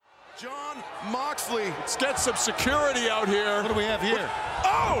Jon Moxley. Let's get some security out here. What do we have here?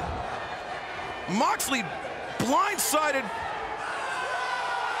 Oh! Moxley blindsided.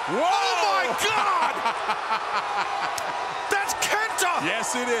 Whoa! Oh my God! That's Kenta!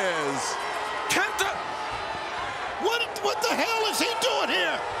 Yes, it is. Kenta! What the hell is he doing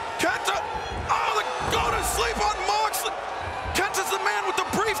here? Kenta! Oh, go to sleep on Moxley! Kenta's the man with the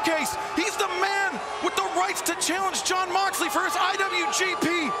briefcase. He's the man with the rights to challenge Jon Moxley for his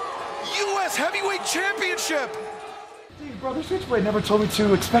IWGP U.S. Heavyweight Championship. Hey, Brother Switchblade never told me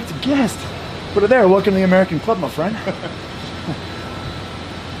to expect a guest. Put it there. Welcome to the American Club, my friend.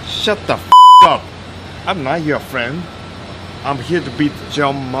 Shut the up. I'm not your friend. I'm here to beat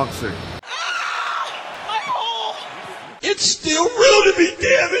Jon Moxley. It's still real to me,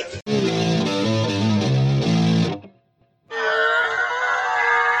 damn it!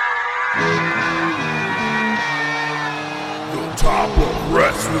 The Top of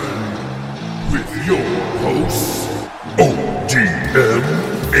Wrestling with your hosts, ODM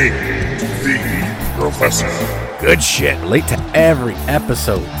and the Professor. Good shit. Late to every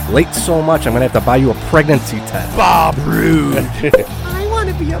episode. Late so much, I'm going to have to buy you a pregnancy test. Bob Roode. I want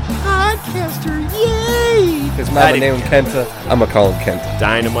to be a podcaster. Yay! His mama named Kenta. I'm going to call him Kenta.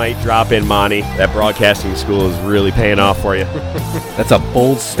 Dynamite, drop in, Monty. That broadcasting school is really paying off for you. That's a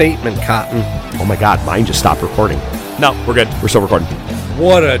bold statement, Cotton. Oh my God, mine just stopped recording. No, we're good. We're still recording.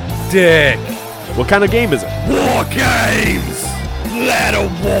 What a dick. What kind of game is it? War Games. Ladder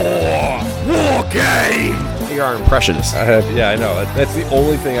War. War Games. You're our impressionist. Yeah, I know. That's the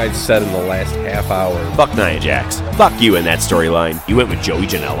only thing I've said in the last half hour. Fuck Nia Jax. Fuck you in that storyline. You went with Joey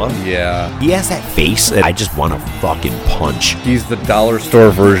Janela. Yeah. He has that face that I just want to fucking punch. He's the dollar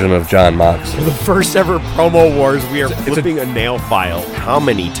store version of Jon Moxley. The first ever promo wars, we are flipping a nail file. How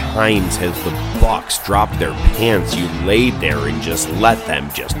many times has the Bucks dropped their pants? You laid there and just let them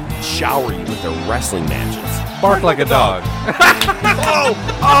just shower you with their wrestling matches. Bark like a dog.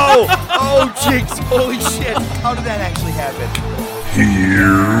 Oh, Jinx, holy shit. How did that actually happen?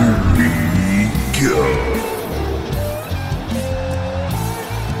 Here we go.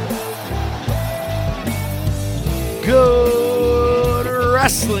 Good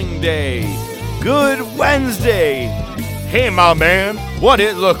wrestling day. Good Wednesday. Hey, my man, what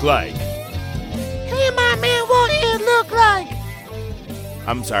it look like?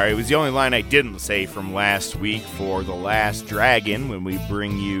 I'm sorry, it was the only line I didn't say from last week for The Last Dragon when we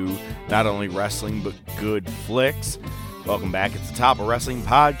bring you not only wrestling but good flicks. Welcome back. It's the Top of Wrestling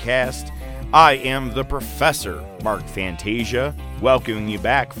Podcast. I am the Professor, Mark Fantasia, welcoming you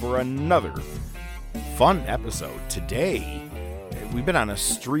back for another fun episode. Today, we've been on a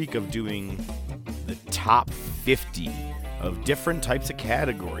streak of doing the top 50 of different types of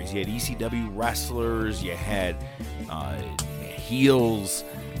categories. You had ECW wrestlers, you had heels.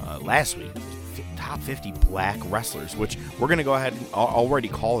 Last week, top 50 black wrestlers, which we're going to go ahead and already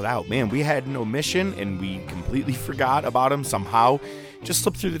call it out. Man, we had an omission and we completely forgot about him somehow. Just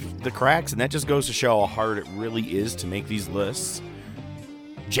slipped through the cracks, and that just goes to show how hard it really is to make these lists.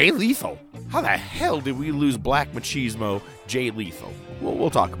 Jay Lethal. How the hell did we lose Black Machismo Jay Lethal? We'll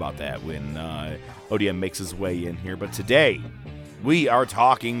talk about that when ODM makes his way in here. But today, we are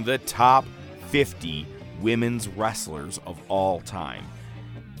talking the top 50 women's wrestlers of all time.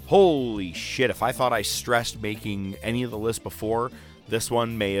 Holy shit, if I thought I stressed making any of the list before, this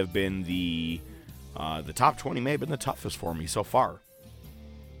one may have been the top 20 may have been the toughest for me so far.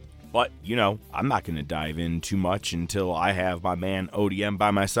 But, you know, I'm not going to dive in too much until I have my man ODM by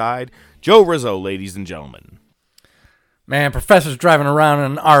my side. Joe Rizzo, ladies and gentlemen. Man, Professor's driving around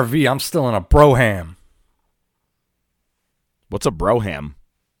in an RV. I'm still in a Broham. What's a Broham?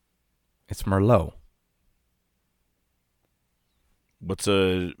 It's Merlot. What's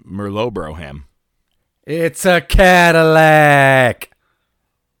a Merlot Broham? It's a Cadillac.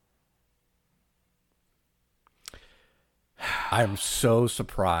 I'm so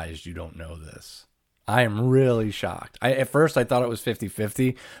surprised you don't know this. I am really shocked. At first I thought it was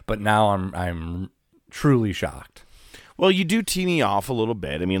 50-50, but now I'm truly shocked. Well, you do tee me off a little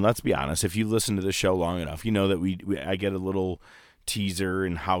bit. I mean, let's be honest. If you listen to the show long enough, you know that I get a little teaser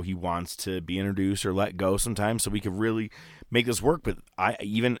and how he wants to be introduced or let go sometimes, so we could really make this work. But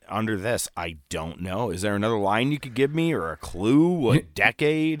even under this, I don't know. Is there another line you could give me or a clue? What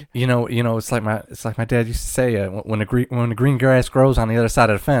decade? You know, it's like my dad used to say, when the green grass grows on the other side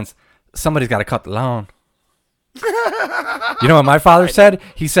of the fence, somebody's got to cut the lawn. You know what my father said?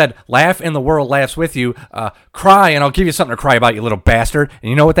 He said, "Laugh and the world laughs with you. Cry and I'll give you something to cry about, you little bastard." And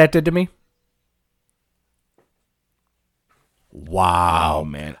you know what that did to me? Wow, Oh,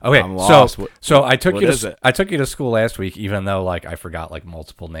 man. Okay, I'm lost. so I took what you is to it? I took you to school last week, even though like I forgot like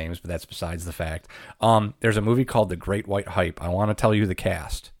multiple names, but that's besides the fact. There's a movie called The Great White Hype. I want to tell you the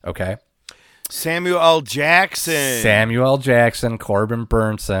cast. Okay, Samuel L. Jackson. Samuel L. Jackson, Corbin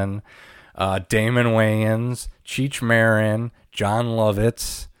Burnson, Damon Wayans, Cheech Marin, John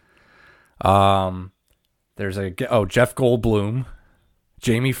Lovitz. There's Jeff Goldblum,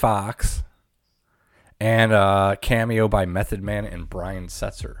 Jamie Foxx, and cameo by Method Man and Brian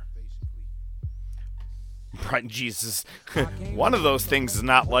Setzer. Right, Jesus. One of those things is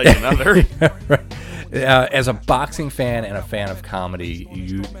not like another. As a boxing fan and a fan of comedy,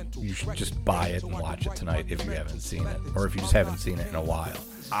 you should just buy it and watch it tonight if you haven't seen it, or if you just haven't seen it in a while.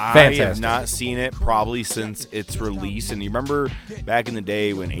 I Fantastic. have not seen it probably since its release. And you remember back in the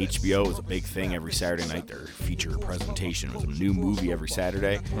day when HBO was a big thing every Saturday night, their feature presentation was a new movie every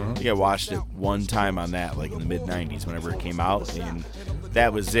Saturday. I think I watched it one time on that, like in the mid-'90s whenever it came out, and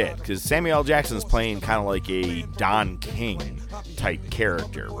that was it. Because Samuel L. Jackson's playing kind of like a Don King type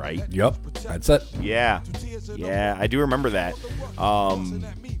character, right? Yep, that's it. Yeah, I do remember that.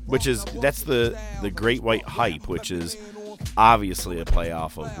 That's the Great White Hype, which is obviously a play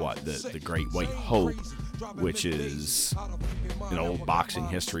off of what the Great White Hope, which is old boxing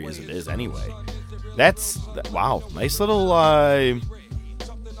history as it is anyway. Wow, nice little what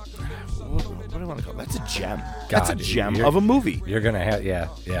do I want to call it? That's a gem. That's a gem of a movie. You're gonna have yeah.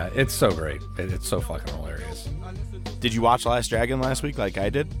 It's so great. It's so fucking hilarious. Did you watch Last Dragon last week like I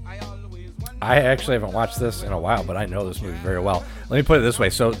did? I actually haven't watched this in a while, but I know this movie very well. Let me put it this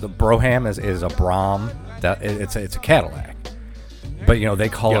way: so the Brougham is a Brougham. It's a Cadillac, but they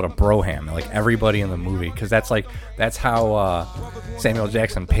call it a Brougham. Like everybody in the movie, because that's how Samuel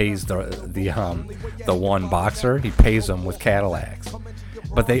Jackson pays the one boxer. He pays them with Cadillacs,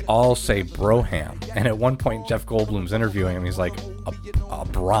 but they all say Brougham. And at one point, Jeff Goldblum's interviewing him. He's like, a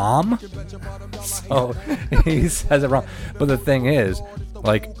Brahm? So he says it wrong. But the thing is,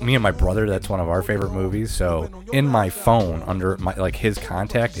 like me and my brother, that's one of our favorite movies. So in my phone, under his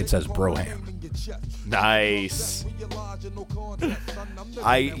contact, it says Brougham. Nice.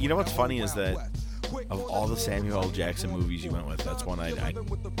 You know what's funny is that of all the Samuel L. Jackson movies you went with, that's one I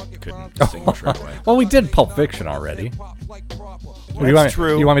couldn't distinguish right away. Well, we did Pulp Fiction already. That's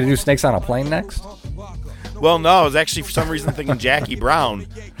true. You want me to do Snakes on a Plane next? Well, no, I was actually for some reason thinking Jackie Brown.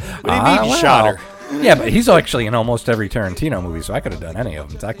 What do you mean you shot her? Yeah, but he's actually in almost every Tarantino movie, so I could have done any of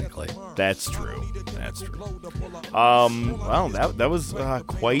them technically. That's true. Well, that was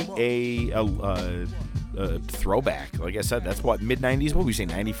quite a throwback. Like I said, that's what, mid-'90s? What would we say,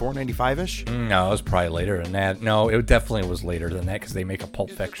 94, 95-ish? No, it was probably later than that. No, it definitely was later than that because they make a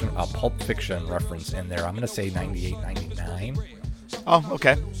Pulp Fiction reference in there. I'm going to say 98, 99. Oh,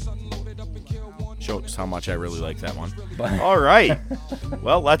 okay. Shows how much I really like that one. All right.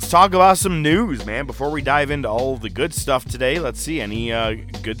 Well, let's talk about some news, man. Before we dive into all the good stuff today, let's see. Any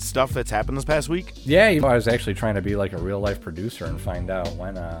good stuff that's happened this past week? Yeah, I was actually trying to be like a real-life producer and find out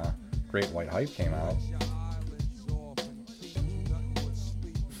when Great White Hype came out.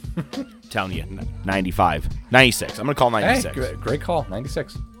 Telling you, 95. 96. I'm going to call 96. Hey, great call.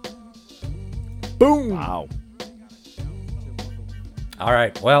 96. Boom. Wow. All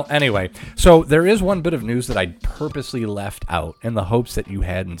right. Well, anyway, so there is one bit of news that I purposely left out in the hopes that you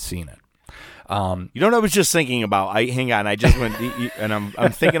hadn't seen it. You know what I was just thinking about? Hang on. I just went, and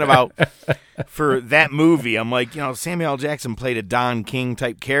I'm thinking about for that movie. I'm like, Samuel L. Jackson played a Don King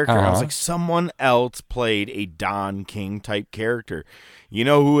type character. I was like, someone else played a Don King type character. You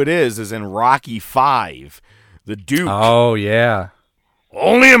know who it is in Rocky V, the Duke. Oh yeah.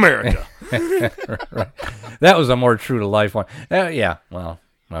 Only America. Right. That was a more true to life one. Yeah. Well,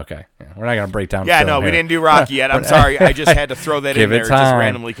 okay. Yeah. We're not going to break down. Yeah, film no, here. we didn't do Rocky yet. I'm sorry. I just had to throw that in there. It just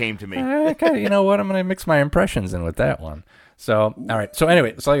randomly came to me. Okay, you know what? I'm going to mix my impressions in with that one. So, all right. So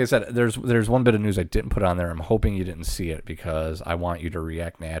anyway, like I said, there's one bit of news I didn't put on there. I'm hoping you didn't see it because I want you to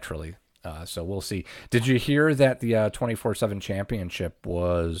react naturally. So we'll see. Did you hear that the 24/7 championship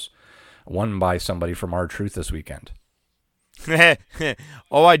was won by somebody from R-Truth this weekend?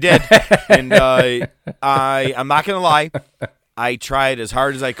 Oh, I did. And I'm not going to lie. I tried as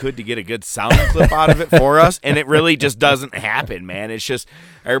hard as I could to get a good sound clip out of it for us, and it really just doesn't happen, man. It's just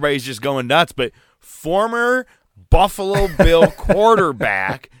everybody's just going nuts. But former Buffalo Bill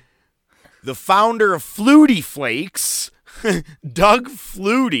quarterback, the founder of Flutie Flakes, Doug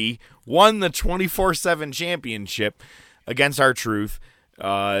Flutie, won the 24/7 championship against R-Truth,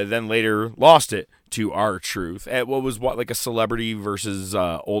 then later lost it to R-Truth at what was like a celebrity versus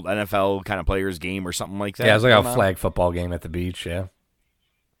old NFL kind of players game or something like that. Yeah, it was like a flag football game at the beach, yeah.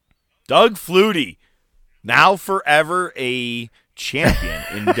 Doug Flutie. Now forever a champion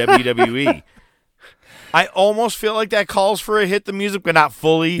in WWE. I almost feel like that calls for a hit the music, but not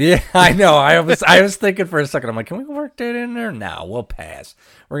fully. Yeah, I know. I was thinking for a second. I'm like, can we work that in there? No, we'll pass.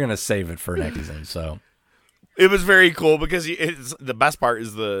 We're gonna save it for next season. So it was very cool because the best part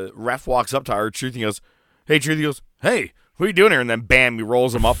is the ref walks up to R-Truth and he goes, "Hey, Truth." He goes, "Hey, what are you doing here?" And then bam, he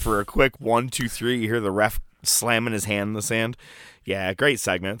rolls him up for a quick 1, 2, 3. You hear the ref slamming his hand in the sand. Yeah, great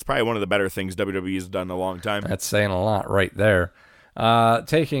segment. It's probably one of the better things WWE has done in a long time. that's saying a lot right there.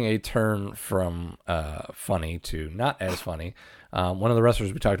 Taking a turn from funny to not as funny. One of the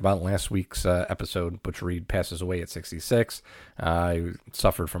wrestlers we talked about in last week's episode, Butch Reed, passes away at 66. He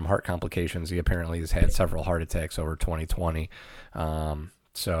suffered from heart complications. He apparently has had several heart attacks over 2020.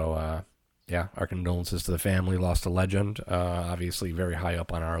 Yeah, our condolences to the family. Lost a legend. Obviously very high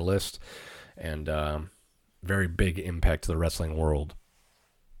up on our list. And very big impact to the wrestling world.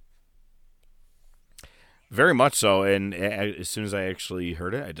 Very much so, and as soon as I actually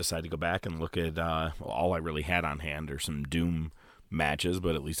heard it, I decided to go back and look at all I really had on hand are some Doom matches,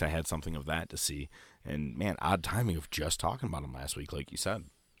 but at least I had something of that to see. And, man, odd timing of just talking about them last week, like you said.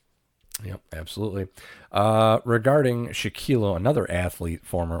 Yep, absolutely. Regarding Shaquille O'Neal, another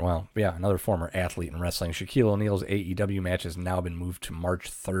former athlete in wrestling, Shaquille O'Neal's AEW match has now been moved to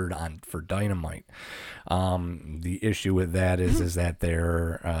March 3rd for Dynamite. The issue with that is that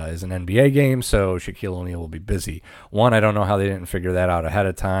there is an NBA game, so Shaquille O'Neal will be busy. One, I don't know how they didn't figure that out ahead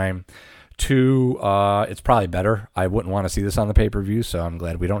of time. Two, it's probably better. I wouldn't want to see this on the pay-per-view, so I'm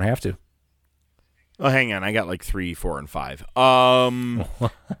glad we don't have to. Oh, hang on. I got like 3, 4, and 5.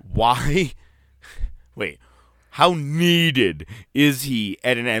 Why? Wait. How needed is he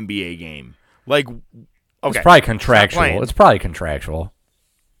at an NBA game? Like, okay. It's probably contractual.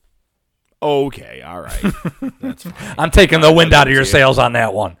 Okay, all right. That's fine. I'm taking the wind out of your sails on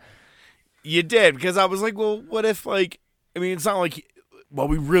that one. You did, because I was like, well, what if, like, I mean, it's not like, what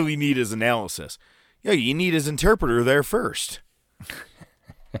we really need is analysis. Yeah, you need his interpreter there first.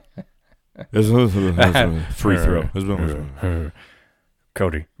 Free throw.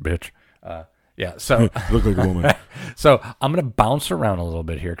 Cody, bitch. Yeah, so Look like a woman. So I'm going to bounce around a little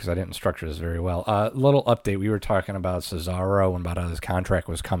bit here because I didn't structure this very well. Little update. We were talking about Cesaro and about how his contract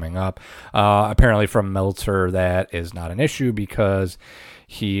was coming up. Apparently from Meltzer, that is not an issue because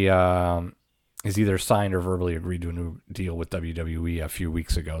he is either signed or verbally agreed to a new deal with WWE a few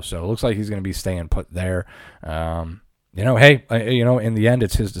weeks ago. So it looks like he's going to be staying put there. Hey, in the end,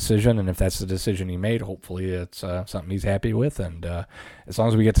 it's his decision, and if that's the decision he made, hopefully it's something he's happy with, and as long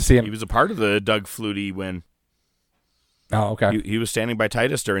as we get to see him. He was a part of the Doug Flutie win. Oh, okay. He was standing by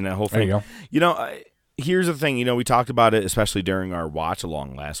Titus during that whole thing. There you go. Here's the thing. We talked about it, especially during our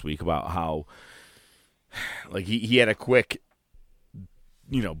watch-along last week, about how like he had a quick,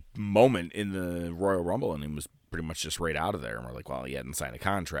 moment in the Royal Rumble, and he was pretty much just right out of there, and we're like, well, he hadn't signed a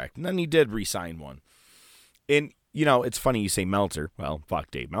contract, and then he did re-sign one. And it's funny you say Meltzer. Well,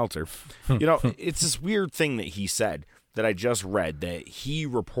 fuck Dave Meltzer. It's this weird thing that he said that I just read that he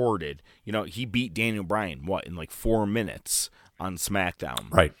reported, he beat Daniel Bryan, in like 4 minutes on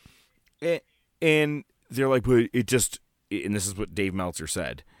SmackDown. Right. And they're like, but and this is what Dave Meltzer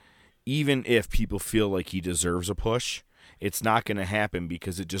said, even if people feel like he deserves a push, it's not going to happen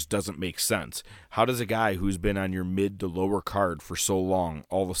because it just doesn't make sense. How does a guy who's been on your mid to lower card for so long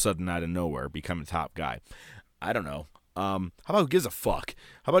all of a sudden out of nowhere become a top guy? I don't know. How about who gives a fuck?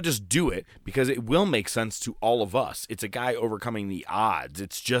 How about just do it? Because it will make sense to all of us. It's a guy overcoming the odds.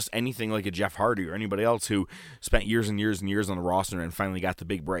 It's just anything like a Jeff Hardy or anybody else who spent years and years and years on the roster and finally got the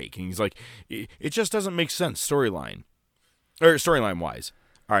big break. And he's like, it just doesn't make sense storyline-wise.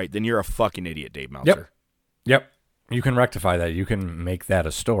 All right, then you're a fucking idiot, Dave Meltzer. Yep. You can rectify that. You can make that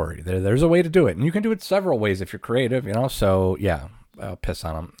a story. There's a way to do it. And you can do it several ways if you're creative, So, yeah. I'll piss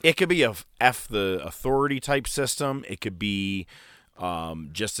on them. It could be a F the authority type system. It could be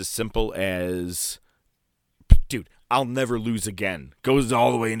just as simple as, dude, I'll never lose again. Goes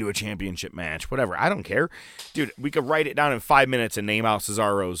all the way into a championship match. Whatever. I don't care. Dude, we could write it down in 5 minutes and name out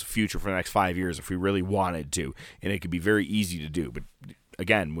Cesaro's future for the next 5 years if we really wanted to. And it could be very easy to do. But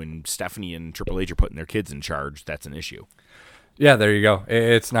again, when Stephanie and Triple H are putting their kids in charge, that's an issue. Yeah, there you go.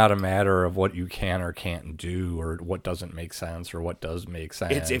 It's not a matter of what you can or can't do or what doesn't make sense or what does make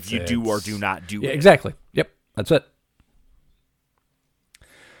sense. It's if you do or do not do it. Exactly. Yep, that's it.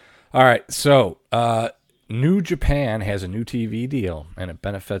 All right, so New Japan has a new TV deal, and it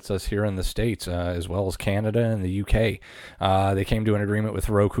benefits us here in the States as well as Canada and the UK. They came to an agreement with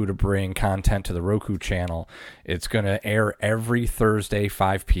Roku to bring content to the Roku channel. It's going to air every Thursday,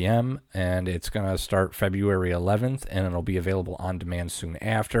 5 p.m., and it's going to start February 11th, and it'll be available on demand soon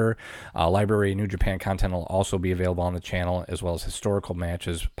after. Library New Japan content will also be available on the channel, as well as historical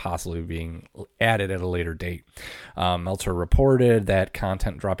matches possibly being added at a later date. Meltzer reported that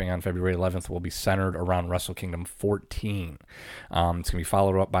content dropping on February 11th will be centered around Wrestle Kingdom 14. It's going to be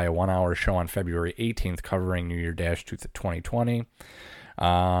followed up by a 1-hour show on February 18th covering New Year Dash 2020.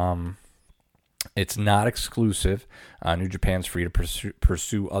 It's not exclusive. New Japan's free to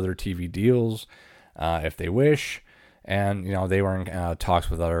pursue other TV deals if they wish. And, they were in talks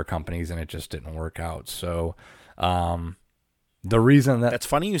with other companies, and it just didn't work out. So, the reason that's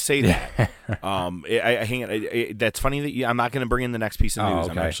funny you say that. Hang on. That's funny that I'm not going to bring in the next piece of news.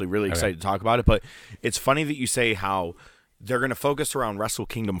 Okay. I'm actually really excited to talk about it. But it's funny that you say how they're going to focus around Wrestle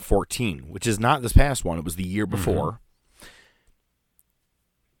Kingdom 14, which is not this past one. It was the year before.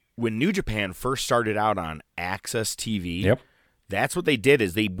 When New Japan first started out on Access TV, that's what they did.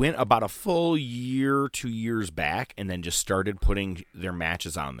 Is they went about a full year, 2 years back, and then just started putting their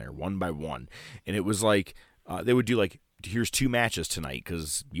matches on there one by one. And it was like they would do like, here's 2 matches tonight,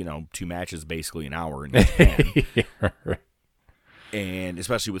 because 2 matches basically an hour in Japan. And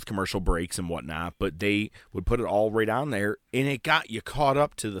especially with commercial breaks and whatnot, but they would put it all right on there, and it got you caught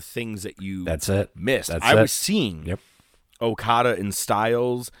up to the things that you missed. I was seeing Okada and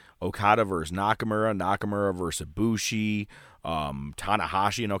Styles, Okada versus Nakamura, Nakamura versus Ibushi,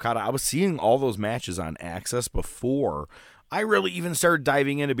 Tanahashi and Okada. I was seeing all those matches on Access before I really even started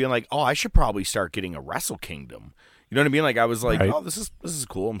diving into being like, oh, I should probably start getting a Wrestle Kingdom. You know what I mean? Like, I was like, oh, this is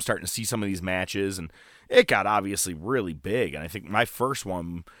cool. I'm starting to see some of these matches, and it got obviously really big. And I think my first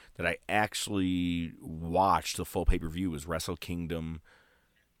one that I actually watched the full pay-per-view was Wrestle Kingdom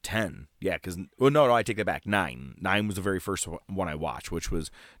 10. Yeah, because no, I take that back. 9. 9 was the very first one I watched, which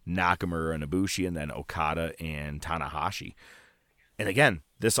was Nakamura and Ibushi, and then Okada and Tanahashi. And again,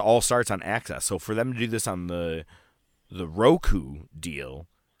 this all starts on Access. So for them to do this on the Roku deal,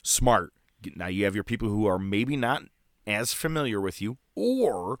 smart. Now you have your people who are maybe not as familiar with you,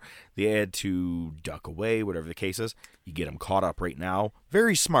 or they had to duck away, whatever the case is. You get them caught up right now.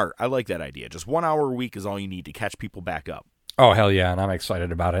 Very smart. I like that idea. Just 1 hour a week is all you need to catch people back up. Oh, hell yeah, and I'm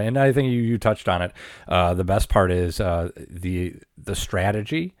excited about it. And I think you touched on it. The best part is the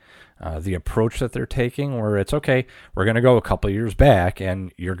strategy, the approach that they're taking, where it's, okay, we're going to go a couple years back,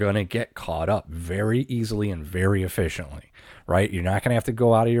 and you're going to get caught up very easily and very efficiently, right? You're not going to have to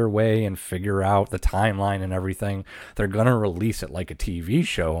go out of your way and figure out the timeline and everything. They're going to release it like a TV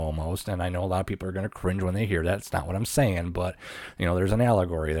show almost, and I know a lot of people are going to cringe when they hear that. It's not what I'm saying, but, there's an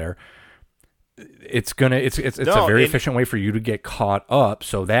allegory there. It's a very efficient way for you to get caught up,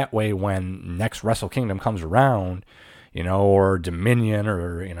 so that way when next Wrestle Kingdom comes around, or Dominion,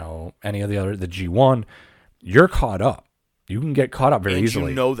 or any of the G1, you're caught up. You can get caught up very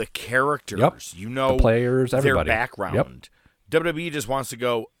easily. You know the characters, the players, everybody, their background. WWE just wants to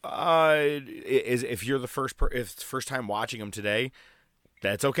go. If you're the first time watching them today,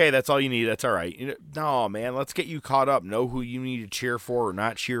 that's okay. That's all you need. That's all right. No, man, let's get you caught up. Know who you need to cheer for or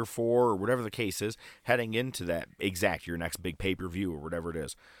not cheer for, or whatever the case is, heading into that your next big pay-per-view or whatever it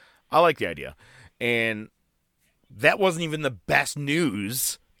is. I like the idea. And that wasn't even the best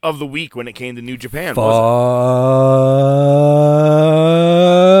news of the week when it came to New Japan, was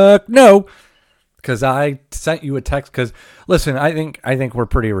it? No. Because I sent you a text. Because, listen, I think we're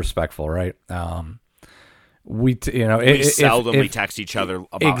pretty respectful, right? We seldomly text each other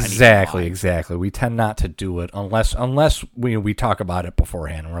about exactly. We tend not to do it unless we talk about it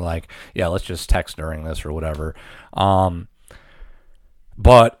beforehand. We're like, yeah, let's just text during this or whatever.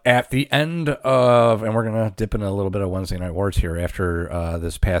 But at the end of, and we're gonna dip in a little bit of Wednesday Night Wars here after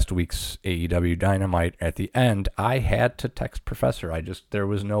this past week's AEW Dynamite. At the end, I had to text Professor. There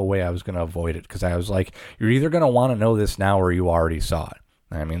was no way I was gonna avoid it, because I was like, you're either gonna want to know this now or you already saw it.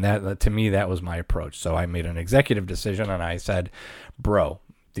 I mean, that to me, that was my approach. So I made an executive decision, and I said, bro,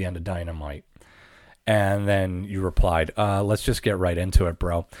 the end of Dynamite. And then you replied, let's just get right into it,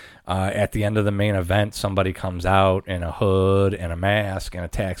 bro. At the end of the main event, somebody comes out in a hood and a mask and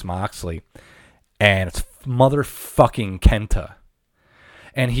attacks Moxley. And it's motherfucking Kenta.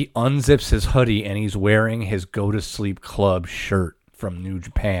 And he unzips his hoodie, and he's wearing his Go to Sleep Club shirt from New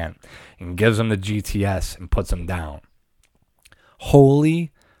Japan, and gives him the GTS and puts him down.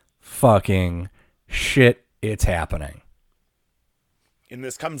 Holy fucking shit, it's happening. And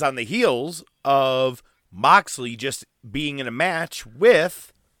this comes on the heels of Moxley just being in a match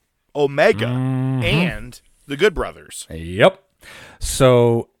with Omega and the Good Brothers. Yep.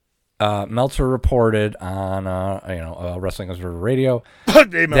 So Meltzer reported on Wrestling Observer Radio.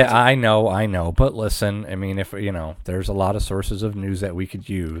 I know, but listen, I mean, if there's a lot of sources of news that we could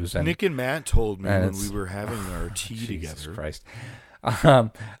use. And Nick and Matt told me when we were having our tea Jesus together. Christ.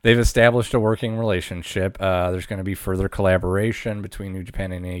 They've established a working relationship. There's going to be further collaboration between New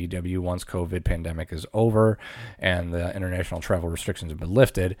Japan and AEW once COVID pandemic is over and the international travel restrictions have been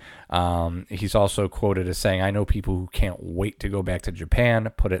lifted. He's also quoted as saying, "I know people who can't wait to go back to Japan,"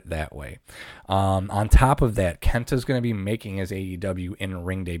 put it that way. On top of that, Kenta's going to be making his AEW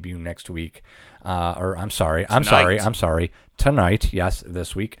in-ring debut next week. Tonight, yes,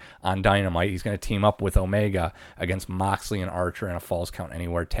 this week on Dynamite. He's going to team up with Omega against Moxley and Archer in a Falls Count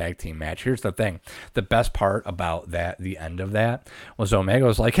Anywhere tag team match. Here's the thing. The best part about that, the end of that, was Omega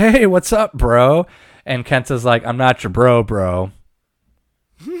was like, "Hey, what's up, bro?" And Kenta's like, "I'm not your bro."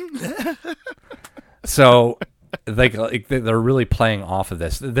 So like they're really playing off of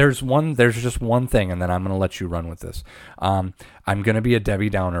this. There's just one thing, and then I'm going to let you run with this. I'm going to be a Debbie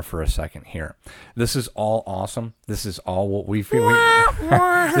Downer for a second here. This is all awesome. This is all what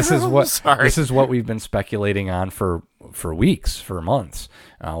this is what we've been speculating on for weeks, for months.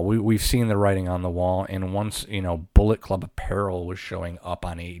 We've seen the writing on the wall, and once Bullet Club apparel was showing up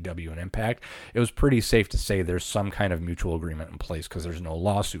on AEW and Impact, it was pretty safe to say there's some kind of mutual agreement in place because there's no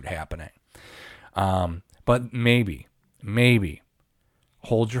lawsuit happening. But maybe,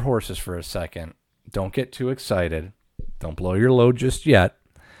 hold your horses for a second. Don't get too excited. Don't blow your load just yet,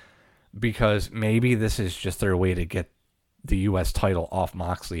 because maybe this is just their way to get the U.S. title off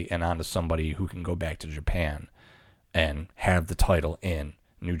Moxley and onto somebody who can go back to Japan and have the title in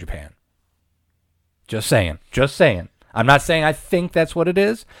New Japan. Just saying. I'm not saying I think that's what it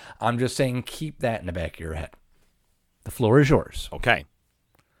is. I'm just saying keep that in the back of your head. The floor is yours. Okay.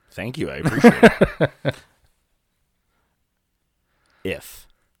 Thank you. I appreciate it. If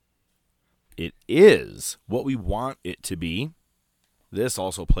it is what we want it to be, this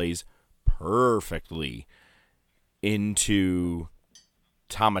also plays perfectly into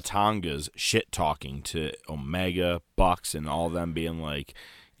Tama Tonga's shit talking to Omega, Bucks, and all them being like,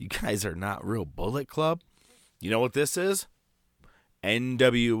 "You guys are not real Bullet Club." You know what this is?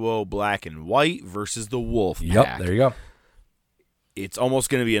 NWO Black and White versus the Wolf Yep, Pack. there you go. It's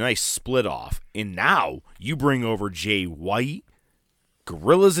almost going to be a nice split off. And now you bring over Jay White,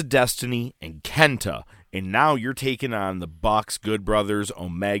 Gorillas of Destiny, and Kenta. And now you're taking on the Bucks, Good Brothers,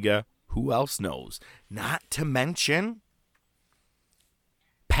 Omega. Who else knows? Not to mention,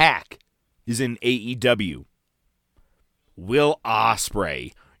 Pac is in AEW. Will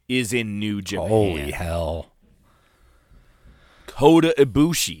Ospreay is in New Japan. Holy hell. Kota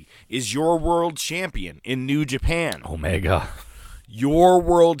Ibushi is your world champion in New Japan. Omega. Your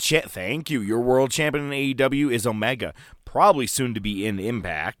world champion in AEW is Omega, probably soon to be in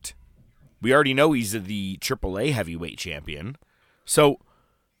Impact. We already know he's the AAA heavyweight champion. So,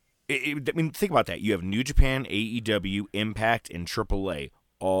 think about that. You have New Japan, AEW, Impact, and AAA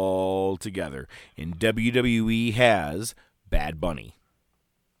all together. And WWE has Bad Bunny.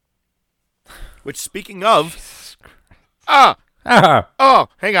 Which, speaking of... hang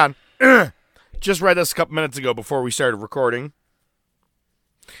on. Just read this a couple minutes ago before we started recording.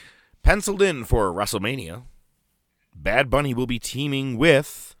 Penciled in for WrestleMania, Bad Bunny will be teaming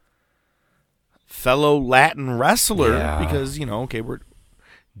with fellow Latin wrestler because, we're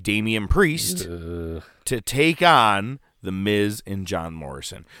Damian Priest to take on The Miz and John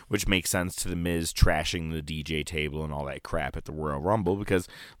Morrison, which makes sense to The Miz trashing the DJ table and all that crap at the Royal Rumble because,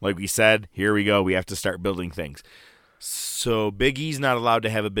 like we said, here we go, we have to start building things. So Big E's not allowed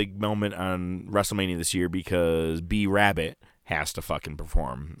to have a big moment on WrestleMania this year because B-Rabbit has to fucking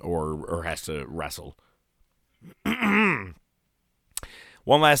perform or has to wrestle. One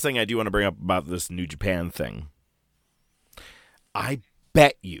last thing I do want to bring up about this New Japan thing. I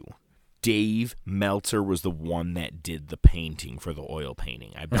bet you Dave Meltzer was the one that did the painting for the oil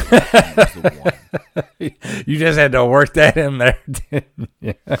painting. I bet he was the one. You just had to work that in there, didn't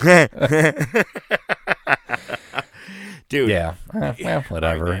you? Dude. Yeah.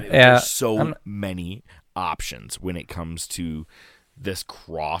 Whatever. Man, there's so many options when it comes to this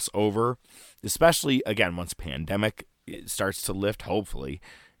crossover, especially, again, once pandemic starts to lift, hopefully,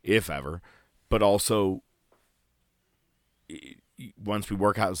 if ever, but also once we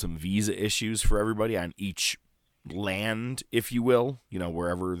work out some visa issues for everybody on each land, if you will,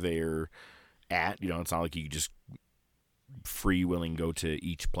 wherever they're at, it's not like you just free willing go to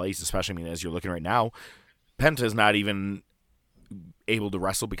each place, especially, as you're looking right now, Penta's not even able to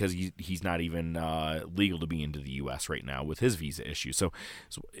wrestle because he's not even legal to be into the U.S. right now with his visa issue. So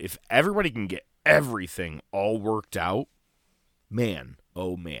if everybody can get everything all worked out, man,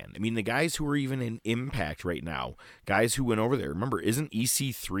 oh man. I mean, the guys who are even in Impact right now, guys who went over there. Remember, isn't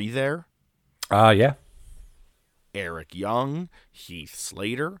EC3 there? Yeah. Eric Young, Heath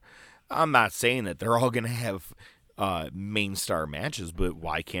Slater. I'm not saying that they're all going to have main star matches, but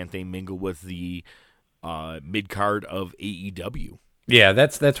why can't they mingle with the mid-card of AEW? Yeah,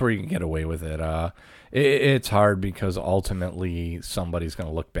 that's where you can get away with it. It's hard because ultimately somebody's going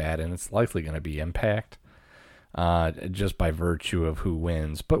to look bad, and it's likely going to be Impact, just by virtue of who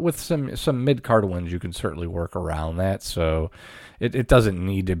wins. But with some mid-card wins, you can certainly work around that. So it doesn't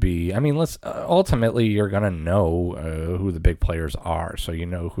need to be. I mean, ultimately you're going to know who the big players are, so you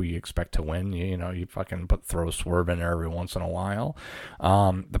know who you expect to win. You fucking throw Swerve in there every once in a while.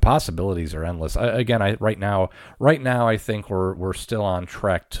 The possibilities are endless. Right now I think we're still on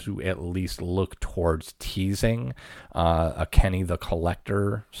track to at least look towards teasing a Kenny the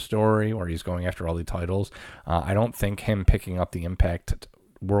Collector story where he's going after all the titles. I don't think him picking up the Impact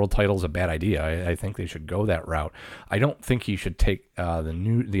World title is a bad idea. I think they should go that route. I don't think he should take the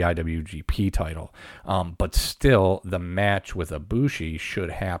IWGP title, but still the match with Ibushi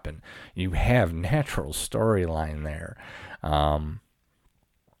should happen. You have natural storyline there.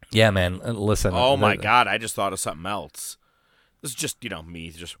 Yeah, man. Listen. Oh my God! I just thought of something else. This is just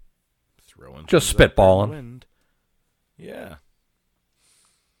me just throwing, just spitballing. Yeah.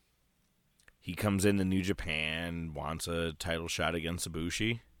 He comes into New Japan, wants a title shot against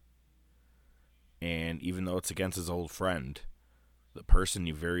Ibushi. And even though it's against his old friend, the person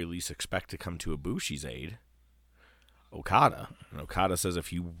you very least expect to come to Ibushi's aid, Okada. And Okada says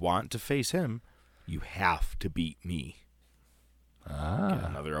if you want to face him, you have to beat me. Get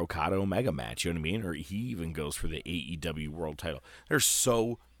another Okada Omega match, you know what I mean? Or he even goes for the AEW World title. There's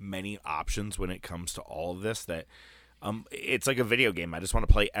so many options when it comes to all of this that... it's like a video game. I just want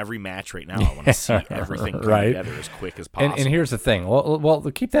to play every match right now. I want to see everything come together as quick as possible. And here's the thing. Well,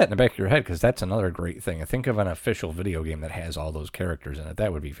 keep that in the back of your head because that's another great thing. Think of an official video game that has all those characters in it.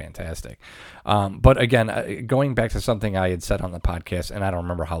 That would be fantastic. But again, going back to something I had said on the podcast, and I don't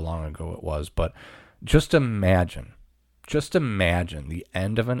remember how long ago it was, but just imagine the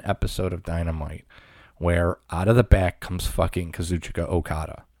end of an episode of Dynamite where out of the back comes fucking Kazuchika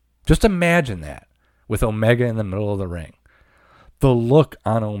Okada. Just imagine that. With Omega in the middle of the ring. The look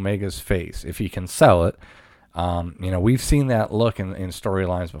on Omega's face, if he can sell it, we've seen that look in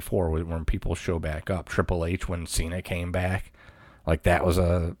storylines before when people show back up. Triple H when Cena came back, like that was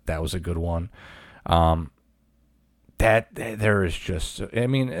a good one. There is just,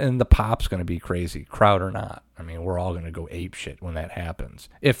 and the pop's going to be crazy, crowd or not. We're all going to go ape shit when that happens,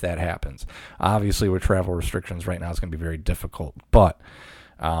 if that happens. Obviously, with travel restrictions right now, it's going to be very difficult. But,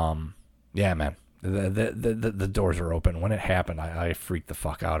 yeah, man. The doors are open. When it happened, I freaked the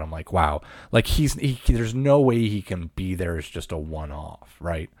fuck out. I'm like, wow. Like there's no way he can be there as just a one-off,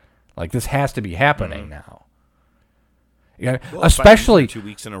 right? Like this has to be happening now. Yeah, well, especially 2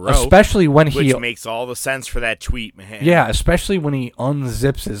 weeks in a row. Especially when which makes all the sense for that tweet, man. Yeah, especially when he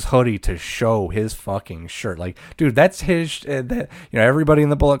unzips his hoodie to show his fucking shirt. Like, dude, that's his. Everybody in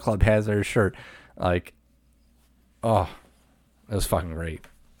the Bullet Club has their shirt. Like, oh, it was fucking great.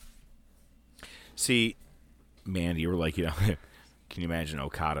 See, man, you were like, can you imagine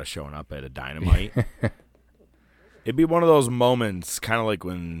Okada showing up at a Dynamite? It'd be one of those moments, kind of like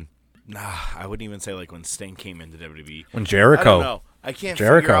when, I wouldn't even say like when Sting came into WWE. When Jericho. I don't know. I can't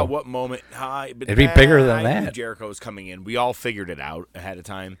figure out what moment. But it'd be bigger than I that. knew Jericho was coming in. We all figured it out ahead of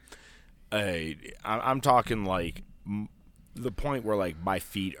time. I'm talking like the point where like my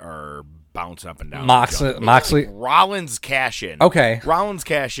feet are bouncing up and down. Moxley. Rollins cash in. Okay. Rollins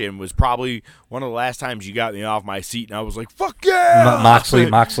cash in was probably one of the last times you got me off my seat, and I was like, "Fuck yeah!"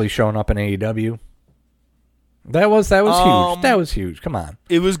 Moxley showing up in AEW. That was huge. That was huge. Come on.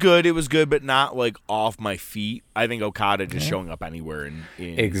 It was good, but not like off my feet. I think Okada just showing up anywhere in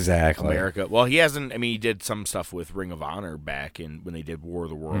exactly America. Well, he hasn't. He did some stuff with Ring of Honor back when they did War of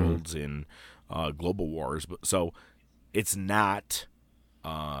the Worlds and Global Wars, but so it's not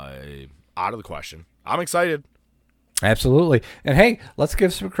out of the question. I'm excited. Absolutely. And hey, let's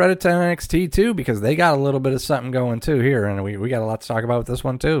give some credit to NXT too, because they got a little bit of something going too here, and we got a lot to talk about with this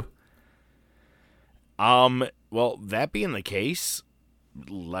one too. Well, that being the case,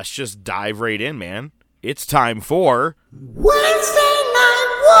 let's just dive right in, man. It's time for Wednesday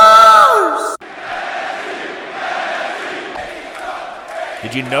Night Wars!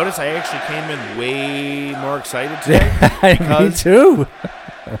 Did you notice I actually came in way more excited today? Me too.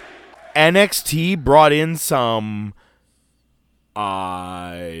 NXT brought in some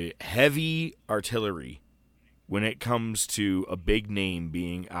heavy artillery when it comes to a big name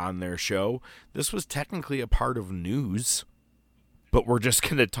being on their show, this was technically a part of news, but we're just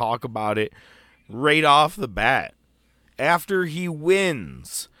going to talk about it right off the bat. After he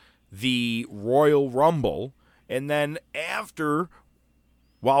wins the Royal Rumble, and then after,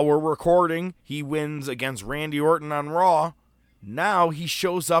 while we're recording, he wins against Randy Orton on Raw, now he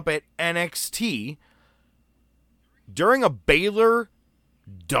shows up at NXT during a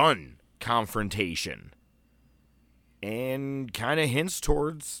Baylor-Dunn confrontation and kind of hints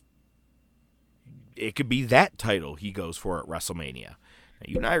towards it could be that title he goes for at WrestleMania. Now,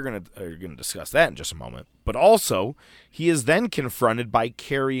 you and I are going to discuss that in just a moment. But also, he is then confronted by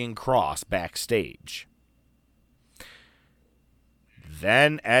Karrion Kross backstage.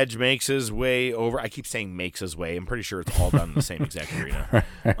 Then Edge makes his way over. I keep saying makes his way. I'm pretty sure it's all done in the same exact arena.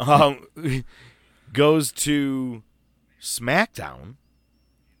 Goes to SmackDown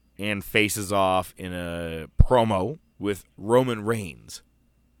and faces off in a promo with Roman Reigns.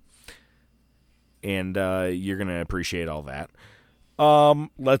 And you're going to appreciate all that.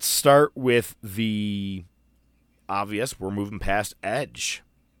 Let's start with the obvious. We're moving past Edge.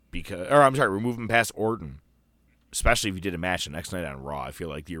 We're moving past Orton. Especially if you did a match the next night on Raw. I feel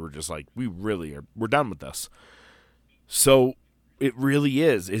like you were just like, we're done with this. So it really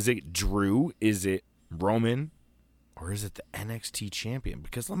is. Is it Drew? Is it Roman? Or is it the NXT champion?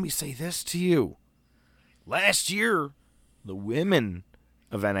 Because let me say this to you. Last year, the women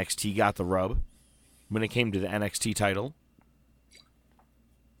of NXT got the rub when it came to the NXT title.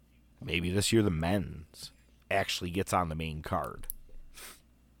 Maybe this year the men's actually gets on the main card.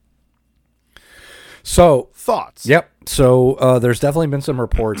 So thoughts? Yep. So there's definitely been some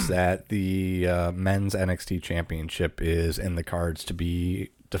reports that the men's NXT championship is in the cards to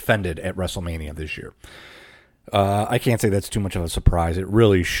be defended at WrestleMania this year. I can't say that's too much of a surprise. It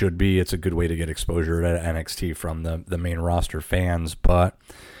really should be. It's a good way to get exposure at NXT from the main roster fans, but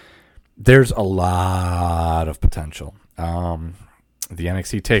there's a lot of potential. The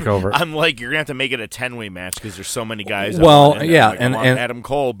NXT takeover. I'm like, you're gonna have to make it a 10-way match because there's so many guys. Well, yeah, like, and Adam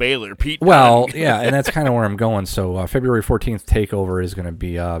Cole, Baylor, Pete. Well, yeah, and that's kind of where I'm going. So February 14th takeover is going to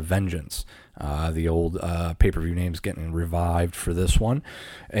be Vengeance. The old pay-per-view name's getting revived for this one,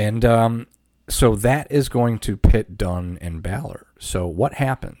 and so that is going to pit Dunn and Balor. So what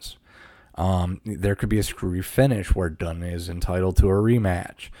happens? There could be a screwy finish where Dunn is entitled to a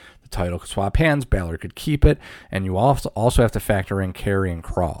rematch. Title could swap hands, Balor could keep it, and you also have to factor in Karrion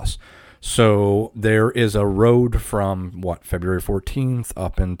Kross. So there is a road from, February 14th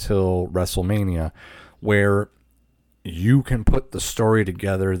up until WrestleMania where you can put the story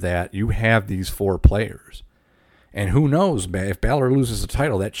together that you have these four players. And who knows, if Balor loses the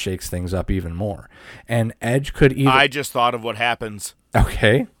title, that shakes things up even more. And Edge could even... I just thought of what happens.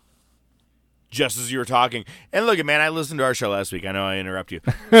 Okay. Just as you were talking. And look, man, I listened to our show last week. I know I interrupt you.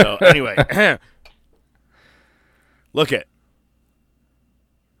 So, anyway. Look at.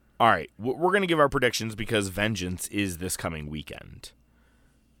 All right. We're going to give our predictions because Vengeance is this coming weekend.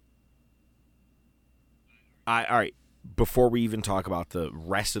 All right. Before we even talk about the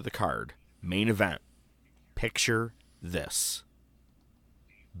rest of the card, main event, picture this.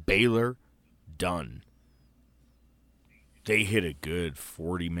 Baylor, Dunn. They hit a good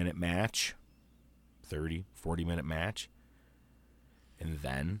 40-minute match. 40-minute match. And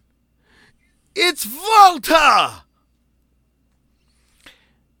then it's Volta!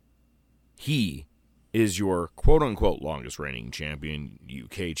 He is your quote-unquote longest reigning champion,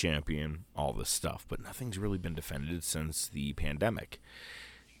 UK champion, all this stuff. But nothing's really been defended since the pandemic.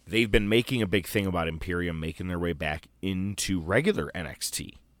 They've been making a big thing about Imperium making their way back into regular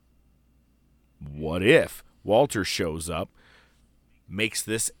NXT. What if Walter shows up, makes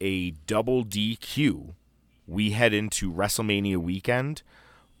this a double DQ, we head into WrestleMania weekend,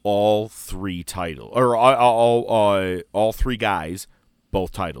 all three titles, or all three guys,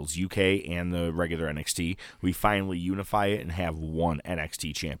 both titles, UK and the regular NXT, we finally unify it and have one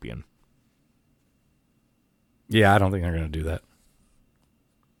NXT champion. Yeah, I don't think they're going to do that.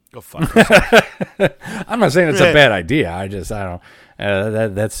 Go fuck yourself. I'm not saying it's a bad idea. I don't.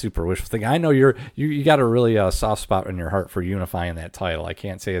 That's super wishful thinking. I know you got a really soft spot in your heart for unifying that title. I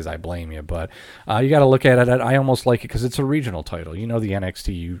can't say as I blame you, but you got to look at it. I almost like it because it's a regional title. You know, the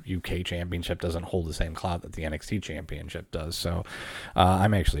NXT UK Championship doesn't hold the same clout that the NXT Championship does. So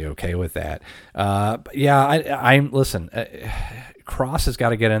I'm actually okay with that. Listen. Kross has got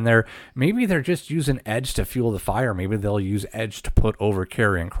to get in there. Maybe they're just using Edge to fuel the fire. Maybe they'll use Edge to put over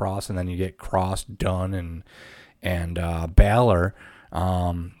Karrion Kross, and then you get Kross, Dunn, and Balor.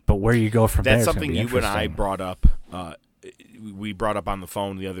 But where you go from there? That's something you and I brought up. We brought up on the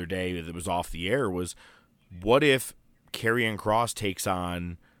phone the other day that was off the air. Was what if Karrion Kross takes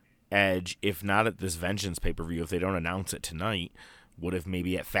on Edge, if not at this Vengeance pay-per-view, if they don't announce it tonight, what if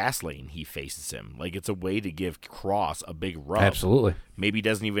maybe at Fastlane he faces him? Like, it's a way to give Kross a big rub. Absolutely. Maybe he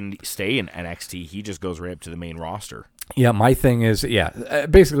doesn't even stay in NXT. He just goes right up to the main roster. Yeah, my thing is,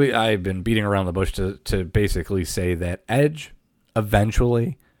 basically I've been beating around the bush to basically say that Edge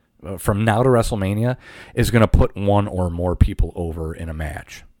eventually, from now to WrestleMania, is going to put one or more people over in a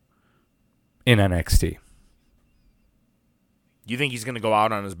match in NXT. You think he's going to go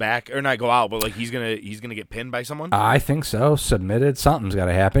out on his back, or not go out, but like he's gonna get pinned by someone? I think so. Submitted. Something's got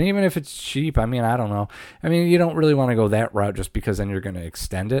to happen, even if it's cheap. I mean, I don't know. I mean, you don't really want to go that route just because then you're going to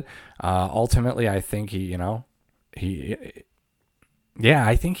extend it. Ultimately, I think I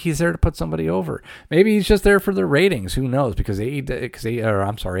think he's there to put somebody over. Maybe he's just there for the ratings. Who knows? Because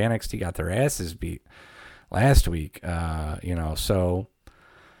NXT got their asses beat last week. So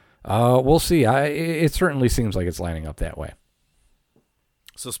we'll see. It certainly seems like it's lining up that way.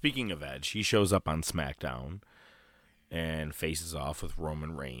 So speaking of Edge, he shows up on SmackDown and faces off with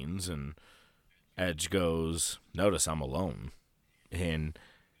Roman Reigns, and Edge goes, "Notice I'm alone," and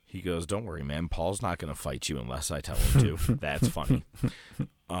he goes, "Don't worry, man. Paul's not going to fight you unless I tell him to." That's funny.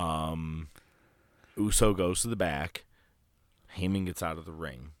 Uso goes to the back. Heyman gets out of the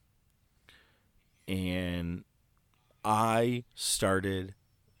ring. And I started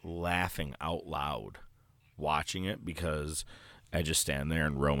laughing out loud watching it because I just stand there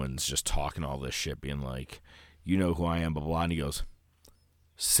and Roman's just talking all this shit, being like, "You know who I am, blah, blah." And he goes,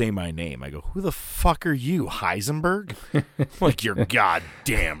 "Say my name." I go, "Who the fuck are you, Heisenberg?" Like, "You're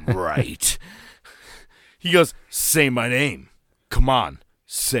goddamn right." He goes, "Say my name. Come on,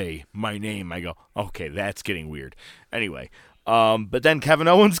 say my name." I go, "Okay, that's getting weird." Anyway, but then Kevin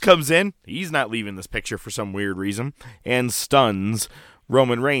Owens comes in. He's not leaving this picture for some weird reason, and stuns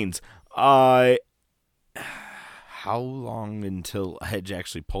Roman Reigns. How long until Edge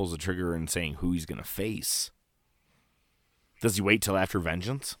actually pulls the trigger and saying who he's going to face? Does he wait till after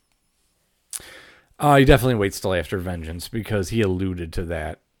Vengeance? He definitely waits till after Vengeance because he alluded to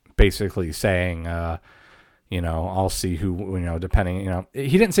that, basically saying, I'll see who, depending,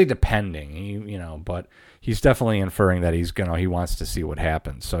 he didn't say depending, but he's definitely inferring that he wants to see what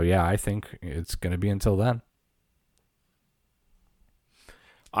happens. So yeah, I think it's going to be until then.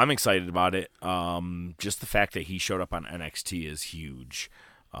 I'm excited about it. Just the fact that he showed up on NXT is huge.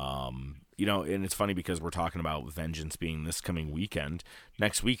 And it's funny because we're talking about Vengeance being this coming weekend.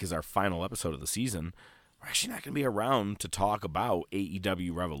 Next week is our final episode of the season. We're actually not going to be around to talk about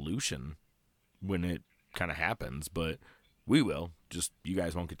AEW Revolution when it kind of happens, but we will. Just you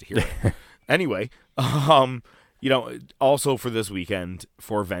guys won't get to hear it. Anyway, also for this weekend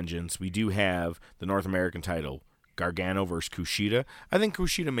for Vengeance, we do have the North American title, Gargano versus Kushida. I think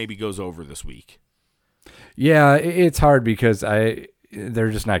Kushida maybe goes over this week. Yeah, it's hard because they're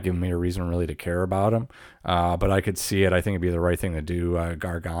just not giving me a reason really to care about him. But I could see it. I think it'd be the right thing to do.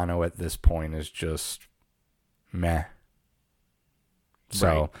 Gargano at this point is just meh. So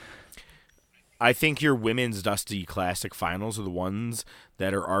right. I think your women's Dusty Classic finals are the ones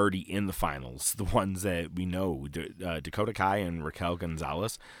that are already in the finals. The ones that we know, Dakota Kai and Raquel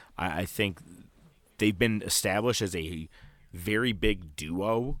Gonzalez. I think they've been established as a very big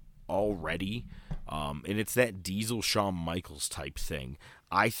duo already, and it's that Diesel Shawn Michaels type thing.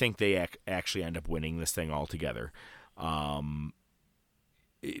 I think they actually end up winning this thing altogether. Not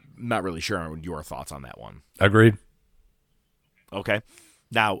really sure on your thoughts on that one. Agreed. Okay.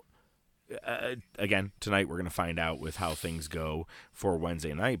 Now, again, tonight we're going to find out with how things go for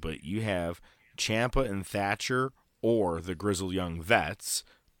Wednesday night, but you have Ciampa and Thatcher or the Grizzled Young Vets.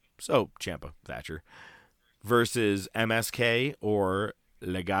 So, Ciampa, Thatcher, versus MSK or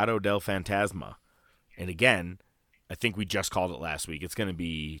Legado del Fantasma. And again, I think we just called it last week. It's going to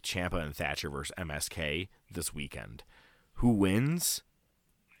be Ciampa and Thatcher versus MSK this weekend. Who wins?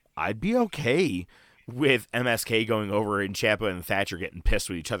 I'd be okay with MSK going over and Ciampa and Thatcher getting pissed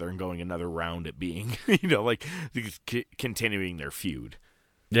with each other and going another round at being, continuing their feud.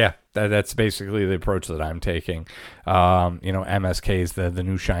 Yeah, that's basically the approach that I'm taking. MSK is the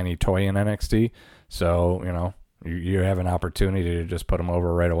new shiny toy in NXT, so you have an opportunity to just put them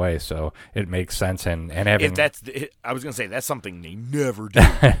over right away. So it makes sense. And having I was gonna say that's something they never do.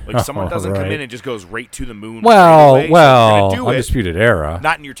 Like someone doesn't come in and just goes right to the moon. Well, right away. So Undisputed Era,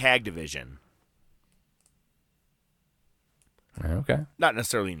 not in your tag division. Okay. Not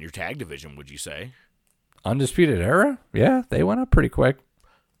necessarily in your tag division, would you say? Undisputed Era? Yeah, they went up pretty quick.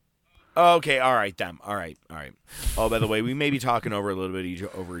 Okay, all right, then. All right. Oh, by the way, we may be talking over a little bit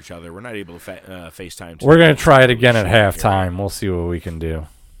over each other. We're not able to FaceTime. We're going to try it again at halftime. We'll see what we can do.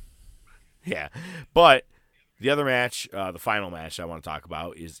 Yeah, but The other match, the final match I want to talk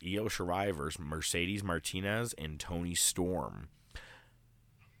about, is Io Shirai versus Mercedes Martinez and Toni Storm.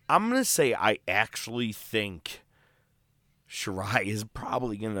 I'm going to say I actually think Shirai is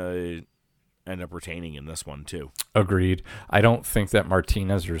probably going to end up retaining in this one, too. Agreed. I don't think that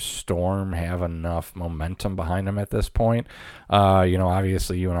Martinez or Storm have enough momentum behind them at this point.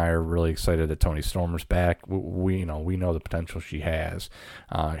 Obviously you and I are really excited that Toni Storm's back. We know the potential she has.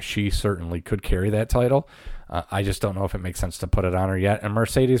 She certainly could carry that title. I just don't know if it makes sense to put it on her yet. And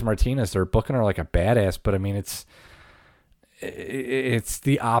Mercedes Martinez, they're booking her like a badass, but I mean, it's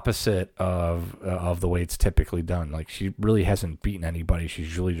the opposite of the way it's typically done. Like, she really hasn't beaten anybody.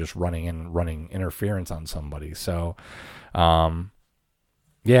 She's really just running interference on somebody. So, I don't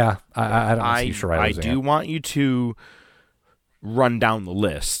see Shirai losing. I do want you to run down the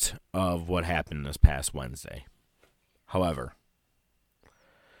list of what happened this past Wednesday. However,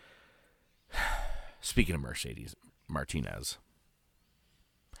 speaking of Mercedes Martinez,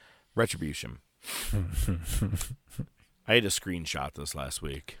 Retribution. I had to screenshot this last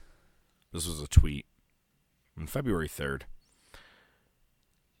week. This was a tweet on February 3rd.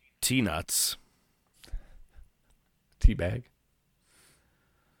 T-Nuts. Teabag.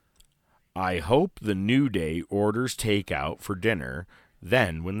 I hope the New Day orders takeout for dinner.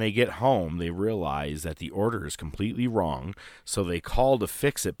 Then, when they get home, they realize that the order is completely wrong, so they call to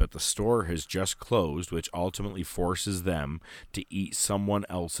fix it, but the store has just closed, which ultimately forces them to eat someone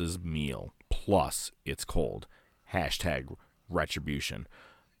else's meal. Plus, it's cold. Hashtag Retribution.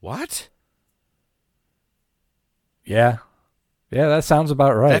 What? Yeah, that sounds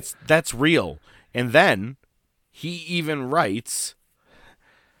about right. That's real. And then he even writes,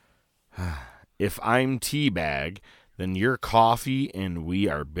 if I'm Teabag, then you're coffee and we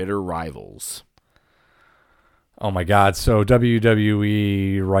are bitter rivals. Oh my God. So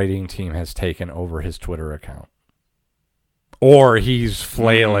WWE writing team has taken over his Twitter account. Or he's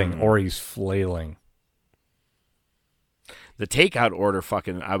flailing. The takeout order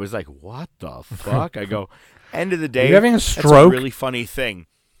fucking, I was like, what the fuck? I go, end of the day, you having a stroke? That's a really funny thing.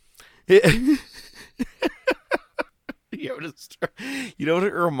 You know what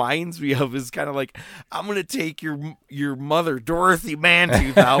it reminds me of is kind of like, I'm going to take your mother, Dorothy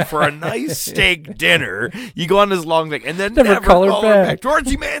Mantooth, out for a nice steak dinner. You go on this long thing and then never call her back.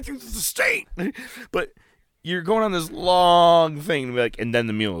 Dorothy Mantooth is a steak. But you're going on this long thing and be like, and then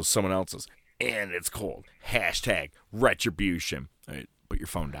the meal is someone else's. And it's cold. Hashtag Retribution. All right, put your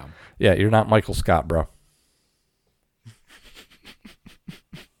phone down. Yeah, you're not Michael Scott, bro.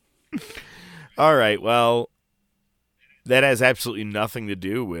 All right, well, that has absolutely nothing to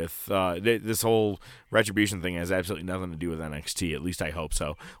do with this whole Retribution thing has absolutely nothing to do with NXT. At least I hope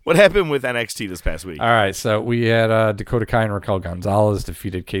so. What happened with NXT this past week? All right, so we had Dakota Kai and Raquel Gonzalez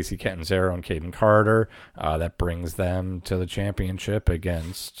defeated Casey Catanzaro and Caden Carter. That brings them to the championship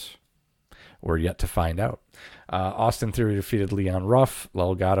against... We're yet to find out. Austin Theory defeated Leon Ruff.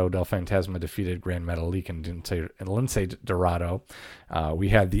 Legado del Fantasma defeated Grand Metalik and Lindsay Dorado. We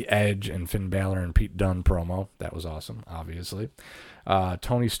had the Edge and Finn Balor and Pete Dunne promo. That was awesome, obviously.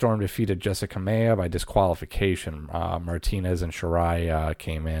 Toni Storm defeated Jessica Maya by disqualification. Martinez and Shirai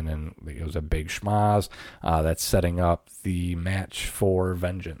came in, and it was a big schmaz. That's setting up the match for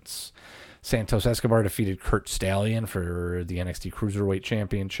Vengeance. Santos Escobar defeated Kurt Stallion for the NXT Cruiserweight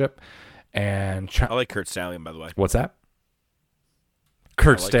Championship. And I like Kurt Stallion, by the way. What's that?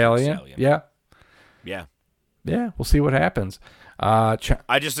 Kurt Stallion? Yeah. We'll see what happens. I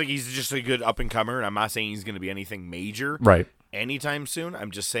just think he's just a good up-and-comer, and I'm not saying he's going to be anything major right anytime soon.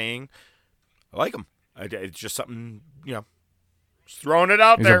 I'm just saying I like him. It's just something, just throwing it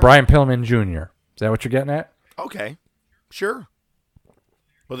out he's there. He's a Brian Pillman Jr. Is that what you're getting at? Okay, sure.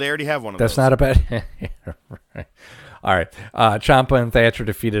 Well, they already have one of those. That's not a bad... Right. All right. Ciampa and Thatcher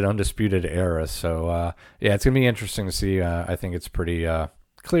defeated Undisputed Era. So, it's going to be interesting to see. I think it's pretty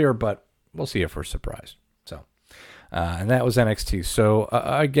clear, but we'll see if we're surprised. So, and that was NXT. So,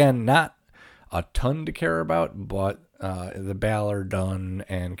 again, not a ton to care about, but the Balor, Dunn,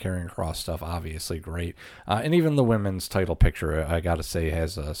 and Karrion Kross stuff, obviously great. And even the women's title picture, I got to say,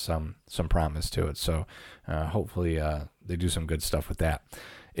 has some promise to it. So, hopefully they do some good stuff with that.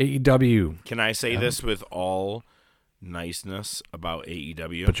 AEW. Can I say this with all niceness about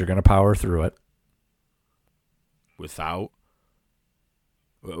AEW? But you're going to power through it.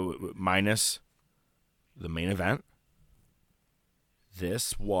 Minus the main event.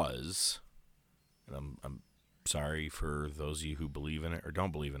 This was, and I'm sorry for those of you who believe in it or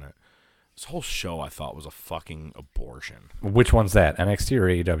don't believe in it, this whole show I thought was a fucking abortion. Which one's that, NXT or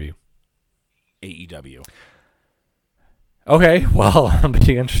AEW? AEW. Okay, well, I'm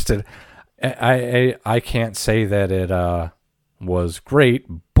pretty interested. I can't say that it was great,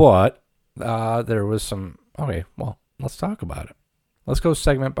 but there was some. Okay, well, let's talk about it. Let's go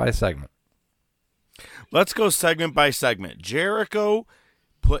segment by segment. Let's go segment by segment. Jericho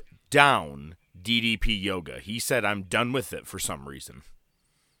put down DDP Yoga. He said, "I'm done with it" for some reason.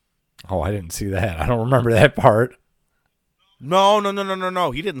 Oh, I didn't see that. I don't remember that part. No.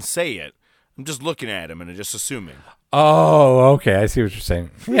 He didn't say it. I'm just looking at him and just assuming. Oh, okay. I see what you're saying.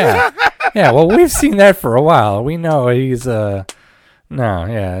 Yeah. Yeah, well, we've seen that for a while. We know he's it's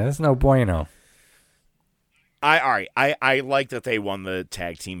no bueno. I like that they won the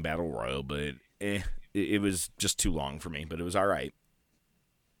tag team battle royal, but it was just too long for me, but it was all right.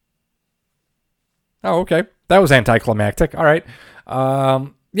 Oh, okay. That was anticlimactic. All right.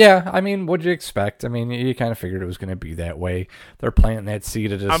 Yeah, I mean, what'd you expect? I mean, you kind of figured it was going to be that way. They're planting that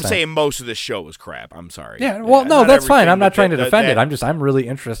seed at a I'm saying most of the show was crap. I'm sorry. Yeah, well, no, that's fine. I'm not trying to defend it. I'm really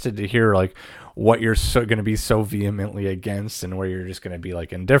interested to hear like what you're going to be so vehemently against and where you're just going to be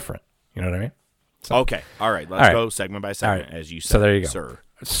like indifferent. You know what I mean? So, okay. All right. Let's go segment by segment, as you said. So there you go.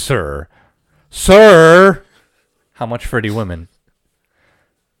 Sir. How much Pretty Women?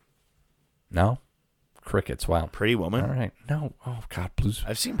 No? Crickets. Wow. Pretty Woman? All right. No. Oh, God. Blues.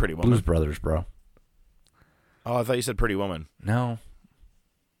 I've seen Pretty Woman. Blues Brothers, bro. Oh, I thought you said Pretty Woman. No.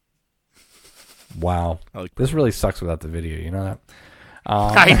 Wow. This really sucks without the video. You know that?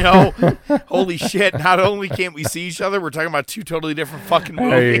 I know. Holy shit. Not only can't we see each other, we're talking about two totally different fucking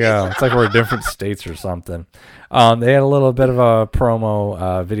movies. There you go. It's like we're in different states or something. They had a little bit of a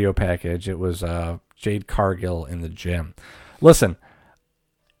promo video package. It was Jade Cargill in the gym. Listen,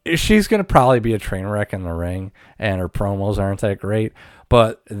 she's going to probably be a train wreck in the ring, and her promos aren't that great.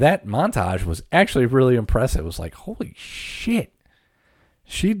 But that montage was actually really impressive. It was like, holy shit.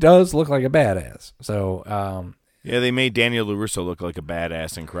 She does look like a badass. So, yeah, they made Daniel LaRusso look like a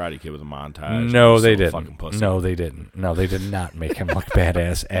badass in Karate Kid with a montage. No, they didn't. No, they didn't. No, they did not make him look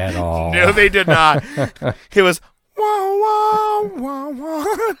badass at all. No, they did not. It was, wow, wow,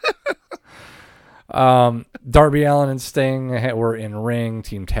 wow, wow. Darby Allin and Sting were in ring.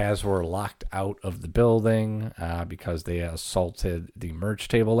 Team Taz were locked out of the building because they assaulted the merch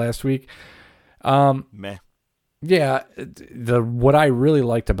table last week. Meh. Yeah, what I really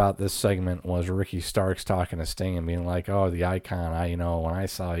liked about this segment was Ricky Starks talking to Sting and being like, "Oh, the Icon, when I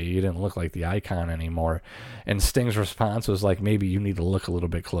saw you, you didn't look like the Icon anymore." And Sting's response was like, "Maybe you need to look a little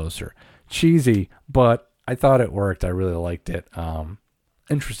bit closer." Cheesy, but I thought it worked. I really liked it.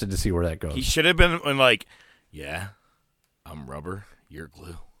 Interested to see where that goes. He should have been like, "Yeah, I'm rubber, you're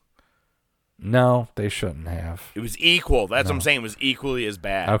glue." No, they shouldn't have. It was equal. That's what I'm saying. It was equally as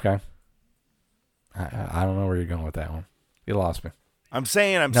bad. Okay. I don't know where you're going with that one. You lost me. I'm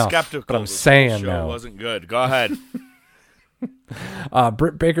saying I'm skeptical. But I'm saying no. Wasn't good. Go ahead.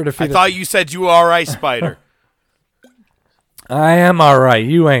 Britt Baker defeated. I thought you said you were all right, Spider. I am all right.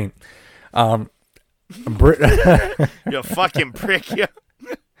 You ain't. You fucking prick. You.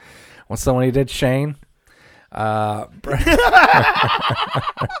 What's the one he did, Shane?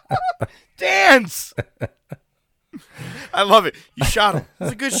 Dance. I love it. You shot him.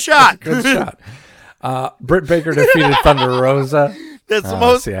 It's a good shot. Good shot. Britt Baker defeated Thunder Rosa. That's the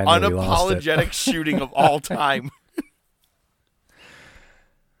most unapologetic shooting of all time.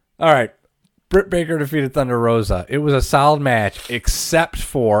 All right. Britt Baker defeated Thunder Rosa. It was a solid match, except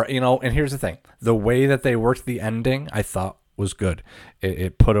for, and here's the thing. The way that they worked the ending, I thought was good.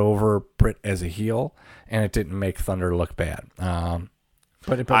 It put over Britt as a heel, and it didn't make Thunder look bad.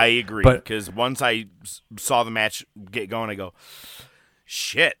 I agree, because once I saw the match get going, I go,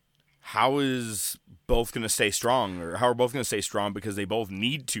 shit, how is both going to stay strong, or how are both going to stay strong, because they both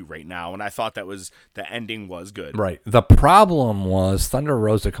need to right now, and I thought the ending was good. Right. The problem was Thunder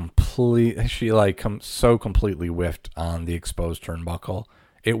Rosa so completely whiffed on the exposed turnbuckle.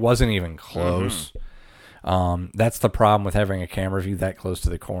 It wasn't even close. Mm-hmm. That's the problem with having a camera view that close to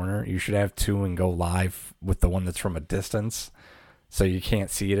the corner. You should have two and go live with the one that's from a distance, so you can't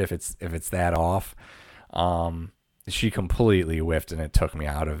see it if it's that off. She completely whiffed, and it took me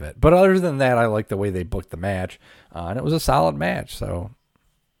out of it. But other than that, I like the way they booked the match, and it was a solid match. So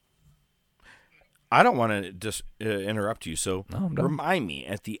I don't want to just interrupt you. So remind me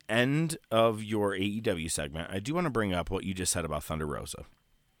at the end of your AEW segment. I do want to bring up what you just said about Thunder Rosa,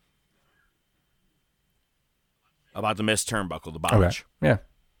 about the missed turnbuckle, the botch. Okay.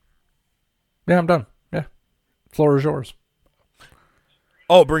 Yeah, I'm done. Yeah, floor is yours.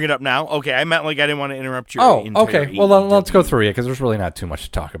 Oh, bring it up now? Okay, I meant like I didn't want to interrupt you. Okay. Well, then let's go through it, because there's really not too much to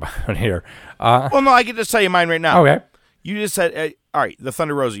talk about here. Well, no, I can just tell you mine right now. Okay. You just said, all right, the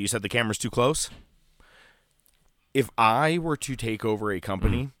Thunder Rosa, you said the camera's too close. If I were to take over a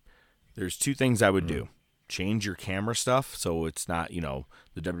company, There's two things I would do. Change your camera stuff so it's not,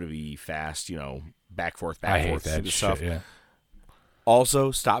 the WWE fast, back forth, I hate forth that stuff. shit, yeah.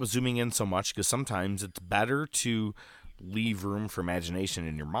 Also, stop zooming in so much because sometimes it's better to leave room for imagination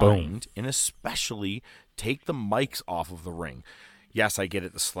in your mind, and especially take the mics off of the ring. Yes, I get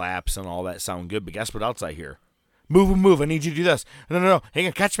it. The slaps and all that sound good, but guess what else I hear? Move. I need you to do this. No. Hang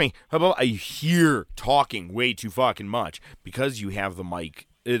on, catch me. I hear talking way too fucking much because you have the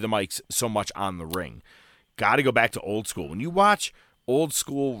mics so much on the ring. Got to go back to old school. When you watch old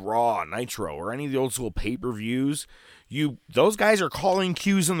school Raw, Nitro, or any of the old school pay-per-views, those guys are calling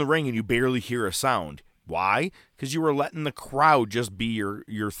cues in the ring and you barely hear a sound. Why? Because you were letting the crowd just be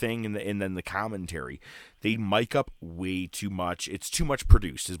your thing and then the commentary. They mic up way too much. It's too much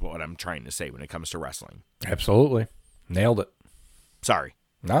produced is what I'm trying to say when it comes to wrestling. Absolutely. Nailed it. Sorry.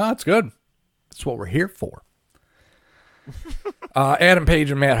 No, that's good. That's what we're here for. Adam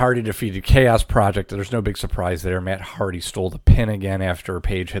Page and Matt Hardy defeated Chaos Project. There's no big surprise there. Matt Hardy stole the pin again after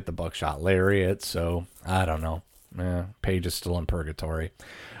Page hit the buckshot lariat, so I don't know. Page is still in purgatory.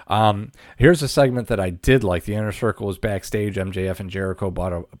 Here's a segment that I did like. The Inner Circle was backstage. MJF and Jericho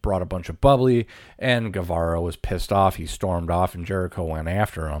brought a bunch of bubbly, and Guevara was pissed off. He stormed off, and Jericho went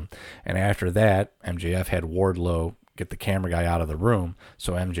after him. And after that, MJF had Wardlow get the camera guy out of the room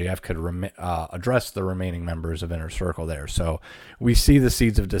so MJF could address the remaining members of Inner Circle there. So we see the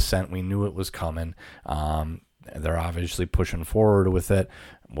seeds of dissent. We knew it was coming. They're obviously pushing forward with it.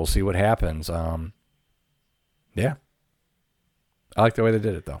 We'll see what happens. Yeah. I like the way they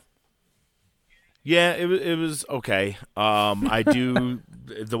did it, though. Yeah, it was okay. I do.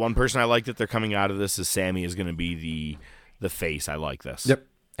 The one person I like that they're coming out of this is Sammy is going to be the face. I like this. Yep,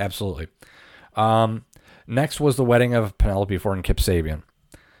 absolutely. Next was the wedding of Penelope Ford and Kip Sabian.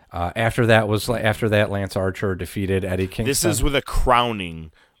 After that, Lance Archer defeated Eddie Kingston. This is with a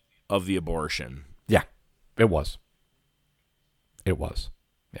crowning of the abortion. Yeah, it was. It was.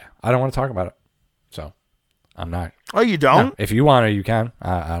 Yeah, I don't want to talk about it, so I'm not. Oh, you don't? No, if you want to, you can.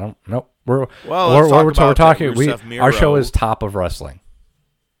 I don't. Nope. We're talking. Our show is top of wrestling.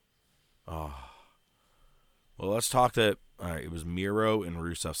 Oh. Well, let's talk that. All right, it was Miro and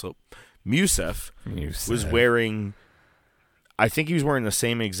Rusev. So Musef was wearing. I think he was wearing the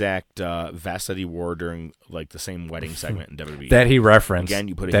same exact vest that he wore during like the same wedding segment in WWE. That he referenced. Again,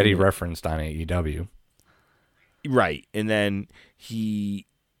 you put that he referenced on AEW. Right, and then he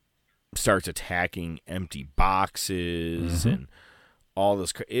starts attacking empty boxes and all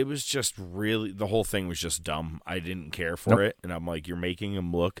this. It was just really, the whole thing was just dumb. I didn't care for it, and I'm like, you're making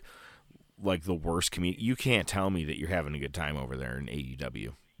him look like the worst comedian. You can't tell me that you're having a good time over there in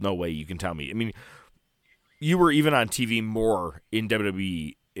AEW. No way you can tell me. I mean, you were even on TV more in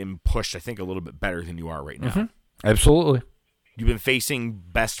WWE and pushed, I think, a little bit better than you are right now. Absolutely. You've been facing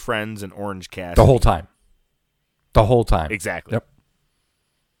Best Friends and Orange Cassidy. The whole time. The whole time. Exactly. Yep.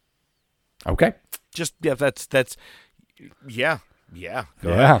 Okay. Just, yeah.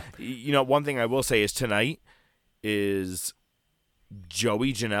 You know, one thing I will say is tonight is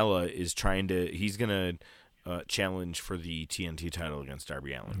Joey Janela is he's going to challenge for the TNT title against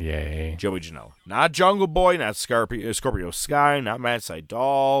Darby Allin. Yay. Joey Janela. Not Jungle Boy, not Scorpio Sky, not Matt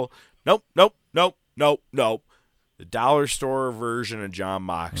Sydal. Nope. The dollar store version of John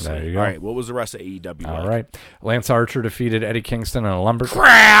Moxley. There you go. All right, what was the rest of AEW All like? right. Lance Archer defeated Eddie Kingston in a lumberjack.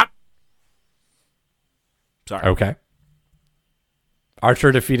 Crap! Sorry. Okay.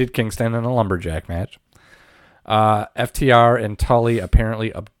 Archer defeated Kingston in a lumberjack match. FTR and Tully apparently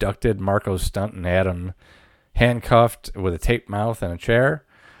abducted Marco Stunt and had him handcuffed with a taped mouth and a chair.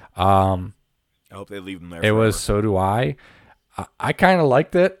 I hope they leave him there. It was So Do I. I kind of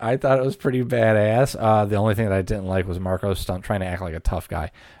liked it. I thought it was pretty badass. The only thing that I didn't like was Marco Stunt trying to act like a tough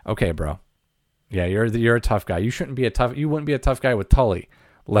guy. Okay, bro. Yeah, you're a tough guy. You wouldn't be a tough guy with Tully,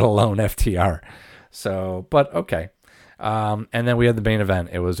 let alone FTR. So, but okay. And then we had the main event.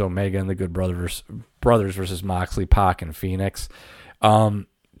 It was Omega and the Good Brothers versus Moxley, Pac, and Phoenix.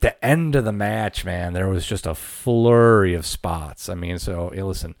 The end of the match, man, there was just a flurry of spots. I mean, so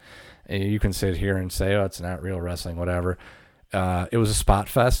listen, you can sit here and say, oh, it's not real wrestling, whatever. It was a spot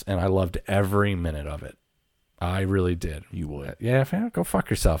fest, and I loved every minute of it. I really did. You would. Yeah, go fuck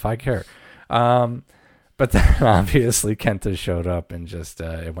yourself. I care. But then obviously Kenta showed up and just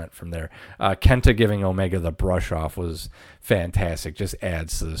it went from there. Kenta giving Omega the brush off was fantastic. Just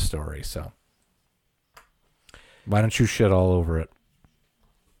adds to the story. So why don't you shit all over it?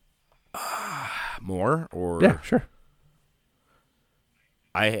 More? Or yeah, sure.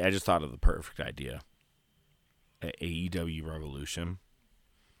 I just thought of the perfect idea. At AEW Revolution,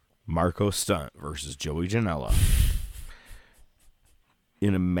 Marco Stunt versus Joey Janela.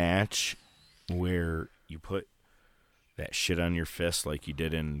 in a match where you put that shit on your fist like you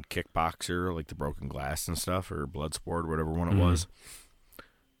did in Kickboxer, like the broken glass and stuff, or Bloodsport, whatever one it was.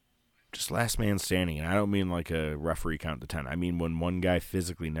 Just last man standing. And I don't mean like a referee count to 10. I mean when one guy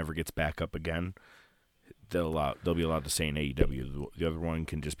physically never gets back up again, they'll be allowed to say in AEW. The other one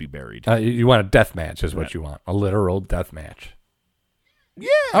can just be buried. You want a death match is what you want. A literal death match. Yeah.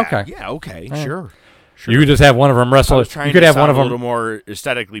 Okay. Yeah, okay. Right. Sure. You could just have one of them wrestle. You could have one of them a little more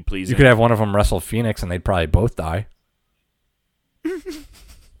aesthetically pleasing. You could have one of them wrestle Phoenix, and they'd probably both die. 2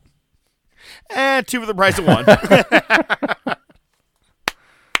 for the price of 1.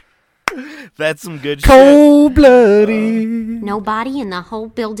 That's some good Cold-blooded. Nobody in the whole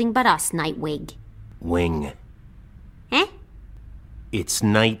building but us, Nightwing. Wing. Eh? It's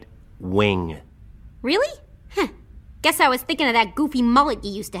Nightwing. Really? Huh. Guess I was thinking of that goofy mullet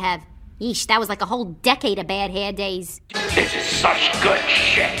you used to have. Yeesh, that was like a whole decade of bad hair days. This is such good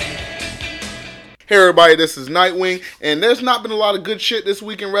shit. Hey everybody, this is Nightwing, and there's not been a lot of good shit this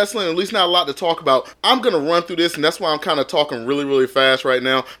week in wrestling, at least not a lot to talk about. I'm going to run through this, and that's why I'm kind of talking really, really fast right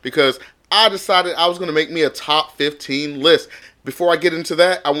now, because I decided I was going to make me a top 15 list. Before I get into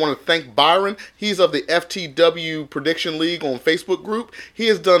that, I want to thank Byron. He's of the FTW Prediction League on Facebook group. He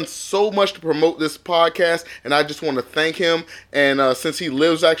has done so much to promote this podcast, and I just want to thank him. And since he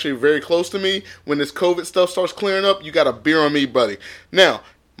lives actually very close to me, when this COVID stuff starts clearing up, you got a beer on me, buddy. Now,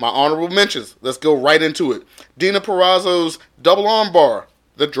 my honorable mentions. Let's go right into it. Dina Purrazzo's double arm bar,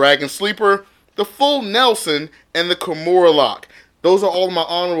 the Dragon Sleeper, the full Nelson, and the Kimura lock. Those are all my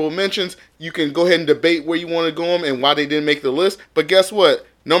honorable mentions. You can go ahead and debate where you want to go them and why they didn't make the list. But guess what?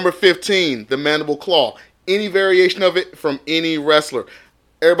 Number 15, the Mandible Claw. Any variation of it from any wrestler.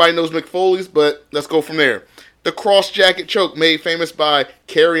 Everybody knows Mick Foley's, but let's go from there. The Cross Jacket Choke, made famous by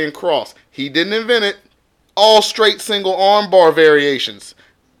Karrion Kross. He didn't invent it. All straight single arm bar variations.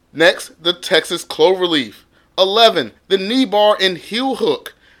 Next, the Texas Cloverleaf. 11, the knee bar and heel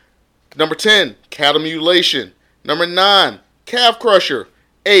hook. Number 10, cattle mutilation. Number 9, calf crusher.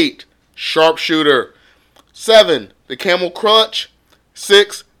 8, sharpshooter. 7, the camel crutch.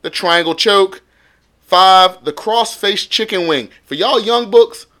 6, the triangle choke. 5, the cross-face chicken wing. For y'all young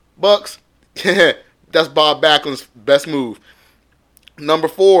bucks, that's Bob Backlund's best move. Number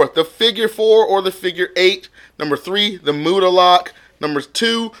 4, the figure 4 or the figure 8. Number 3, the Muda lock. Number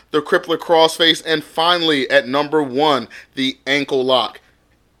 2, the crippler crossface. And finally, at number 1, the ankle lock.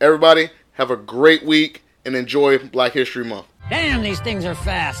 Everybody, have a great week and enjoy Black History Month. Damn, these things are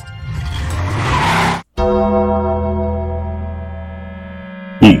fast.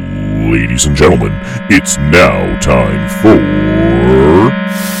 Ladies and gentlemen, it's now time for...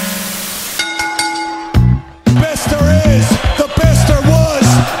 Best there is, the best there was,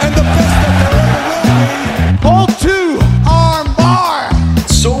 and the best that there ever will be. Hold 2, arm bar.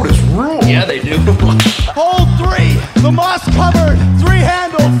 Sodas rule. Yeah, they do. Hold 3, the moss covered,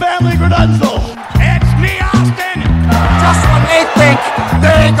 3-handle family gradunzel. It's me, Austin. Just when they think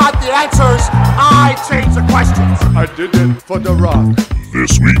they ain't got the answers, I change the questions. I did it for The Rock.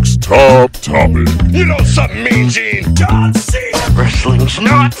 This week's top topic. You know something, Mean Gene? John Cena. Wrestling's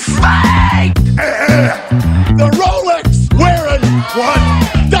not fake. The Rolex wearing what?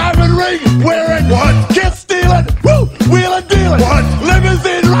 Diamond ring wearing what? Kiss stealing, woo, wheeling dealing what?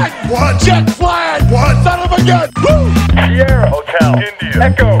 Limousine right what? Jet flying what? Son of a gun, woo. Sierra Hotel, India,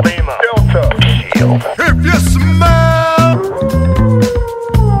 Echo, Lima, Delta, Shield. If you smell...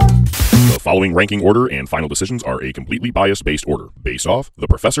 The following ranking order and final decisions are a completely bias-based order, based off The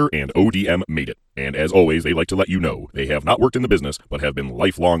Professor and ODM Made It. And as always, they like to let you know they have not worked in the business, but have been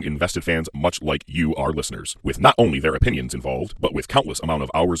lifelong invested fans much like you, our listeners. With not only their opinions involved, but with countless amount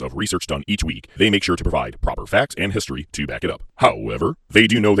of hours of research done each week, they make sure to provide proper facts and history to back it up. However, they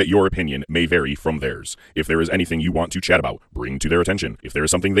do know that your opinion may vary from theirs. If there is anything you want to chat about, bring to their attention. If there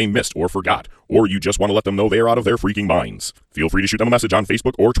is something they missed or forgot, or you just want to let them know they are out of their freaking minds, feel free to shoot them a message on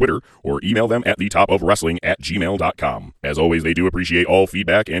Facebook or Twitter, or email them at thetopofwrestling@gmail.com. As always, they do appreciate all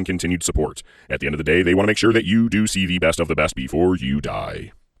feedback and continued support. At the end of the day, they want to make sure that you do see the best of the best before you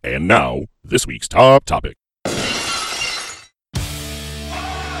die. And now, this week's top topic.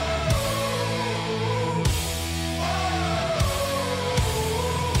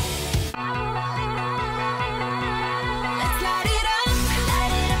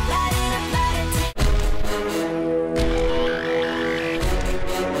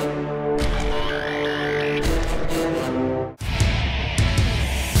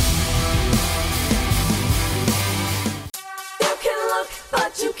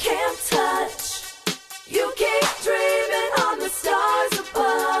 But you can't touch. You keep dreaming on the stars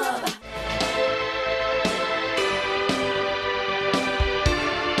above.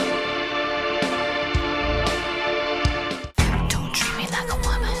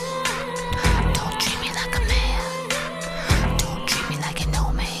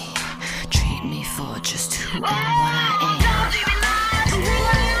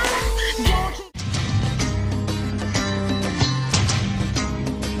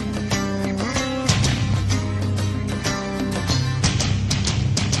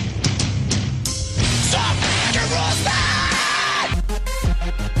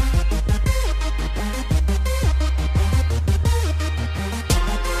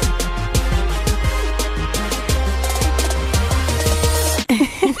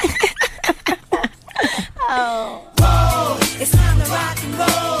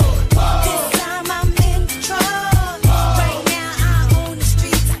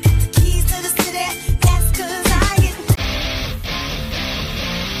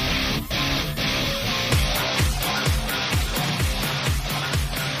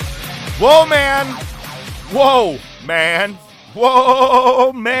 Whoa, man. Whoa, man.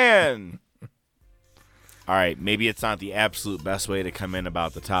 Whoa, man. All right, maybe it's not the absolute best way to come in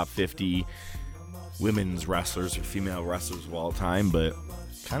about the top 50 women's wrestlers or female wrestlers of all time, but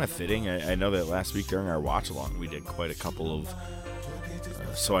kind of fitting. I know that last week during our watch-along, we did quite a couple of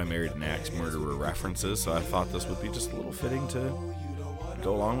So I Married an Axe Murderer references, so I thought this would be just a little fitting to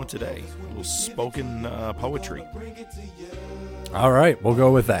go along with today. A little spoken poetry. All right, we'll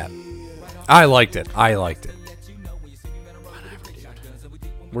go with that. I liked it.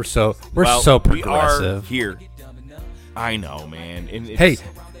 We're so progressive. We are here. I know, man. And it's Hey,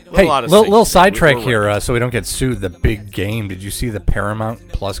 a lot of little things. sidetrack We're here, so we don't get sued. The big game. Did you see the Paramount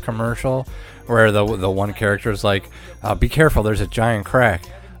Plus commercial where the one character is like, "Be careful, there's a giant crack."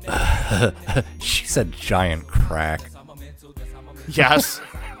 She said giant crack. Yes.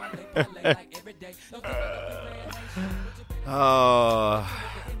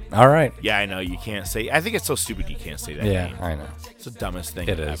 All right. Yeah, I know you can't say. I think it's so stupid you can't say that. Yeah, name. I know. It's the dumbest thing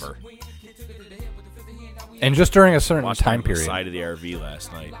It is. ever. And just during a certain Watched time on the period. side of the RV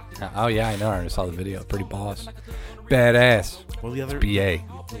last night. Oh yeah, I know. I saw the video. Pretty boss. Badass. Well, the other BA.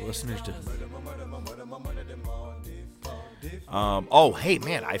 The listeners didn't. Oh, hey,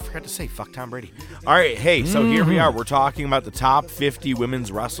 man, I forgot to say, fuck Tom Brady. All right, hey, so here we are. We're talking about the top 50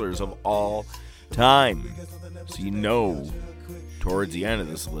 women's wrestlers of all time. So you know, towards the end of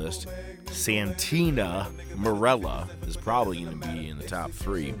this list, Santina Marella is probably going to be in the top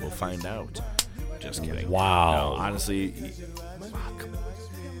 3. We'll find out. Just kidding. Wow. No, honestly, fuck.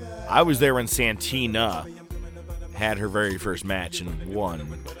 I was there when Santina had her very first match and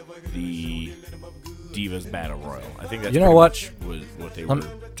won the Divas Battle Royal. I think that's You know what? was what they were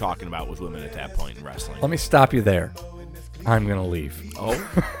talking about with women at that point in wrestling. Let me stop you there. I'm gonna leave. Oh.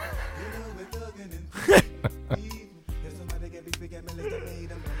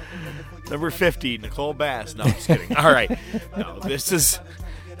 Number 50, Nicole Bass. No, I'm just kidding. All right. No, this is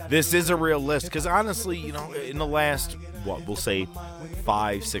a real list because honestly, you know, in the last we'll say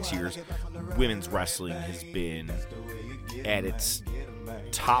 5-6 years, women's wrestling has been at its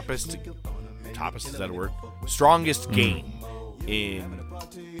toppest, is that a word? Strongest game in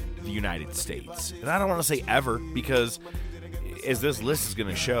the United States. And I don't want to say ever because as this list is going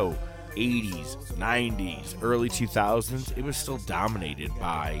to show, 80s, 90s, early 2000s, it was still dominated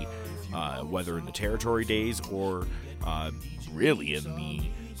by whether in the territory days or really in the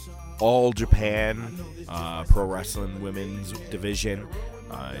All Japan Pro Wrestling Women's Division,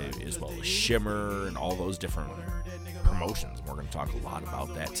 as well as Shimmer and all those different promotions. We're going to talk a lot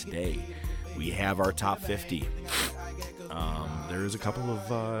about that today. We have our top 50. There's a couple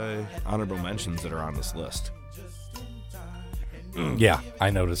of honorable mentions that are on this list. Yeah, I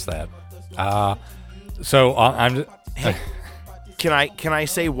noticed that. So I'm just, hey, can I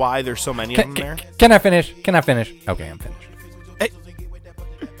say why there's so many of them there? Can I finish? Okay, I'm finished. Hey.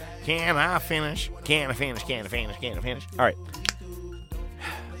 Can I finish? All right.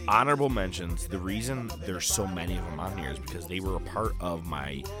 Honorable mentions. The reason there's so many of them on here is because they were a part of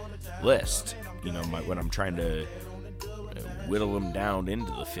my list. You know, when I'm trying to whittle them down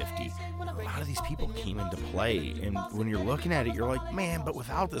into the 50. A lot of these people came into play, and when you're looking at it, you're like, man, but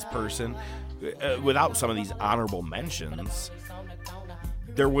without this person, without some of these honorable mentions,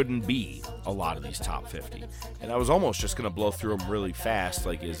 there wouldn't be a lot of these top 50. And I was almost just going to blow through them really fast,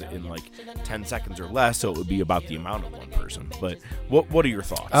 like is in like 10 seconds or less, so it would be about the amount of one person. But what are your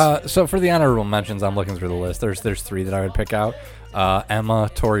thoughts? So for the honorable mentions, I'm looking through the list. There's 3 that I would pick out. Emma,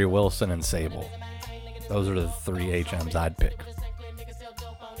 Tori Wilson, and Sable. Those are the 3 HMs I'd pick.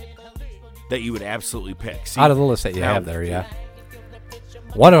 That you would absolutely pick. See, out of the list that you have there, yeah.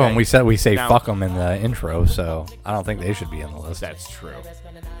 One of them we say now, fuck them in the intro, so I don't think they should be in the list. That's true.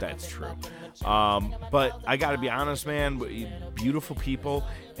 But I got to be honest, man. Beautiful people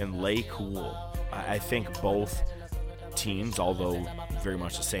and Lay Cool. I think both teams, although very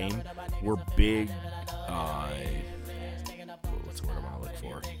much the same, were big. What's the word I want to look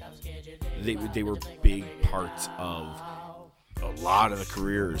for? They were big parts of a lot of the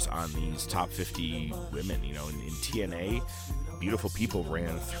careers on these top 50 women. You know, in TNA, beautiful people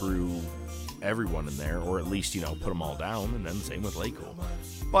ran through everyone in there, or at least, you know, put them all down, and then same with Lay Cool.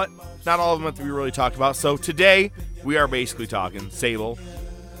 But not all of them that we really talked about. So today, we are basically talking Sable,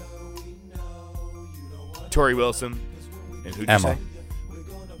 Tori Wilson, and who'd you Emma. say?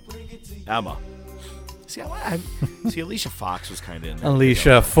 Emma. See, Alicia Fox was kind of in there.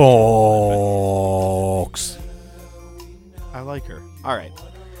 Alicia Fox. I like her. All right.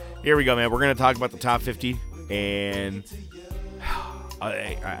 Here we go, man. We're going to talk about the top 50. And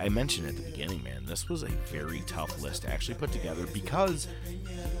I mentioned at the beginning, man, this was a very tough list to actually put together because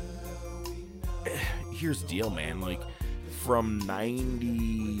here's the deal, man. Like, from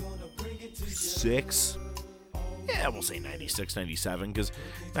 96, yeah, we'll say 96, 97, because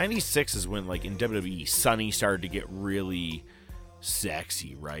 96 is when, like, in WWE, Sunny started to get really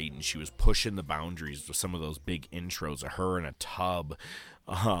sexy, right? And she was pushing the boundaries with some of those big intros of her in a tub,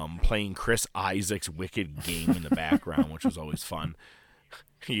 playing Chris Isaac's Wicked Game in the background, which was always fun.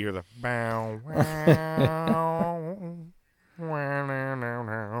 You hear the bow, wow.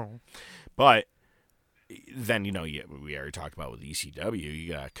 But then, you know, we already talked about with ECW,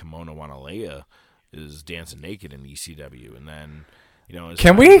 you got Kimono Wanalea is dancing naked in ECW, and then, you know,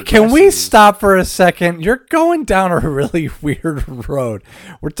 can we stop for a second? You're going down a really weird road.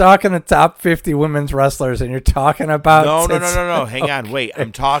 We're talking the top 50 women's wrestlers, and you're talking about no. Hang on, wait.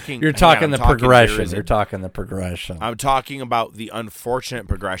 I'm talking. You're talking the progression. You're talking the progression. I'm talking about the unfortunate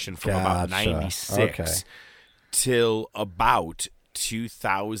progression from about 96 till about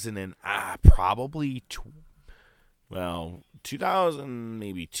 2000 and probably 2000,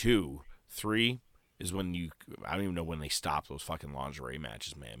 maybe 3 is when I don't even know when they stopped those fucking lingerie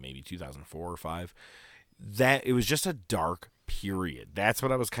matches, man. Maybe 2004 or 5. That it was just a dark period. That's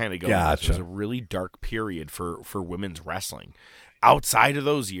what I was kind of going with. It was a really dark period for women's wrestling. Outside of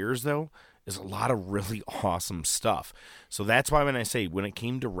those years, though, is a lot of really awesome stuff. So that's why when I say when it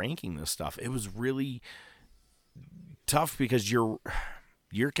came to ranking this stuff, it was really tough because you're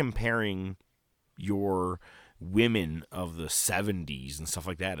comparing your women of the 70s and stuff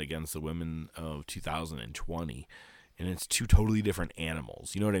like that against the women of 2020, and it's two totally different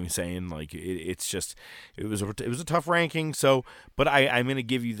animals. You know what I'm saying? Like it was a tough ranking. So, but I'm going to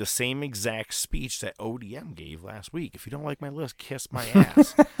give you the same exact speech that ODM gave last week. If you don't like my list, kiss my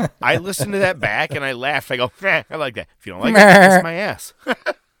ass. I listened to that back and I laughed. I go, I like that. If you don't like it, kiss my ass.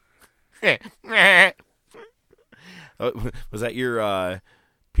 Was that your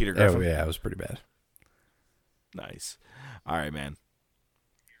Peter Griffin? Yeah, it was pretty bad. Nice. All right, man.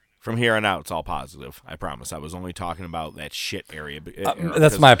 From here on out, it's all positive. I promise. I was only talking about that shit area.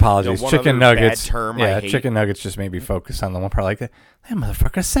 That's my apologies. Chicken nuggets. Chicken nuggets just made me focus on the one part like that. That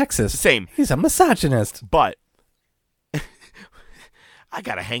motherfucker's sexist. Same. He's a misogynist. But I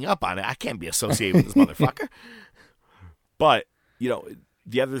gotta hang up on it. I can't be associated with this motherfucker. But you know,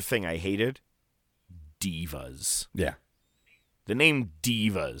 the other thing I hated, divas. Yeah. The name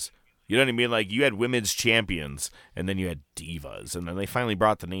divas. You know what I mean? Like, you had women's champions, and then you had divas, and then they finally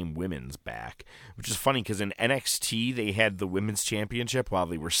brought the name women's back, which is funny because in NXT, they had the women's championship while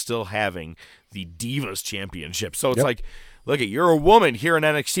they were still having the divas championship. So it's like, look, you're a woman here in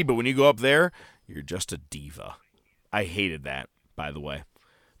NXT, but when you go up there, you're just a diva. I hated that, by the way,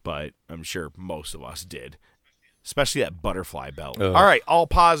 but I'm sure most of us did, especially that butterfly belt. All right, all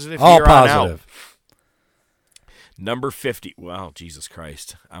positive all here positive. on out. Number 50. Wow, Jesus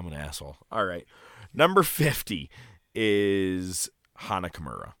Christ. I'm an asshole. All right. Number 50 is Hana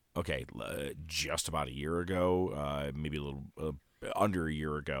Kimura. Okay, just about a year ago, maybe a little under a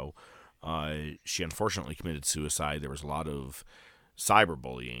year ago, she unfortunately committed suicide. There was a lot of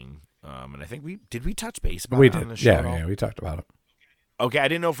cyberbullying, and I think we touch base about it on the show? Yeah, we talked about it. Okay, I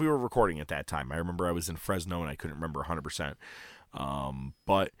didn't know if we were recording at that time. I remember I was in Fresno, and I couldn't remember 100%.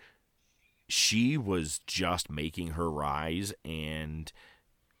 But she was just making her rise and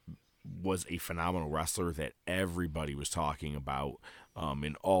was a phenomenal wrestler that everybody was talking about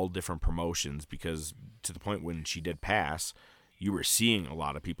in all different promotions, because to the point when she did pass, you were seeing a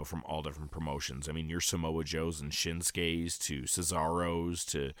lot of people from all different promotions. I mean, your Samoa Joes and Shinsuke's to Cesaro's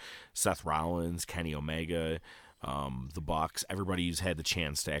to Seth Rollins, Kenny Omega, the Bucks. Everybody's had the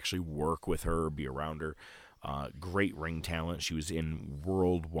chance to actually work with her, be around her. Great ring talent. She was in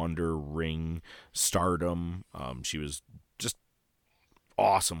World Wonder Ring Stardom. She was just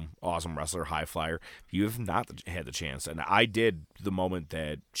awesome wrestler, high flyer. If you have not had the chance, and I did the moment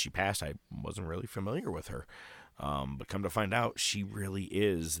that she passed, I wasn't really familiar with her. But come to find out, she really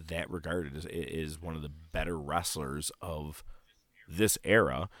is that regarded as one of the better wrestlers of this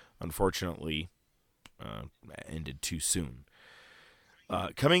era. Unfortunately, ended too soon.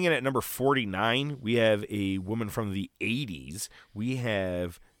 Coming in at number 49, we have a woman from the 80s. We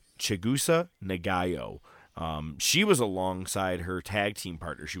have Chigusa Nagayo. She was alongside her tag team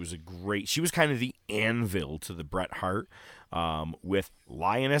partner. She was kind of the anvil to the Bret Hart with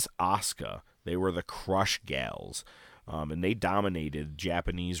Lioness Asuka. They were the Crush Gals. And they dominated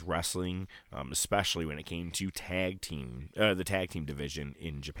Japanese wrestling, especially when it came to the tag team division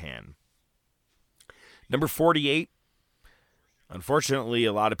in Japan. Number 48. Unfortunately,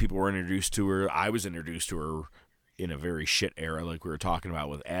 a lot of people were introduced to her. I was introduced to her in a very shit era like we were talking about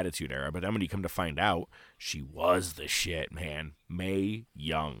with Attitude Era. But then when you come to find out, she was the shit, man. Mae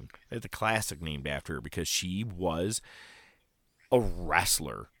Young. It's a classic named after her because she was a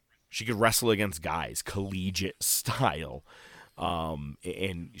wrestler. She could wrestle against guys, collegiate style.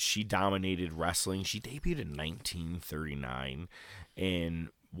 And she dominated wrestling. She debuted in 1939 and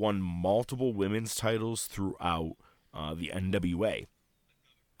won multiple women's titles throughout the NWA.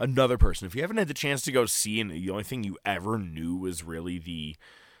 Another person, if you haven't had the chance to go see, and the only thing you ever knew was really the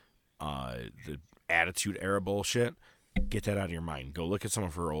Attitude Era bullshit, get that out of your mind. Go look at some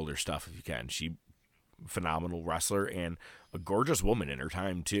of her older stuff if you can. She phenomenal wrestler and a gorgeous woman in her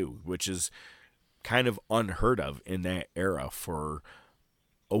time too, which is kind of unheard of in that era for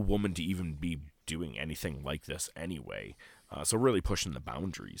a woman to even be doing anything like this anyway. So really pushing the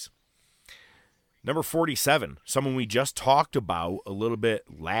boundaries. Number 47, someone we just talked about a little bit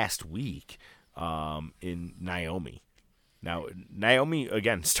last week in Naomi. Now, Naomi,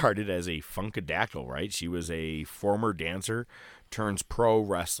 again, started as a Funkadactyl, right? She was a former dancer turns pro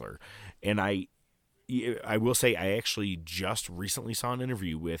wrestler. And I will say I actually just recently saw an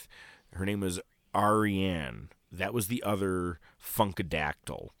interview with, her name was Ariane. That was the other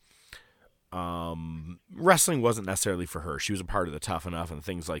Funkadactyl. Wrestling wasn't necessarily for her. She was a part of the Tough Enough and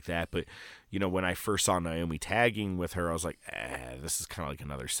things like that. But, you know, when I first saw Naomi tagging with her, I was like, this is kind of like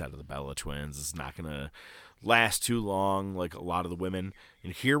another set of the Bella Twins. It's not going to last too long like a lot of the women.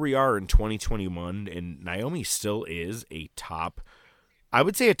 And here we are in 2021, and Naomi still is a top, I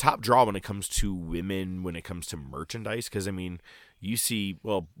would say a top draw when it comes to women, when it comes to merchandise. Because, I mean, you see,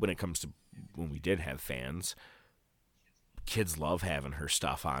 well, when it comes to when we did have fans, kids love having her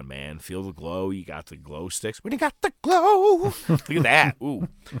stuff on, man. Feel the glow. You got the glow sticks. When you got the glow. Look at that. Ooh.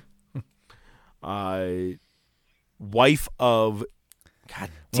 Wife of God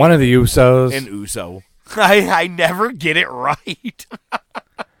damn, one of the Usos. An Uso. I never get it right.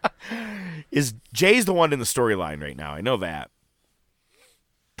 Jay's the one in the storyline right now. I know that.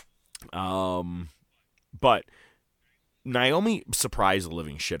 But Naomi surprised the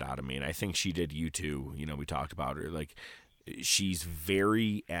living shit out of me, and I think she did you too. You know, we talked about her. Like, she's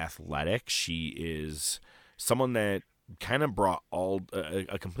very athletic. She is someone that kind of brought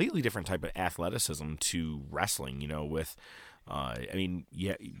a completely different type of athleticism to wrestling, you know, with, I mean,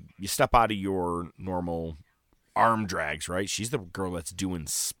 yeah, you step out of your normal arm drags, right? She's the girl that's doing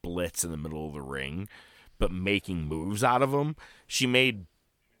splits in the middle of the ring, but making moves out of them. She made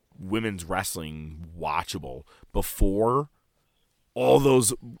women's wrestling watchable before all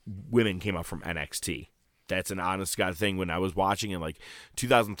those women came up from NXT. That's an honest God thing. When I was watching in like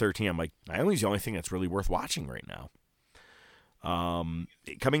 2013, I'm like, Naomi's the only thing that's really worth watching right now.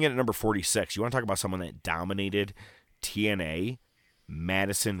 Coming in at number 46, you want to talk about someone that dominated TNA,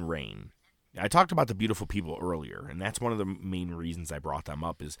 Madison Rayne. I talked about the Beautiful People earlier, and that's one of the main reasons I brought them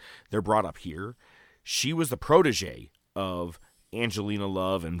up is they're brought up here. She was the protege of Angelina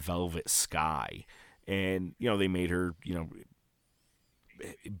Love and Velvet Sky. And, you know, they made her, you know,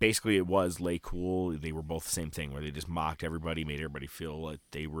 basically it was Lay Cool. They were both the same thing where they just mocked everybody, made everybody feel like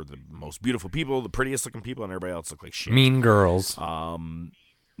they were the most beautiful people, the prettiest looking people, and everybody else looked like shit. Mean Girls.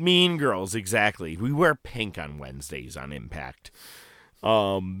 Mean Girls, exactly. We wear pink on Wednesdays on Impact.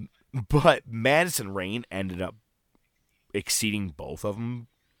 But Madison Rayne ended up exceeding both of them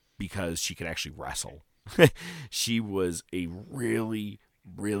because she could actually wrestle. She was a really,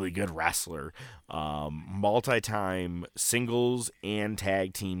 really good wrestler. Multi-time singles and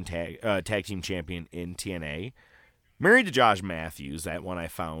tag team champion in TNA. Married to Josh Matthews. That one I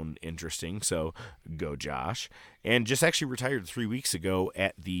found interesting, so go Josh. And just actually retired 3 weeks ago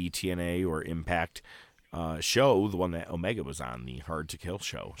at the TNA or Impact show, the one that Omega was on, the Hard to Kill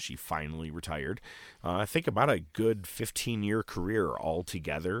show. She finally retired. I think about a good 15-year career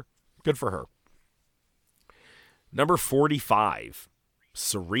altogether. Good for her. Number 45,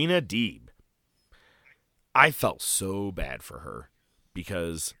 Serena Deeb. I felt so bad for her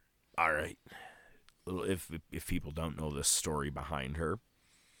because, all right, if people don't know the story behind her,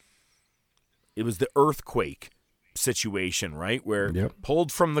 it was the earthquake situation, right? Where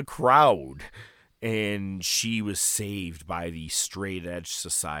pulled from the crowd, and she was saved by the Straight Edge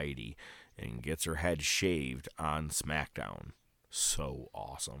Society and gets her head shaved on SmackDown. So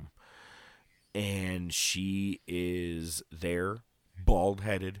awesome. And she is there,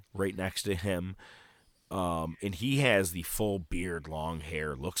 bald-headed, right next to him. And he has the full beard, long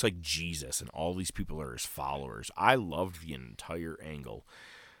hair, looks like Jesus, and all these people are his followers. I loved the entire angle.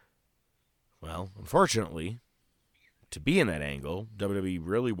 Well, unfortunately, to be in that angle, WWE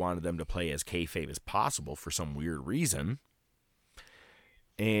really wanted them to play as kayfabe as possible for some weird reason.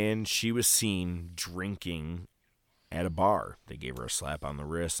 And she was seen drinking at a bar. They gave her a slap on the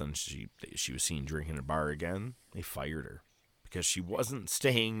wrist, and she was seen drinking at a bar again. They fired her because she wasn't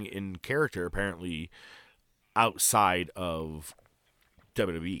staying in character, apparently, outside of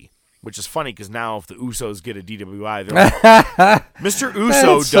WWE. Which is funny because now if the Usos get a DWI, they're like, Mr.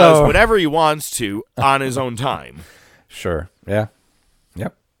 Uso does whatever he wants to on his own time. Sure. Yeah.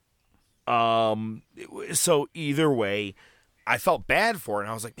 Yep. So either way, I felt bad for her,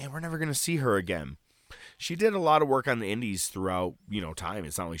 and I was like, man, we're never going to see her again. She did a lot of work on the indies throughout, time.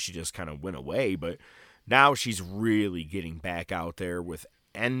 It's not like she just kind of went away, but now she's really getting back out there with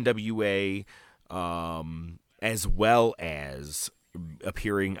NWA, as well as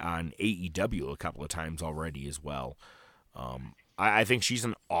appearing on AEW a couple of times already as well. I think she's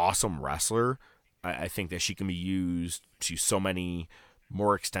an awesome wrestler. I think that she can be used to so many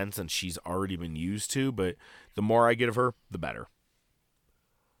more extents than she's already been used to, but the more I get of her, the better.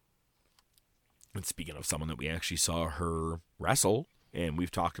 And speaking of someone that we actually saw her wrestle, and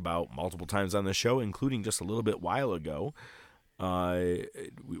we've talked about multiple times on the show, including just a little bit while ago,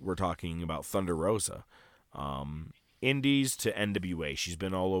 we're talking about Thunder Rosa. Indies to NWA. She's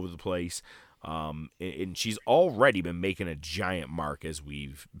been all over the place. And she's already been making a giant mark, as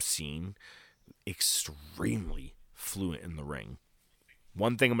we've seen. Extremely fluent in the ring.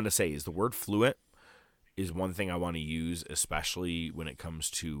 One thing I'm going to say is the word fluent is one thing I want to use, especially when it comes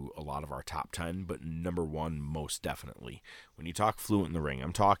to a lot of our top 10, but number one, most definitely. When you talk fluent in the ring,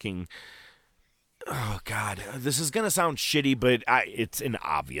 I'm talking, oh God, this is going to sound shitty, but it's an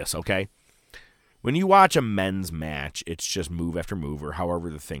obvious, okay? When you watch a men's match, it's just move after move or however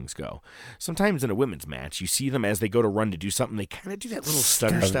the things go. Sometimes in a women's match, you see them as they go to run to do something, they kind of do that little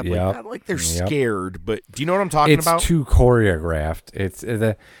stutter step, not like they're scared, but do you know what I'm talking about? It's too choreographed. It's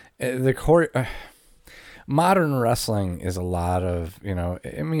the modern wrestling is a lot of,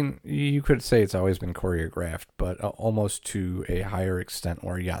 I mean, you could say it's always been choreographed, but almost to a higher extent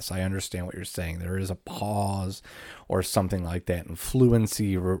where, yes, I understand what you're saying. There is a pause or something like that, and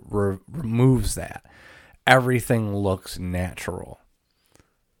fluency removes that. Everything looks natural.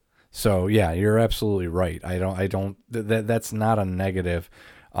 So, yeah, you're absolutely right. That's not a negative.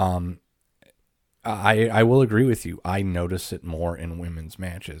 I will agree with you. I notice it more in women's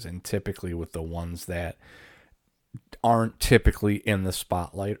matches, and typically with the ones that aren't typically in the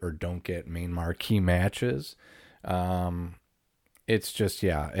spotlight or don't get main marquee matches. It's just,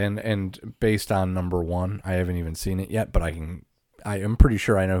 and based on number one, I haven't even seen it yet, but I am pretty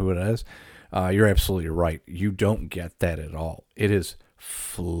sure I know who it is. You're absolutely right. You don't get that at all. It is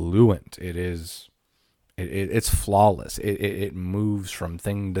fluent. It's flawless. It moves from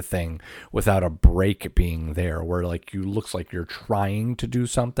thing to thing without a break being there where looks like you're trying to do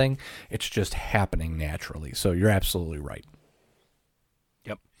something. It's just happening naturally. So you're absolutely right.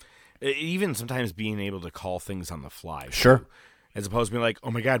 Yep. Even sometimes being able to call things on the fly. Sure. Too, as opposed to being like,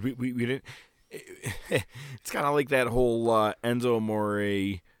 oh my God, we didn't. It's kind of like that whole Enzo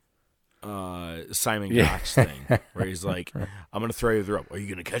Amore Simon Gotch thing where he's like, I'm going to throw you the rope. Are you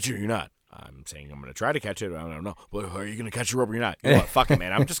going to catch it or you're not? I'm saying I'm going to try to catch it. I don't know. But are you going to catch the rope or you're not? You know what? Fuck it,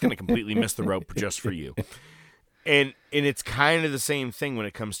 man. I'm just going to completely miss the rope just for you. And it's kind of the same thing when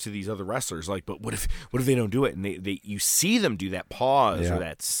it comes to these other wrestlers. Like, but what if they don't do it? And you see them do that pause or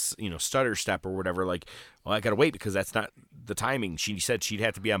that stutter step or whatever. Like, well, I got to wait because that's not the timing. She said she'd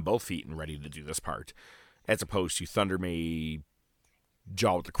have to be on both feet and ready to do this part, as opposed to Thunder may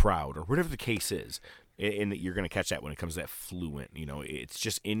jaw with the crowd or whatever the case is. And you're going to catch that when it comes to that fluent. It's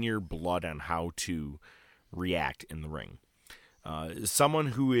just in your blood on how to react in the ring. Someone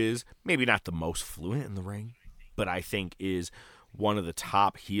who is maybe not the most fluent in the ring, but I think is one of the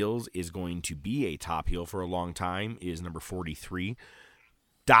top heels, is going to be a top heel for a long time, is number 43,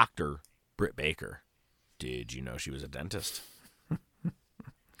 Dr. Britt Baker. Did you know she was a dentist?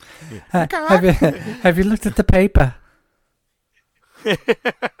 Have you looked at the paper?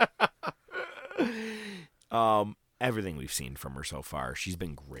 Everything we've seen from her so far, she's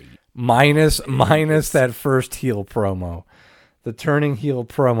been great. Minus that first heel promo. The turning heel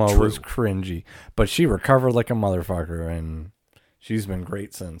promo was cringy, but she recovered like a motherfucker, and she's been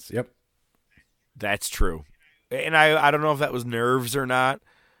great since. Yep. That's true. And I don't know if that was nerves or not.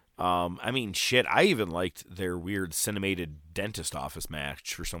 I mean, shit, I even liked their weird cinemated dentist office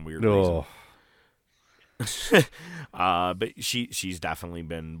match for some weird reason. But she's definitely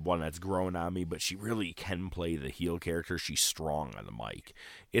been one that's grown on me, but she really can play the heel character. She's strong on the mic.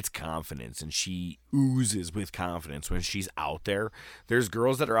 It's confidence, and she oozes with confidence when she's out there. There's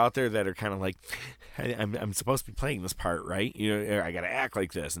girls that are out there that are kind of like, I'm supposed to be playing this part, right? I got to act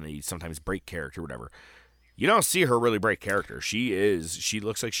like this, and they sometimes break character, whatever. you don't see her really break character. She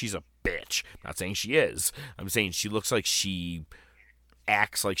looks like she's a bitch. I'm not saying she is. I'm saying she looks like she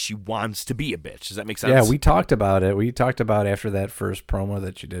acts like she wants to be a bitch. Does that make sense? Yeah, we talked about it. We talked about after that first promo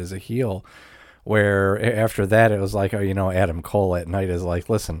that she did as a heel, where after that it was like, oh, Adam Cole at night is like,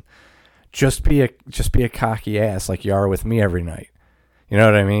 listen, just be a cocky ass like you are with me every night. You know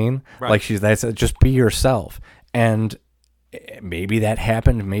what I mean? Right. Like that's just be yourself. And maybe that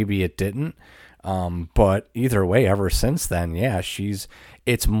happened, maybe it didn't. But either way, ever since then, yeah,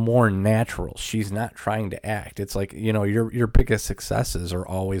 it's more natural. She's not trying to act. It's like, your biggest successes are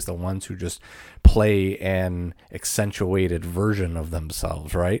always the ones who just play an accentuated version of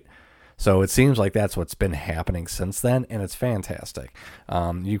themselves, right? So it seems like that's what's been happening since then, and it's fantastic.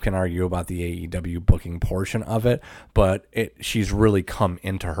 You can argue about the AEW booking portion of it, but she's really come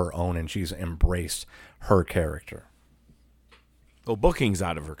into her own, and she's embraced her character. Well, booking's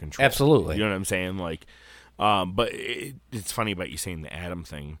out of her control. Absolutely. You know what I'm saying? Like, but it's funny about you saying the Adam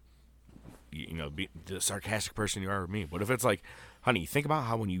thing. Be the sarcastic person you are with me. What if it's like, honey, think about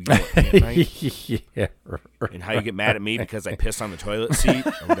how when you yell at me at night, yeah, and how you get mad at me because I pissed on the toilet seat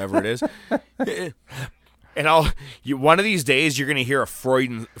or whatever it is. And one of these days you're gonna hear a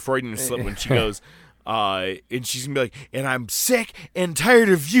Freudian slip when she goes, and she's gonna be like, and I'm sick and tired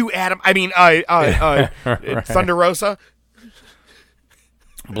of you, Adam. I mean, Thunder Rosa.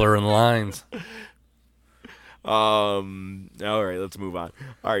 Blurring the lines. All right, let's move on.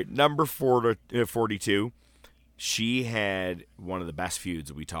 All right, number 42. She had one of the best feuds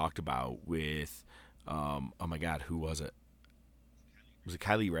that we talked about with, oh my God, who was it? Was it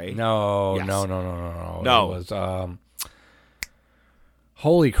Kylie Rae? No, yes. no. No. It was,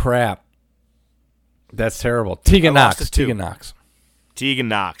 holy crap. That's terrible. Tegan Knox. Tegan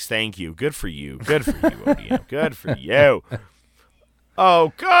Knox, thank you. Good for you. ODM. Good for you.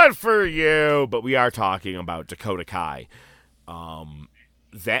 Oh, good for you. But we are talking about Dakota Kai.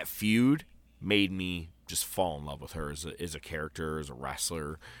 That feud made me just fall in love with her as a character, as a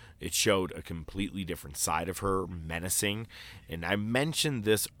wrestler. It showed a completely different side of her, menacing. And I mentioned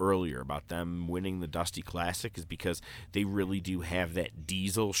this earlier about them winning the Dusty Classic is because they really do have that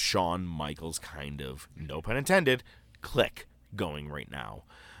Diesel Shawn Michaels kind of, no pun intended, click going right now.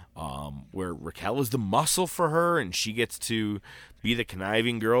 Where Raquel is the muscle for her, and she gets to be the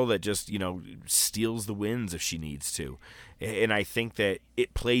conniving girl that just, steals the wins if she needs to. And I think that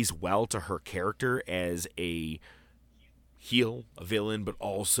it plays well to her character as a heel, a villain, but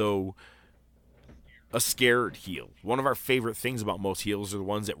also a scared heel. One of our favorite things about most heels are the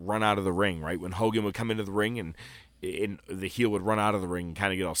ones that run out of the ring, right? When Hogan would come into the ring and the heel would run out of the ring and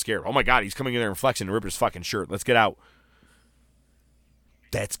kind of get all scared. Oh my God, he's coming in there and flexing and rip his fucking shirt. Let's get out.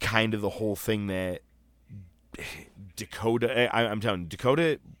 That's kind of the whole thing that Dakota, I'm telling you,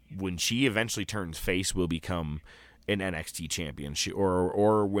 Dakota, when she eventually turns face, will become an NXT champion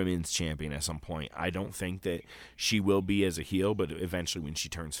or women's champion at some point. I don't think that she will be as a heel, but eventually when she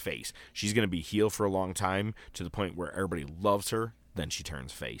turns face, she's going to be heel for a long time to the point where everybody loves her, then she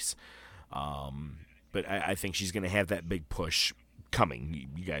turns face. But I think she's going to have that big push coming.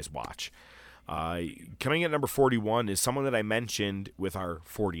 You guys watch. Coming at number 41 is someone that I mentioned with our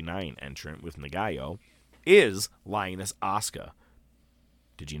 49 entrant with Nagayo, is Lioness Asuka.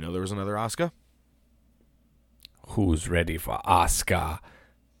 Did you know there was another Asuka? Who's ready for Asuka?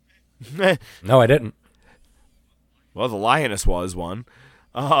 No, I didn't. Well, the Lioness was one.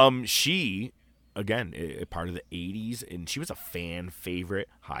 She, again, a part of the 80s, and she was a fan favorite,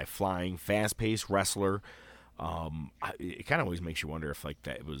 high-flying, fast-paced wrestler. It kind of always makes you wonder if, like,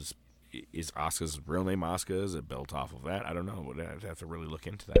 that was... Is Asuka's real name Asuka? Is it built off of that? I don't know. I'd have to really look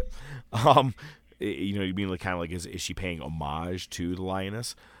into that. You mean like kind of like is she paying homage to the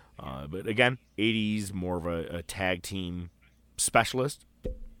Lioness? But again, 80s, more of a tag team specialist.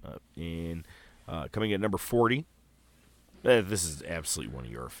 And coming at number 40, this is absolutely one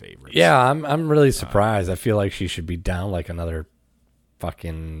of your favorites. Yeah, I'm really surprised. I feel like she should be down like another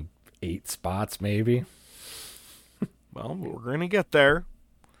fucking 8 spots, maybe. Well, we're gonna get there.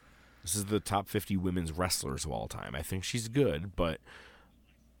 This is the top 50 women's wrestlers of all time. I think she's good, but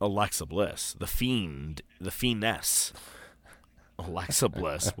Alexa Bliss, the fiendess, Alexa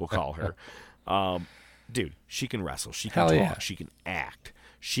Bliss, we'll call her. Dude, she can wrestle. She can talk. Yeah. She can act.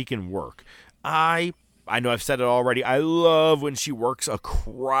 She can work. I know I've said it already. I love when she works a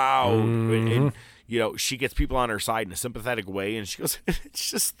crowd. And she gets people on her side in a sympathetic way, and she goes,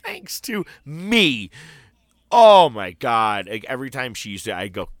 it's just thanks to me. Oh, my God. Like, every time she used to, I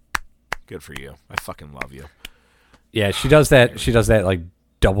go, good for you. I fucking love you. Yeah, she does that. She does that like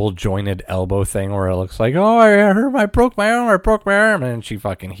double jointed elbow thing where it looks like, oh, I broke my arm, and she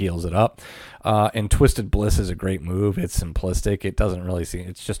fucking heals it up. And Twisted Bliss is a great move. It's simplistic. It doesn't really seem,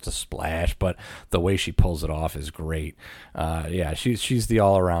 it's just a splash, but the way she pulls it off is great. Yeah, she's the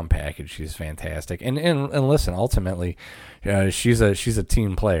all around package. She's fantastic. And listen, ultimately, she's a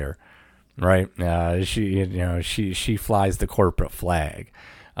team player, right? She flies the corporate flag.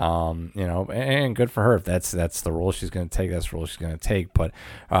 And good for her. If that's the role she's going to take, that's the role she's going to take. But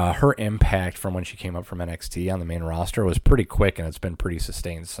her impact from when she came up from NXT on the main roster was pretty quick, and it's been pretty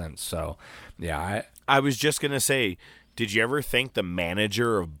sustained since. So, yeah. I was just going to say, did you ever think the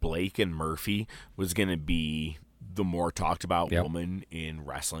manager of Blake and Murphy was going to be the more talked about woman in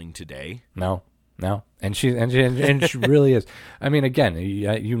wrestling today? No. And she really is. I mean, again,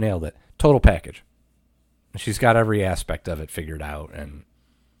 you nailed it. Total package. She's got every aspect of it figured out, and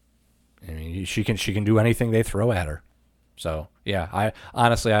I mean, she can do anything they throw at her. So, yeah, I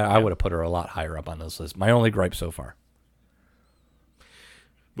honestly would have put her a lot higher up on this list. My only gripe so far.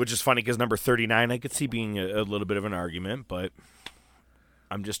 Which is funny because number 39 I could see being a little bit of an argument, but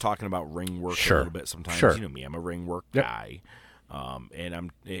I'm just talking about ring work a little bit sometimes. Sure. You know me, I'm a ring work guy.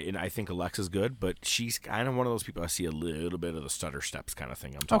 And I think Alexa's good, but she's kind of one of those people I see a little bit of the stutter steps kind of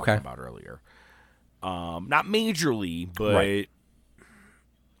thing I'm talking about earlier. Not majorly, but right.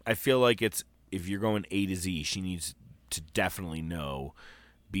 I feel like if you're going A to Z, she needs to definitely know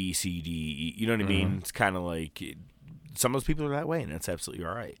B, C, D, E. You know what I mean? It's kind of like some of those people are that way, and that's absolutely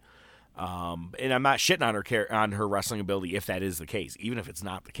all right. And I'm not shitting on her wrestling ability if that is the case, even if it's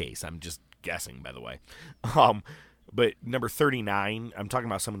not the case. I'm just guessing, by the way. But number 39, I'm talking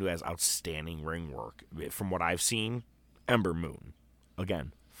about someone who has outstanding ring work. From what I've seen, Ember Moon,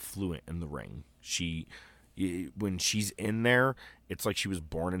 again, fluent in the ring. When she's in there, it's like she was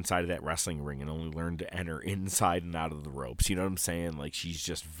born inside of that wrestling ring and only learned to enter inside and out of the ropes. You know what I'm saying? Like, she's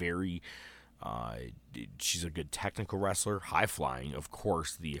just very, she's a good technical wrestler, high flying. Of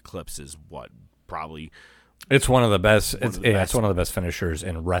course, the Eclipse is probably. It's one of the best. It's one of the best finishers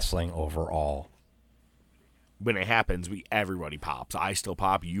in wrestling overall. When it happens, everybody pops. I still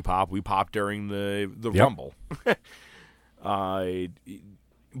pop. You pop. We pop during the Rumble. I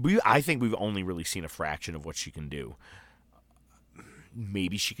think we've only really seen a fraction of what she can do.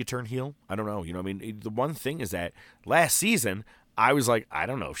 Maybe she could turn heel. I don't know. You know what I mean? The one thing is that last season, I was like, I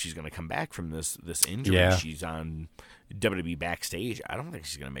don't know if she's going to come back from this injury. Yeah. She's on WWE Backstage. I don't think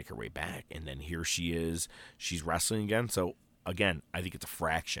she's going to make her way back. And then here she is. She's wrestling again. So, again, I think it's a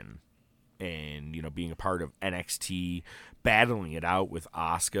fraction. And, being a part of NXT, battling it out with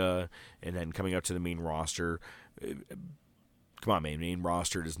Asuka, and then coming up to the main roster. Come on, man. Main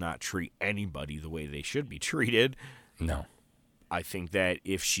roster does not treat anybody the way they should be treated. No. I think that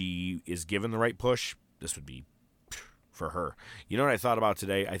if she is given the right push, this would be for her. You know what I thought about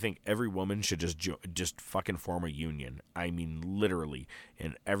today? I think every woman should just fucking form a union. I mean, literally.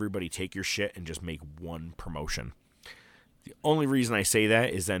 And everybody take your shit and just make one promotion. The only reason I say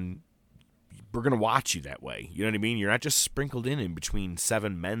that is then we're going to watch you that way. You know what I mean? You're not just sprinkled in between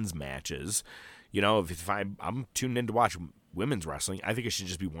 7 men's matches. If I'm tuned in to watch women's wrestling, I think it should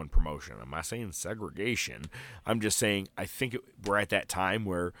just be one promotion. I'm not saying segregation. I'm just saying I think we're at that time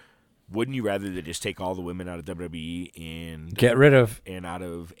where wouldn't you rather they just take all the women out of WWE and get rid of and out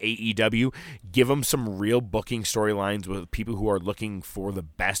of AEW, give them some real booking storylines with people who are looking for the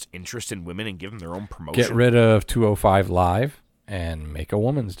best interest in women and give them their own promotion. Get rid of 205 Live and make a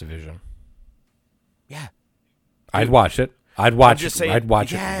women's division. Yeah. I'd watch it. I'd watch it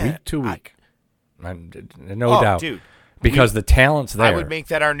week to week. No doubt. Dude. Because the talent's there. I would make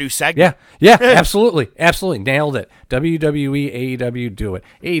that our new segment. Yeah, absolutely. Absolutely. Nailed it. WWE, AEW, do it.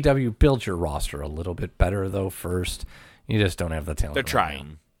 AEW, build your roster a little bit better, though, first. You just don't have the talent. They're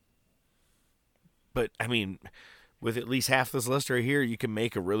trying. But, I mean, with at least half this list right here, you can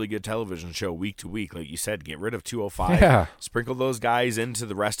make a really good television show week to week. Like you said, get rid of 205. Yeah. Sprinkle those guys into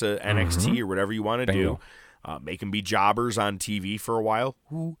the rest of NXT or whatever you want to do. Make them be jobbers on TV for a while.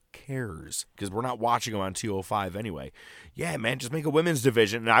 Who cares? Because we're not watching them on 205 anyway. Yeah, man, just make a women's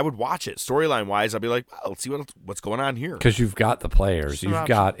division, and I would watch it. Storyline-wise, I'd be like, well, let's see what's going on here. Because you've got the players. You've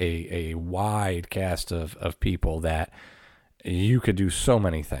got a wide cast of people that you could do so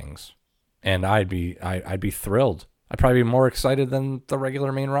many things. And I'd be thrilled. I'd probably be more excited than the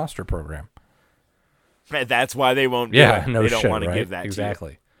regular main roster program. Man, that's why they won't do it. No they don't shit, want to right? give that exactly.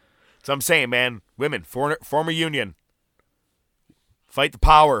 to you. So I'm saying, man, women, form a union. Fight the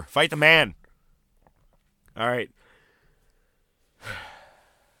power. Fight the man. All right.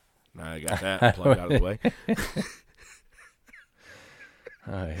 Now I got that plug out of the way.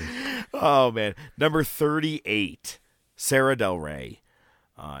 Oh, man. Number 38, Sarah Del Rey.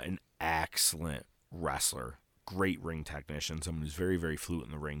 an excellent wrestler, great ring technician, someone who's very, very fluent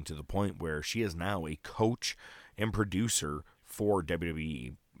in the ring to the point where she is now a coach and producer for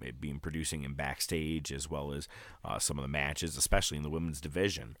WWE, being producing in backstage as well as some of the matches, especially in the women's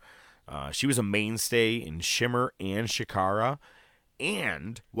division. She was a mainstay in Shimmer and Shikara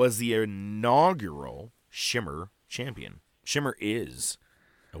and was the inaugural Shimmer champion. Shimmer is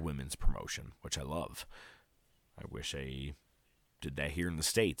a women's promotion, which I love. I wish I did that here in the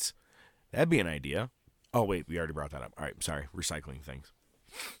States. That'd be an idea. Oh, wait, we already brought that up. All right, sorry, recycling things.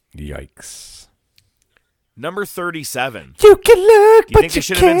 Yikes. Number 37. You can look, Do you but think you they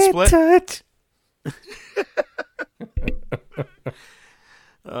should have been can't split? touch.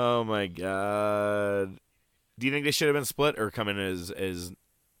 Oh, my God. Do you think they should have been split or come in as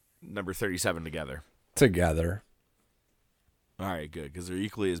number 37 together? Together. All right, good, because they're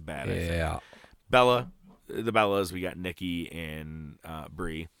equally as bad, I think. Yeah. The Bellas, we got Nikki and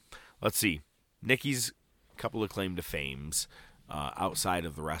Brie. Let's see. Nikki's couple of claim to fames outside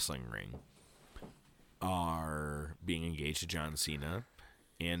of the wrestling ring are being engaged to John Cena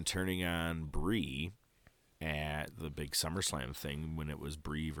and turning on Brie at the big SummerSlam thing when it was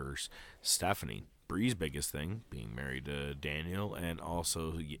Brie versus Stephanie. Brie's biggest thing, being married to Daniel, and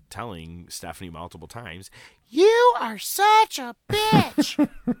also telling Stephanie multiple times, "You are such a bitch."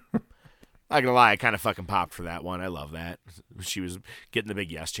 Not gonna lie, I kind of fucking popped for that one. I love that. She was getting the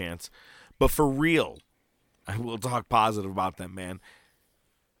big yes chance. But for real, I will talk positive about them, man.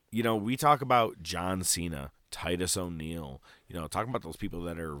 You know, we talk about John Cena, Titus O'Neil, talking about those people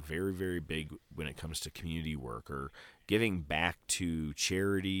that are very, very big when it comes to community work or giving back to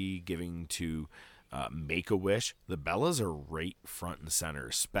charity, giving to Make-A-Wish. The Bellas are right front and center,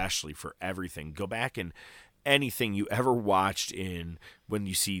 especially for everything. Go back and anything you ever watched in when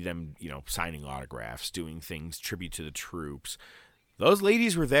you see them, signing autographs, doing things, tribute to the troops. Those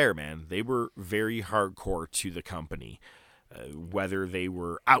ladies were there, man. They were very hardcore to the company. Whether they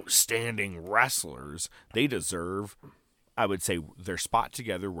were outstanding wrestlers, they deserve, I would say, their spot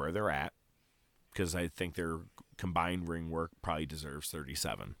together where they're at, because I think their combined ring work probably deserves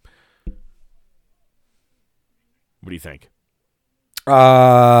 37. What do you think?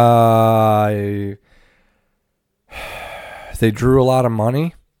 They drew a lot of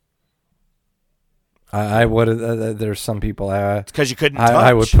money. I would. There's some people. Because you couldn't.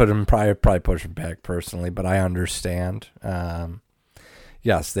 I would put them probably push them back personally, but I understand.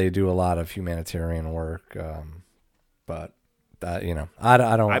 Yes, they do a lot of humanitarian work, but that I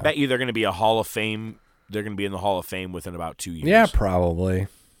don't. I bet you they're going to be a Hall of Fame. They're going to be in the Hall of Fame within about 2 years. Yeah, probably.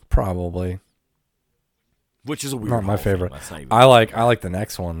 Which is a weird. Not my Hall of favorite. Fame. I like the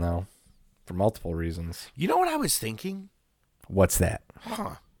next one though, for multiple reasons. You know what I was thinking? What's that?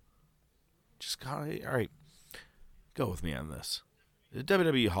 Huh. Just kind of, all right, go with me on this. The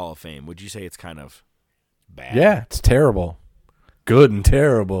WWE Hall of Fame, would you say it's kind of bad? Yeah, it's terrible. Good and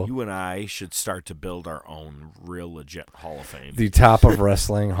terrible. You and I should start to build our own real legit Hall of Fame. The top of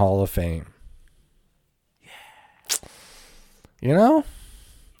wrestling Hall of Fame. Yeah.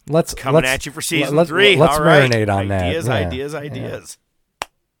 Let's at you for season 3. Let's all right. marinate on ideas, that. Ideas.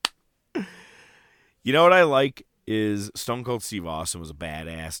 You know what I like is Stone Cold Steve Austin was a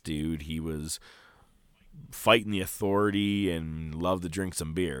badass dude. He was fighting the authority and loved to drink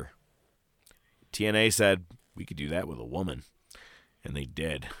some beer. TNA said, we could do that with a woman. And they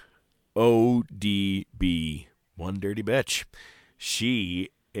did. ODB, one dirty bitch. She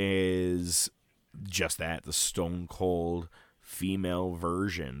is just that, the Stone Cold female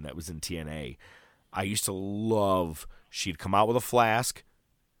version that was in TNA. I used to love, she'd come out with a flask,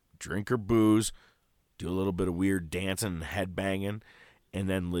 drink her booze, do a little bit of weird dancing and headbanging, and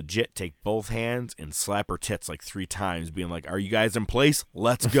then legit take both hands and slap her tits like 3 times, being like, are you guys in place?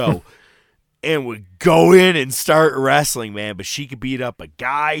 Let's go. And would go in and start wrestling, man. But she could beat up a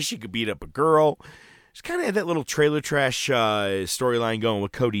guy. She could beat up a girl. She kind of had that little trailer trash storyline going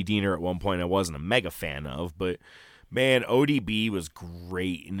with Cody Deaner at one point I wasn't a mega fan of. But, man, ODB was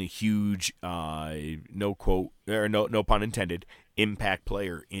great and a huge, no pun intended, impact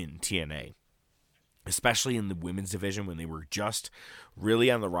player in TNA. Especially in the women's division when they were just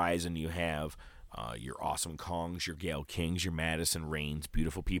really on the rise, and you have your Awesome Kongs, your Gail Kings, your Madison Rains,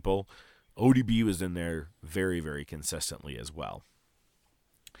 beautiful people. ODB was in there very, very consistently as well.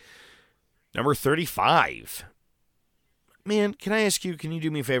 Number 35. Man, can I ask you, can you do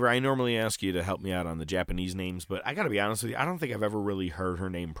me a favor? I normally ask you to help me out on the Japanese names, but I got to be honest with you, I don't think I've ever really heard her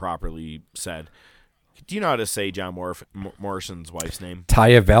name properly said. Do you know how to say John Morrison's wife's name?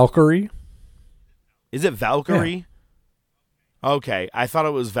 Taya Valkyrie. Is it Valkyrie? Yeah. Okay, I thought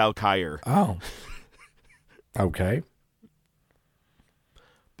it was Valkyrie. Oh. Okay.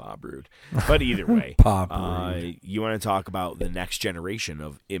 Bob Roode. But either way, Bob Roode. You want to talk about the next generation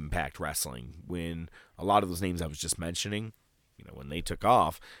of Impact Wrestling, when a lot of those names I was just mentioning, when they took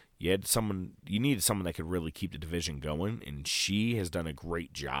off, you needed someone that could really keep the division going, and she has done a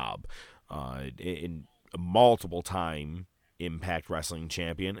great job. In a multiple-time Impact Wrestling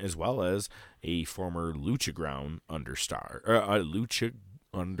champion, as well as a former Lucha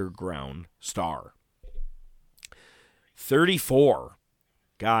Underground star. 34.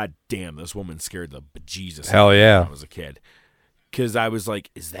 God damn, this woman scared the bejesus Hell out of me yeah. when I was a kid. Because I was like,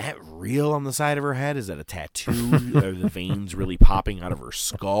 is that real on the side of her head? Is that a tattoo? Are the veins really popping out of her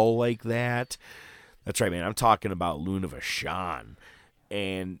skull like that? That's right, man. I'm talking about Luna Vachon.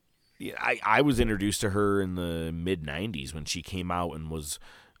 And I was introduced to her in the mid-'90s when she came out and was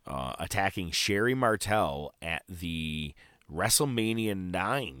attacking Sherry Martel at the WrestleMania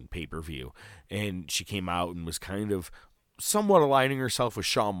 9 pay-per-view. And she came out and was kind of somewhat aligning herself with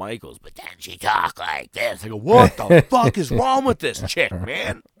Shawn Michaels, but then she talked like this. I go, what the fuck is wrong with this chick,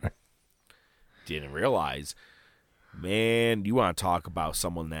 man? Didn't realize. Man, you want to talk about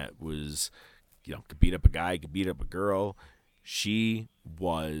someone that was, could beat up a guy, could beat up a girl. She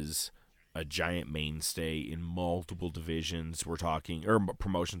was a giant mainstay in multiple divisions. We're talking, or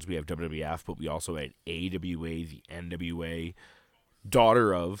promotions. We have WWF, but we also had AWA, the NWA,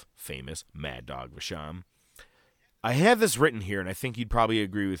 daughter of famous Mad Dog Vachon. I have this written here, and I think you'd probably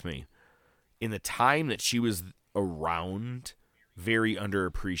agree with me. In the time that she was around, very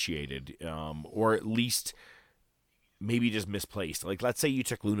underappreciated, or at least maybe just misplaced. Like, let's say you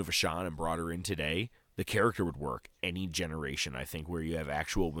took Luna Vachon and brought her in today, the character would work any generation, I think, where you have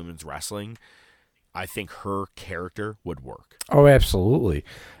actual women's wrestling. I think her character would work. Oh, absolutely.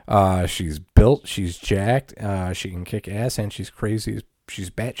 She's built, she's jacked, she can kick ass, and she's crazy. She's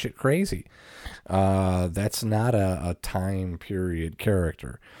batshit crazy. That's not a time period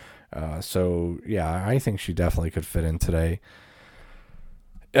character. So, yeah, I think she definitely could fit in today.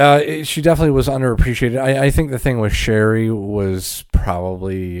 She definitely was underappreciated. I think the thing with Sherry was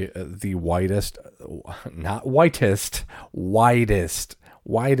probably the widest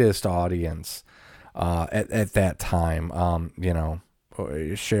audience at that time.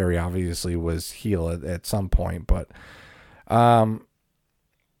 Sherry obviously was heel at some point, but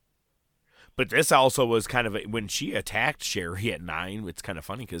this also was kind of when she attacked Sherry at 9. It's kind of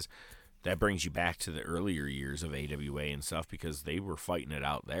funny because that brings you back to the earlier years of AWA and stuff, because they were fighting it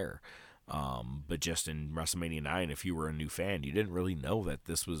out there. But just in WrestleMania 9, if you were a new fan, you didn't really know that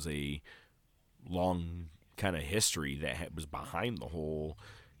this was a long kind of history that was behind the whole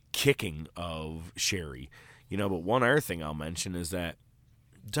kicking of Sherry. But one other thing I'll mention is that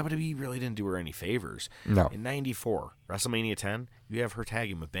WWE really didn't do her any favors. No. In 94, WrestleMania 10, you have her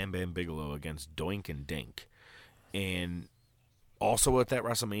tagging with Bam Bam Bigelow against Doink and Dink. And also at that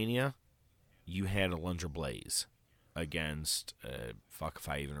WrestleMania, you had Alundra Blaze against, fuck if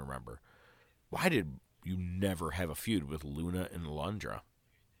I even remember. Why did you never have a feud with Luna and Alundra?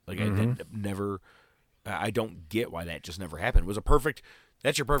 Like, I don't get why that just never happened. It was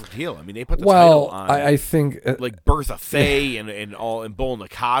that's your perfect heel. I mean, they put the title on. I think like Bertha Faye and Bull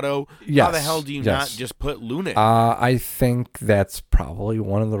Nakano. Yes, how the hell do you not just put Luna in? I think that's probably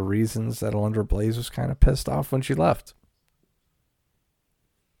one of the reasons that Alundra Blaze was kind of pissed off when she left.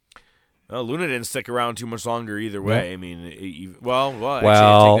 Well, Luna didn't stick around too much longer either way. Yeah. I mean, actually,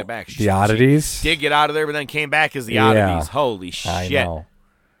 I take that back. The Oddities. She did get out of there, but then came back as the Oddities. Holy shit. I know.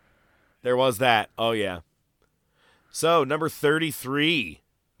 There was that. Oh, yeah. So, number 33,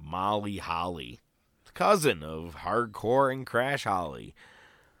 Molly Holly, cousin of Hardcore and Crash Holly.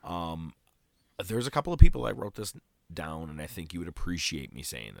 There's a couple of people I wrote this down, and I think you would appreciate me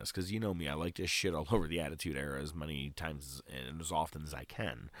saying this, because you know me, I like to shit all over the Attitude Era as many times and as often as I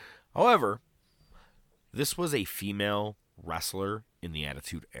can. However, this was a female wrestler in the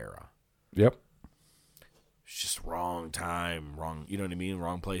Attitude Era. Yep. It's just wrong time, wrong, you know what I mean?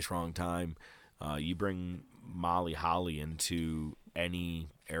 Wrong place, wrong time. You bring Molly Holly into any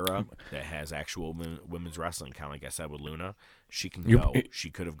era that has actual women's wrestling, kind of like I said with Luna, she can go. She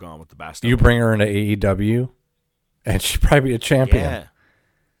could have gone with the best. You bring her into AEW, and she'd probably be a champion.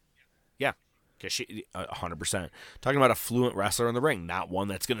 Yeah, because she 100%. Talking about a fluent wrestler in the ring, not one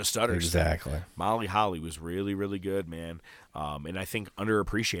that's going to stutter. Exactly. Molly Holly was really, really good, man, and I think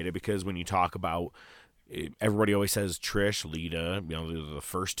underappreciated, because when you talk about, everybody always says Trish, Lita, they're the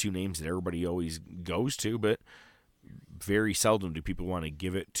first two names that everybody always goes to, but very seldom do people want to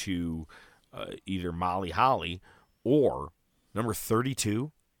give it to either Molly Holly or number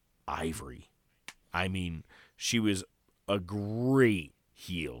 32, Ivory. I mean, she was a great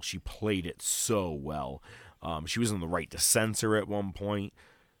heel. She played it so well. She was in the right to censor at one point.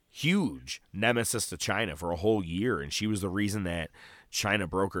 huge nemesis to Chyna for a whole year, and she was the reason that Chyna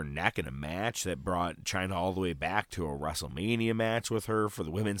broke her neck in a match that brought Chyna all the way back to a WrestleMania match with her for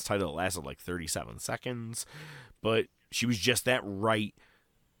the women's title. It lasted like 37 seconds, but she was just that right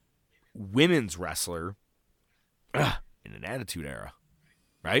women's wrestler in an Attitude Era,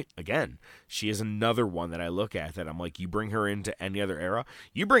 right? Again, she is another one that I look at that I'm like, you bring her into any other era.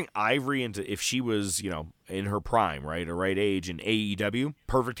 You bring Ivory into, if she was, in her prime, right, or right age in AEW,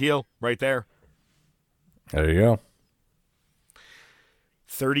 perfect heel right there. There you go.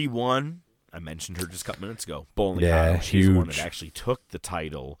 31, I mentioned her just a couple minutes ago. Bowling yeah, She's huge. the one that actually took the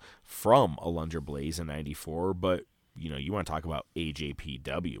title from Alundra Blaze in 94, but you want to talk about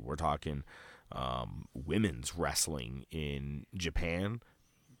AJPW. We're talking women's wrestling in Japan.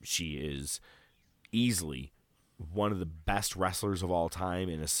 She is easily one of the best wrestlers of all time,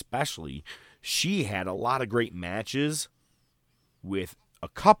 and especially she had a lot of great matches with a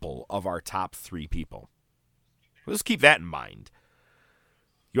couple of our top 3 people. Let's keep that in mind.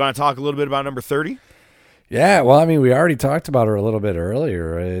 You want to talk a little bit about number 30? Yeah, well, I mean, we already talked about her a little bit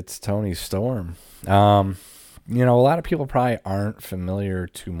earlier. It's Toni Storm. A lot of people probably aren't familiar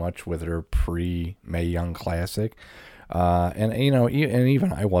too much with her pre-Mae Young Classic. And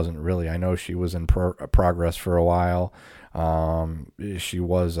even I wasn't really. I know she was in Progress for a while. She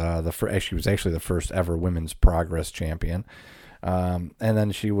was she was actually the first ever women's Progress champion. And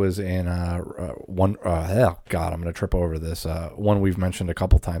then she was in I'm going to trip over this. One we've mentioned a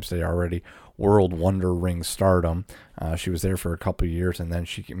couple times today already, World Wonder Ring Stardom. She was there for a couple of years, and then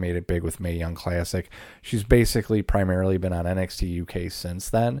she made it big with Mae Young Classic. She's basically primarily been on NXT UK since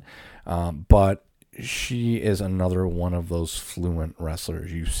then, but she is another one of those fluent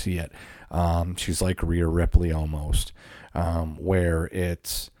wrestlers. You see it. She's like Rhea Ripley almost, where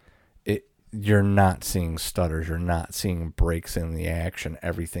you're not seeing stutters. You're not seeing breaks in the action.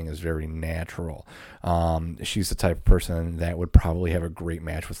 Everything is very natural. She's the type of person that would probably have a great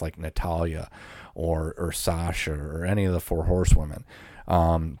match with like Natalya or Sasha or any of the 4 horsewomen,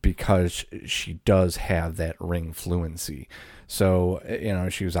 because she does have that ring fluency. So,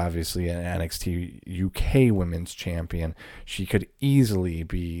 she was obviously an NXT UK women's champion. She could easily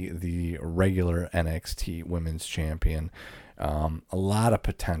be the regular NXT women's champion. A lot of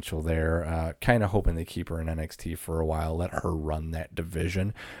potential there. Kind of hoping they keep her in NXT for a while, let her run that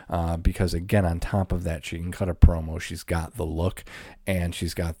division, because again, on top of that, she can cut a promo. She's got the look, and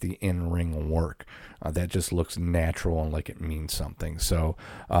she's got the in-ring work that just looks natural and like it means something. So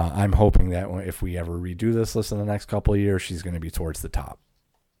I'm hoping that if we ever redo this list in the next couple of years, she's going to be towards the top.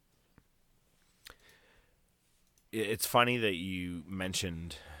 It's funny that you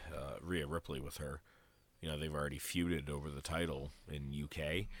mentioned Rhea Ripley with her. They've already feuded over the title in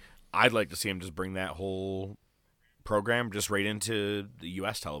UK. I'd like to see them just bring that whole program just right into the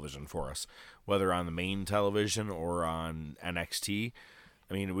US television for us, whether on the main television or on NXT.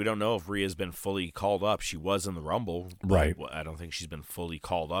 I mean, we don't know if Rhea's been fully called up. She was in the Rumble. Right. I don't think she's been fully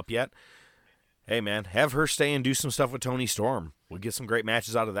called up yet. Hey, man, have her stay and do some stuff with Toni Storm. We'll get some great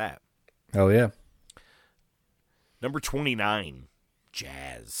matches out of that. Oh, yeah. Number 29,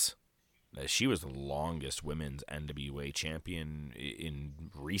 Jazz. She was the longest women's NWA champion in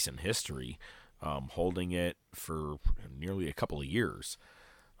recent history, holding it for nearly a couple of years.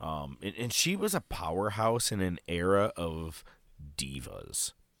 And she was a powerhouse in an era of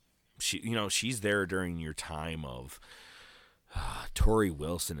divas. She's there during your time of Tori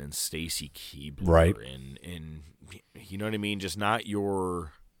Wilson and Stacy Keibler. Right. And you know what I mean? Just not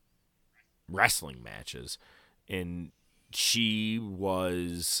your wrestling matches. And she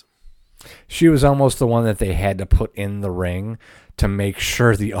was almost the one that they had to put in the ring to make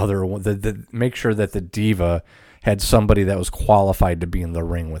sure the other one, make sure that the diva had somebody that was qualified to be in the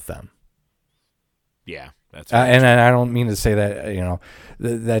ring with them. Yeah, that's and I don't mean to say that,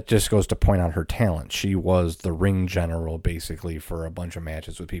 that just goes to point out her talent. She was the ring general basically for a bunch of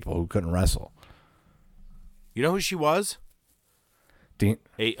matches with people who couldn't wrestle. You know who she was?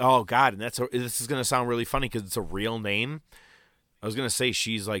 Oh God, and this is gonna sound really funny because it's a real name. I was going to say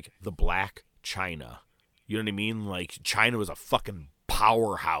she's like the Black Chyna. You know what I mean? Like, Chyna was a fucking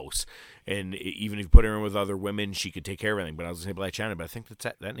powerhouse. And even if you put her in with other women, she could take care of everything. But I was going to say Black Chyna, but I think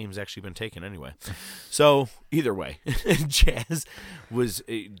that name's actually been taken anyway. So, either way, Jazz was,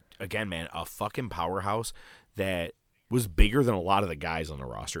 again, man, a fucking powerhouse that was bigger than a lot of the guys on the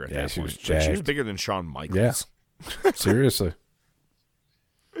roster at that she point. was jacked. She was bigger than Shawn Michaels. Yeah. Seriously.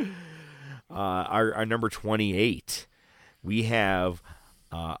 Our number 28. We have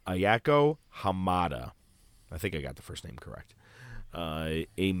Ayako Hamada. I think I got the first name correct. A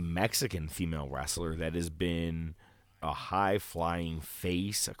Mexican female wrestler that has been a high-flying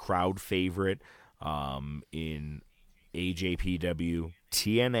face, a crowd favorite in AJPW,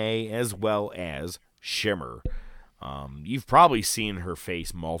 TNA, as well as Shimmer. You've probably seen her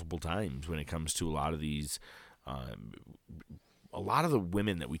face multiple times when it comes to a lot of these. A lot of the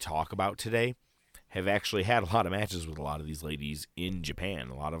women that we talk about today have actually had a lot of matches with a lot of these ladies in Japan.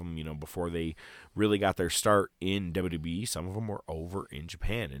 A lot of them, before they really got their start in WWE, some of them were over in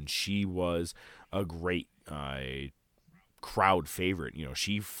Japan, and she was a great crowd favorite.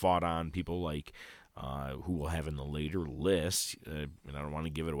 She fought on people like who we'll have in the later list, and I don't want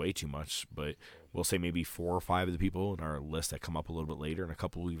to give it away too much, but we'll say maybe 4 or 5 of the people in our list that come up a little bit later, and a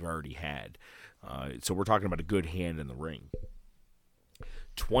couple we've already had. So we're talking about a good hand in the ring.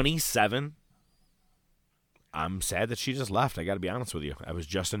 27. I'm sad that she just left. I got to be honest with you. I was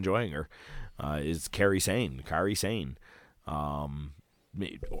just enjoying her. Is Kairi Sane.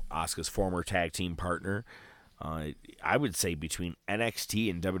 Asuka's former tag team partner. I would say between NXT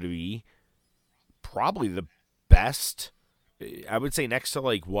and WWE, probably the best. I would say next to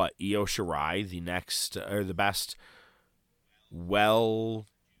Io Shirai, the best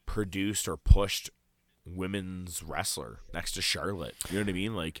well-produced or pushed women's wrestler next to Charlotte. You know what I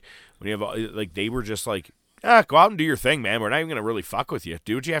mean? When you have they were just go out and do your thing, man. We're not even going to really fuck with you.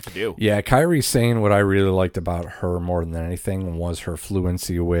 Do what you have to do. Yeah, Kairi Sane, what I really liked about her more than anything was her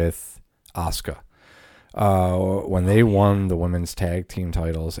fluency with Asuka. When they won the women's tag team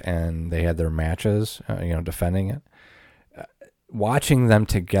titles and they had their matches, defending it, watching them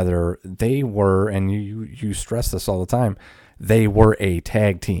together, they were, and you stress this all the time, they were a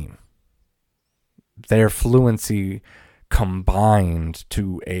tag team. Their fluency combined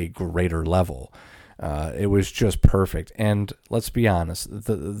to a greater level. It was just perfect. And let's be honest,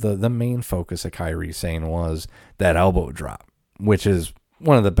 the main focus of Kairi Sane was that elbow drop, which is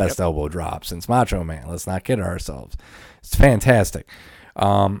one of the best elbow drops since Macho Man. Let's not kid ourselves. It's fantastic.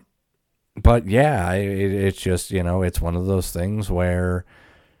 But yeah, it's just, it's one of those things where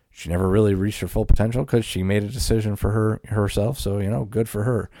she never really reached her full potential because she made a decision for herself. So, good for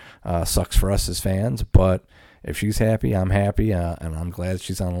her. Sucks for us as fans, but if she's happy, I'm happy, and I'm glad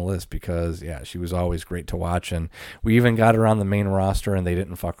she's on the list because, yeah, she was always great to watch, and we even got her on the main roster, and they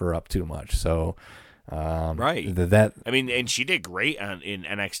didn't fuck her up too much. So, right, and she did great in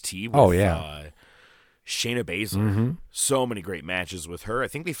NXT. With, Shayna Baszler. Mm-hmm. So many great matches with her. I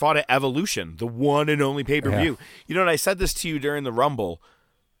think they fought at Evolution, the one and only pay-per-view. Yeah. And I said this to you during the Rumble,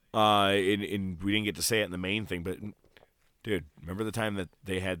 and we didn't get to say it in the main thing, but dude, remember the time that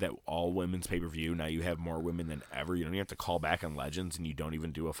they had that all-women's pay-per-view? Now you have more women than ever. You don't even have to call back on Legends, and you don't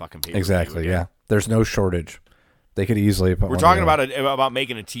even do a fucking pay-per-view. Exactly, again. yeah. There's no shortage. They could easily put We're talking about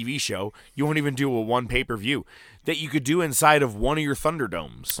making a TV show. You won't even do a one pay-per-view that you could do inside of one of your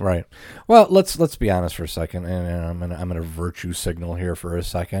Thunderdomes. Right. Well, let's be honest for a second, and I'm gonna virtue signal here for a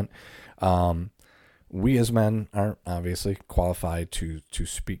second. We as men aren't obviously qualified to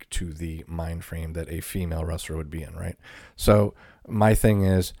speak to the mind frame that a female wrestler would be in, right? So my thing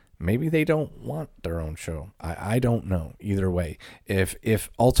is, maybe they don't want their own show. I don't know. Either way, if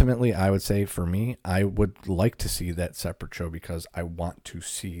ultimately I would say for me, I would like to see that separate show because I want to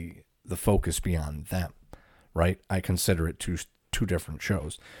see the focus be on them, right? I consider it two different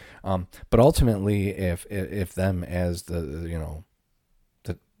shows. But ultimately, if them as the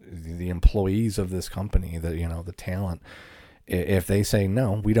employees of this company, the talent, if they say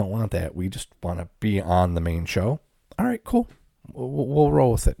no, we don't want that, we just want to be on the main show. All right, cool. We'll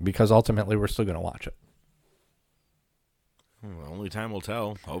roll with it because ultimately we're still going to watch it. Well, only time will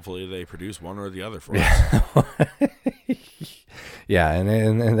tell. Hopefully they produce one or the other for us. Yeah,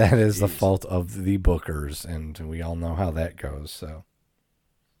 and that is the fault of the bookers, and we all know how that goes. So,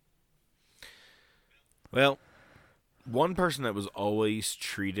 well, one person that was always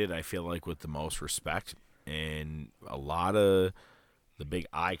treated, I feel like, with the most respect, and a lot of the big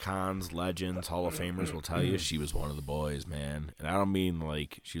icons, legends, Hall of Famers will tell you she was one of the boys, man. And I don't mean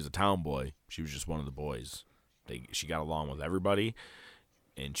like she was a town boy. She was just one of the boys. She got along with everybody,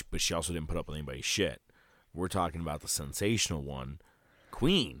 but she also didn't put up with anybody's shit. We're talking about the sensational one,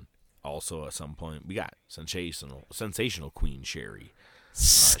 Queen. Also, at some point, we got sensational Queen Sherry.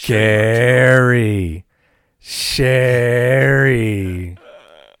 Scary. Sherry.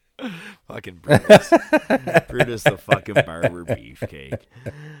 Fucking Brutus. Brutus the fucking barber beefcake.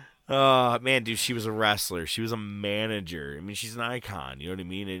 Oh, man, dude, she was a wrestler. She was a manager. I mean, she's an icon. You know what I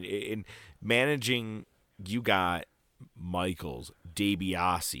mean? And managing, you got Michaels,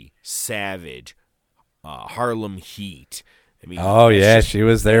 DiBiase, Savage, Harlem Heat. I mean, oh, yeah, she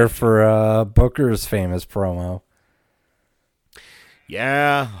was there for Booker's famous promo.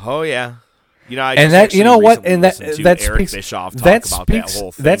 Yeah. Oh, yeah. I and just that actually recently listened to Eric Bischoff talk about that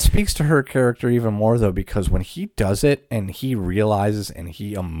whole thing. That speaks to her character even more though, because when he does it and he realizes and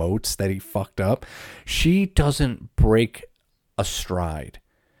he emotes that he fucked up, she doesn't break a stride.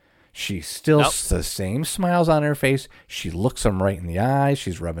 She still the same smiles on her face. She looks him right in the eye.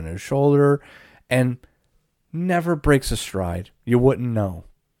 She's rubbing his shoulder, and never breaks a stride. You wouldn't know.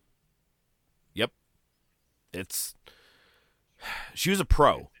 Yep, she was a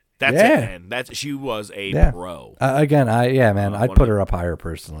pro. That's it, man. She was a pro. Again, I'd put her up higher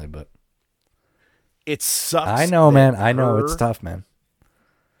personally, but it sucks. I know, man. I know it's tough, man.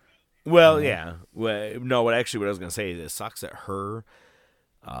 Well, yeah. Well, no, what I was going to say is it sucks that her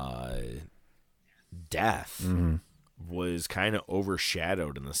death was kind of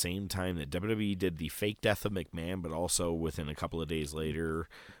overshadowed in the same time that WWE did the fake death of McMahon, but also within a couple of days later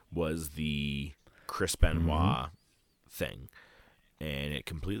was the Chris Benoit thing. And it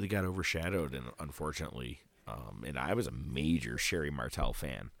completely got overshadowed, and unfortunately, and I was a major Sherry Martel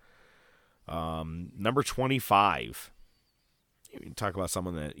fan. Number 25. You can talk about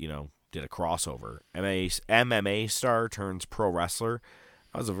someone that, did a crossover. MMA star turns pro wrestler.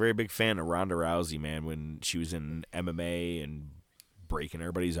 I was a very big fan of Ronda Rousey, man, when she was in MMA and breaking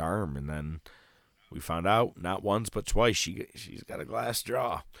everybody's arm. And then we found out, not once but twice, she's got a glass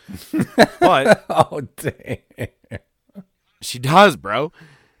jaw. But oh, dang. She does, bro.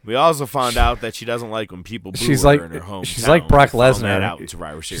 We also found out that she doesn't like when people boo her in her hometown. She's like Brock Lesnar. Out in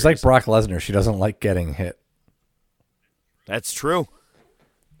Survivor Series. She's like Brock Lesnar. She doesn't like getting hit. That's true.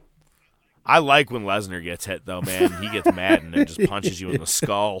 I like when Lesnar gets hit, though, man. He gets mad and then just punches you in the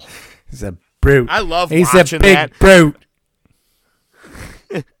skull. He's a brute. I love He's watching a big that. brute.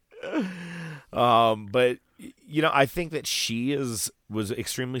 But I think that she was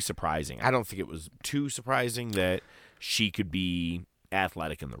extremely surprising. I don't think it was too surprising that she could be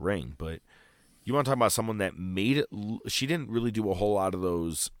athletic in the ring, but you want to talk about someone that made it. She didn't really do a whole lot of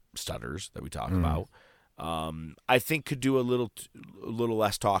those stutters that we talked about. I think could do a little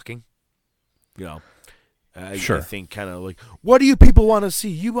less talking. Sure. I think kind of like, what do you people want to see?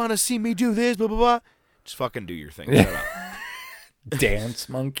 You want to see me do this? Blah blah blah. Just fucking do your thing. Shut up. Dance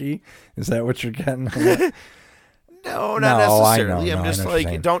monkey? Is that what you're getting? No, not necessarily. I'm just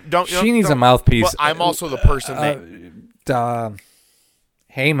like, don't. She needs a mouthpiece. Well, I'm also the person that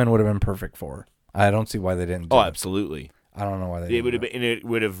Heyman would have been perfect for her. I don't see why they didn't. Do it. Absolutely. I don't know why they. It would have been. It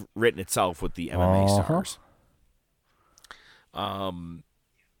would have written itself with the MMA stars.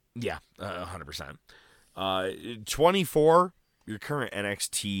 Yeah, 100%. 24. Your current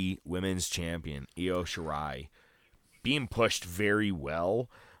NXT Women's Champion Io Shirai being pushed very well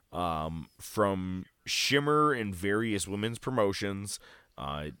from Shimmer and various women's promotions.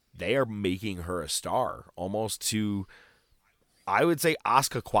 They are making her a star, almost to, I would say,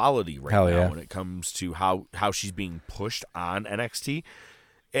 Asuka quality now when it comes to how she's being pushed on NXT.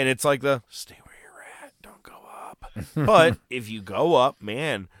 And it's like stay where you're at, don't go up. But if you go up,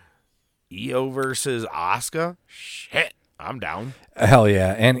 man, Io versus Asuka, shit, I'm down. Hell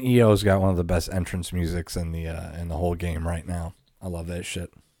yeah. And Io's got one of the best entrance musics in the whole game right now. I love that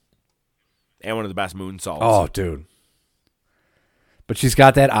shit. And one of the best moonsaults. Oh, dude. But she's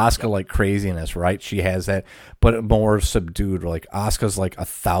got that Asuka like craziness, right? She has that, but more subdued. Like Asuka's like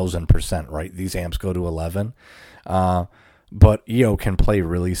 1,000%, right? These amps go to 11. But Io can play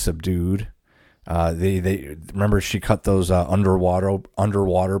really subdued. They remember she cut those underwater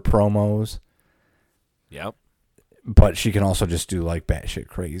promos. Yep. But she can also just do like batshit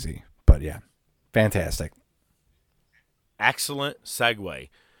crazy. But yeah, fantastic. Excellent segue.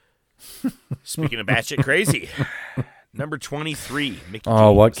 Speaking of batshit crazy, number 23, Mickie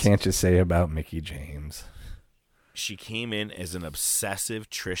James. What can't you say about Mickie James? She came in as an obsessive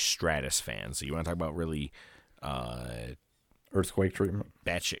Trish Stratus fan. So you want to talk about really earthquake treatment,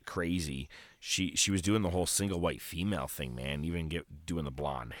 batshit crazy. She was doing the whole single white female thing, man. Even doing the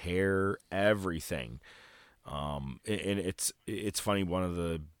blonde hair, everything. And it's funny. One of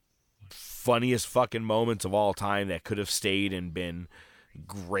the funniest fucking moments of all time that could have stayed and been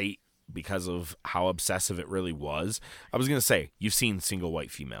great because of how obsessive it really was. I was gonna say, you've seen Single White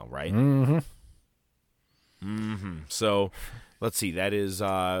Female, right? So let's see. That is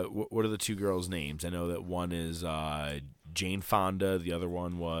what are the two girls' names? I know that one is Jane Fonda. The other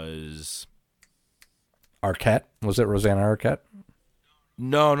one was Arquette. Was it Rosanna Arquette?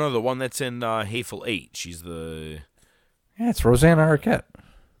 No, the one that's in Hateful Eight. She's the... Yeah, it's Rosanna Arquette.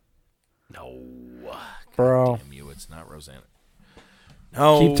 No. Bro. Damn you, it's not Rosanna.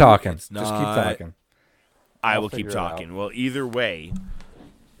 No, keep talking. Just keep talking. I will keep talking. Well, either way,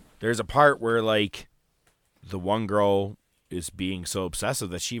 there's a part where, like, the one girl is being so obsessive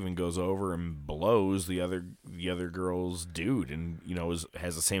that she even goes over and blows the other girl's dude, and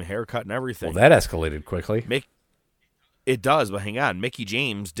has the same haircut and everything. Well, that escalated quickly. It does, but hang on. Mickie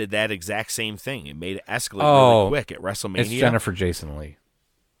James did that exact same thing. It made it escalate really quick at WrestleMania. It's Jennifer Jason Leigh.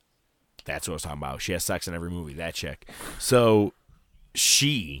 That's what I was talking about. She has sex in every movie, that chick. So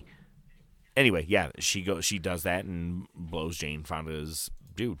anyway, yeah, she does that and blows Jane Fonda's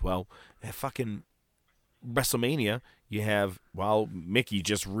dude. Well, at fucking WrestleMania, you have, Mickie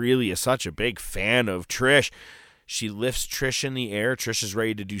just really is such a big fan of Trish. She lifts Trish in the air. Trish is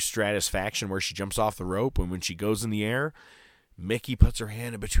ready to do Stratisfaction, where she jumps off the rope, and when she goes in the air, Mickie puts her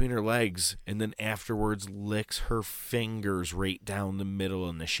hand in between her legs and then afterwards licks her fingers right down the middle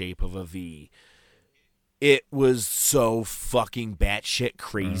in the shape of a V. It was so fucking batshit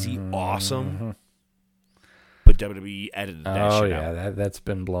crazy awesome. But WWE edited that shit out. Oh, yeah, that's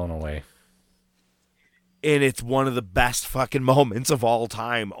been blown away. And it's one of the best fucking moments of all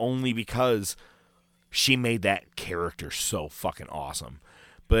time, only because she made that character so fucking awesome.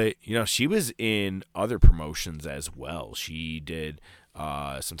 But, she was in other promotions as well. She did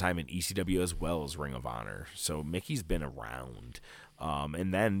some time in ECW as well as Ring of Honor. So Mickey's been around.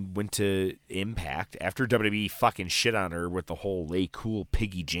 And then went to Impact after WWE fucking shit on her with the whole Lay Cool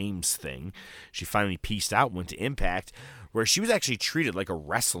Piggy James thing. She finally pieced out, went to Impact, where she was actually treated like a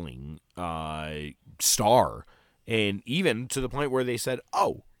wrestling star. And even to the point where they said,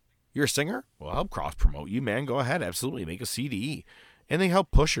 "Oh, you're a singer? Well, I'll cross promote you, man. Go ahead, absolutely, make a CD." And they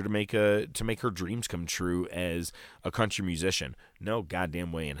helped push her to make her dreams come true as a country musician. No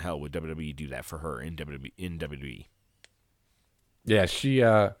goddamn way in hell would WWE do that for her in WWE. Yeah, she. You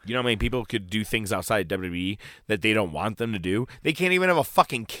know how many people could do things outside WWE that they don't want them to do? They can't even have a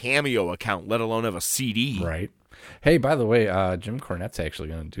fucking Cameo account, let alone have a CD. Right. Hey, by the way, Jim Cornette's actually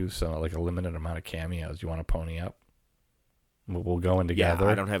going to do a limited amount of cameos. You want to pony up? We'll go in together.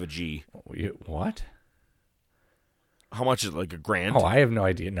 Yeah, I don't have a G. What? How much is it, like $1,000? Oh, I have no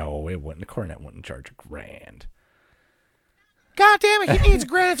idea. No, it wouldn't. Cornette wouldn't charge $1,000. God damn it, he needs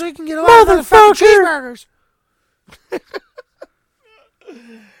 $1,000 so he can get a lot of motherfucking cheeseburgers.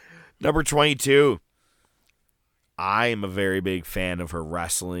 Number 22. I am a very big fan of her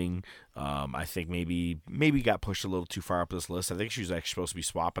wrestling. I think maybe got pushed a little too far up this list. I think she was actually supposed to be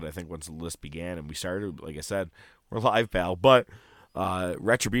swapped, but I think once the list began and we started, like I said, we're live, pal. But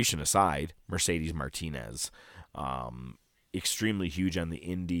Retribution aside, Mercedes Martinez. Extremely huge on the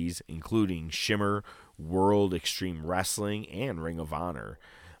indies, including Shimmer, World Extreme Wrestling, and Ring of Honor.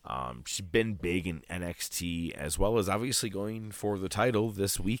 She's been big in NXT, as well as obviously going for the title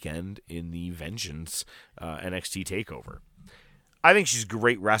this weekend in the Vengeance NXT TakeOver. I think she's a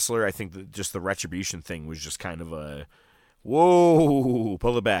great wrestler. I think that just the Retribution thing was just kind of a, whoa,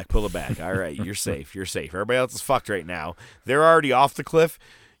 pull it back. All right, you're safe. Everybody else is fucked right now. They're already off the cliff.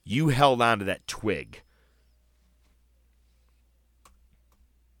 You held on to that twig.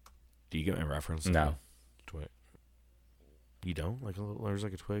 Do you get my reference? No. Twig. You don't? There's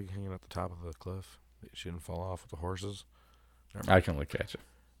like a twig hanging at the top of the cliff that shouldn't fall off with the horses? I can look at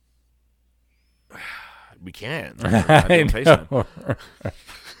you. We can't. I know.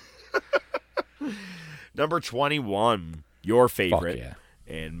 Number 21, your favorite, yeah.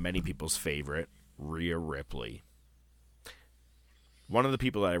 And many people's favorite, Rhea Ripley. One of the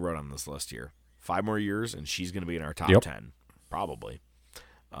people that I wrote on this list here. 5 more years, and she's going to be in our top 10. Probably.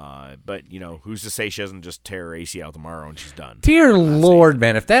 But, who's to say she doesn't just tear her ACL tomorrow and she's done? Dear Lord,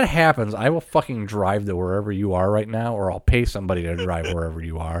 man, if that happens, I will fucking drive to wherever you are right now, or I'll pay somebody to drive wherever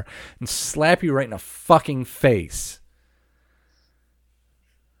you are and slap you right in the fucking face.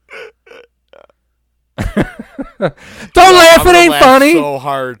 Don't laugh, it ain't funny. So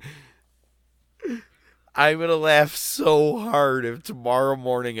hard. I'm going to laugh so hard if tomorrow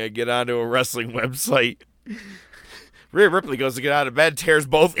morning I get onto a wrestling website. Rhea Ripley goes to get out of bed, tears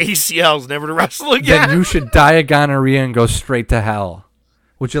both ACLs, never to wrestle again. Then you should die of gonorrhea and go straight to hell.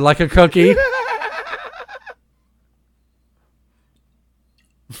 Would you like a cookie?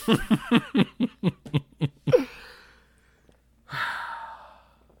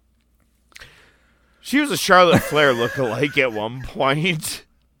 She was a Charlotte Flair lookalike at one point.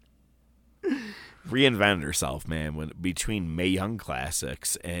 Reinvented herself, man, between Mae Young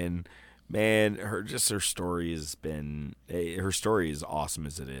Classics and... Man, her story has been... Her story is awesome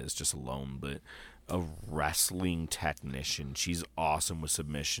as it is, just alone, but a wrestling technician. She's awesome with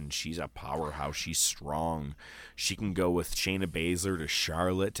submission. She's a powerhouse. She's strong. She can go with Shayna Baszler to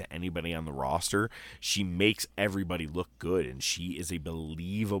Charlotte to anybody on the roster. She makes everybody look good, and she is a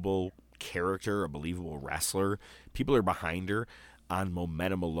believable character, a believable wrestler. People are behind her on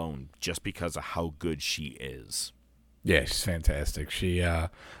momentum alone just because of how good she is. Yeah, she's fantastic. She,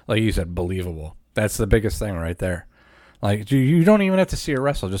 like you said, believable. That's the biggest thing right there. Like, you don't even have to see her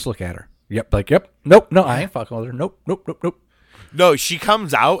wrestle. Just look at her. Yep, like, yep. Nope, no, I ain't fucking with her. Nope. No, she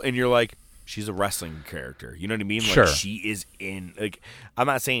comes out and you're like, she's a wrestling character. You know what I mean? Sure. Like, she is in, like, I'm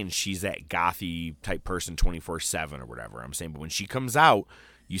not saying she's that gothy type person 24/7 or whatever. I'm saying, but when she comes out,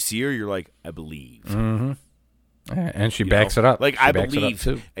 you see her, you're like, I believe. Mm-hmm. And she backs it up. Like, she I backs believe,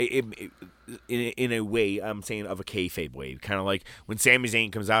 it up too. in a way, I'm saying of a kayfabe way. Kind of like when Sami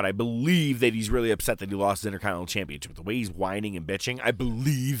Zayn comes out, I believe that he's really upset that he lost the Intercontinental Championship. The way he's whining and bitching, I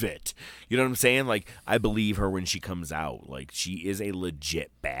believe it. You know what I'm saying? Like, I believe her when she comes out. Like, she is a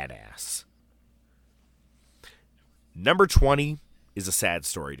legit badass. Number 20 is a sad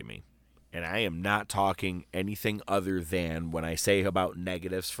story to me. And I am not talking anything other than when I say about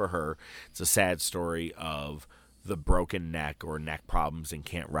negatives for her, it's a sad story of the broken neck or neck problems and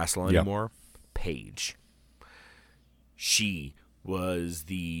can't wrestle anymore. Paige. She was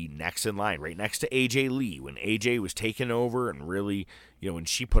the next in line, right next to AJ Lee. When AJ was taking over and really, when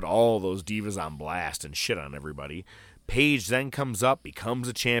she put all those divas on blast and shit on everybody, Paige then comes up, becomes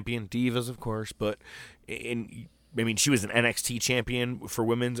a champion. Divas, of course, but she was an NXT champion for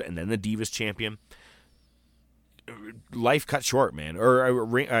women's and then the Divas champion. Life cut short, man.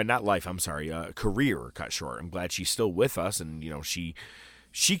 Or not life, I'm sorry. Career cut short. I'm glad she's still with us and,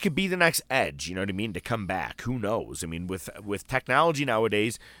 she could be the next Edge, you know what I mean, to come back. Who knows? I mean, with technology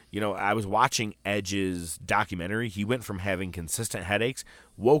nowadays, I was watching Edge's documentary. He went from having consistent headaches,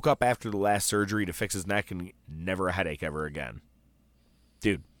 woke up after the last surgery to fix his neck, and never a headache ever again.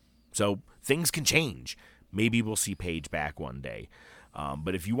 Dude, so things can change. Maybe we'll see Paige back one day.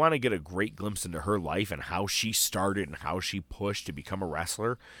 But if you want to get a great glimpse into her life and how she started and how she pushed to become a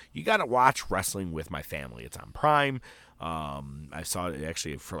wrestler, you got to watch Wrestling with My Family. It's on Prime. I saw it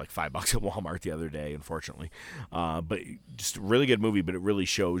actually for like $5 at Walmart the other day, unfortunately. But just a really good movie, but it really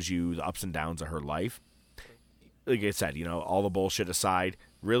shows you the ups and downs of her life. Like I said, all the bullshit aside,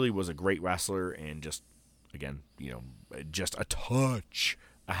 really was a great wrestler and just, again, just a touch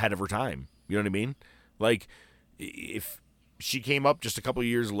ahead of her time. You know what I mean? Like, if she came up just a couple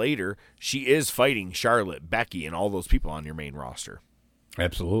years later, she is fighting Charlotte, Becky, and all those people on your main roster.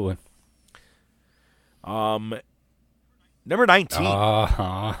 Absolutely. Number 19.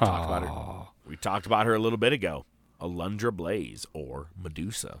 We talked about her a little bit ago. Alundra Blaze, or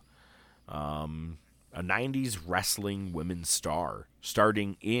Medusa. A 90s wrestling women's star,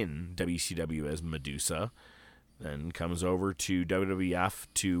 starting in WCW as Medusa, then comes over to WWF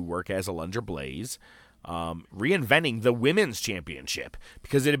to work as Alundra Blaze, reinventing the women's championship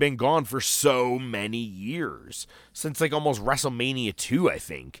because it had been gone for so many years, since like almost WrestleMania 2, I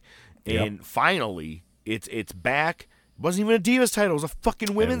think. And finally, it's back. It wasn't even a Divas title. It was a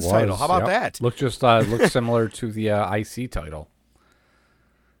fucking women's title. How about that? Looked similar to the IC title.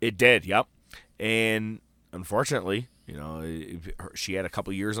 It did, yep. And unfortunately, she had a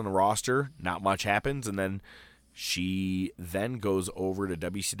couple years on the roster. Not much happens, and then she then goes over to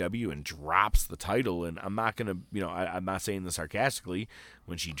WCW and drops the title. And I'm not going to, I'm not saying this sarcastically.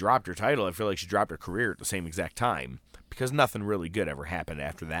 When she dropped her title, I feel like she dropped her career at the same exact time because nothing really good ever happened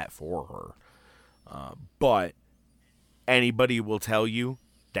after that for her. But anybody will tell you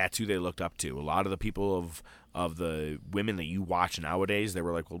that's who they looked up to. A lot of the people of the women that you watch nowadays, they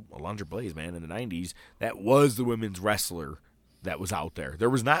were like, well, Alundra Blaze, man, in the 90s, that was the women's wrestler that was out there. There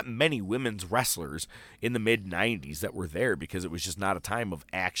was not many women's wrestlers in the mid-90s that were there because it was just not a time of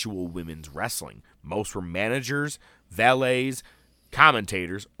actual women's wrestling. Most were managers, valets,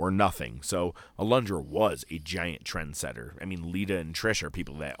 commentators, or nothing. So Alundra was a giant trendsetter. I mean, Lita and Trish are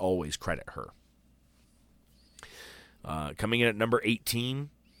people that always credit her. Coming in at number 18,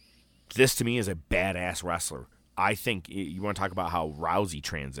 this to me is a badass wrestler. I think you want to talk about how Rousey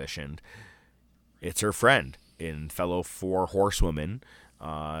transitioned. It's her friend and fellow Four Horsewomen.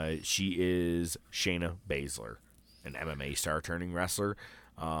 She is Shayna Baszler, an MMA star turning wrestler.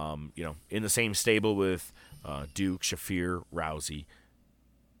 In the same stable with Duke, Shafir, Rousey.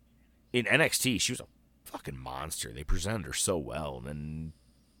 In NXT, she was a fucking monster. They presented her so well. And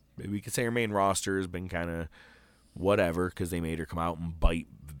maybe we could say her main roster has been kind of whatever because they made her come out and bite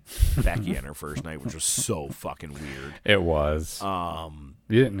Becky on her first night, which was so fucking weird. It was.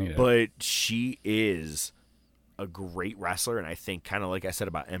 You didn't need it. But she is a great wrestler, and I think kind of like I said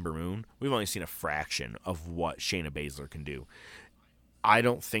about Ember Moon, we've only seen a fraction of what Shayna Baszler can do. I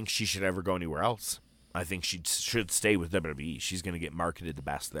don't think she should ever go anywhere else. I think she should stay with WWE. She's going to get marketed the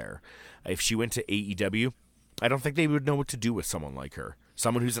best there. If she went to AEW, I don't think they would know what to do with someone like her.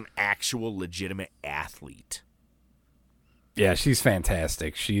 Someone who's an actual legitimate athlete. Yeah, she's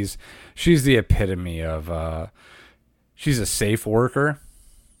fantastic. She's the epitome of She's a safe worker,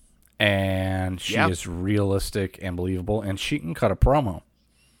 and she Yep. is realistic and believable, and she can cut a promo.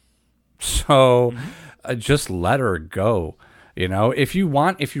 So just let her go. You know, if you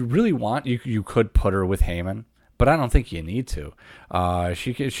really want, you could put her with Heyman, but I don't think you need to.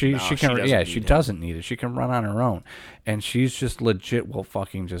 She doesn't need it. She can run on her own, and she's just legit will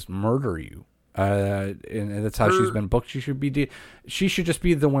fucking just murder you. And that's how she's been booked. She should just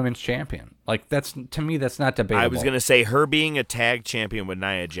be the women's champion. Like to me, that's not debatable. I was gonna say her being a tag champion with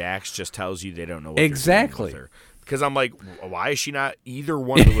Nia Jax just tells you they don't know what exactly. They're doing with her. Because I'm like, why is she not either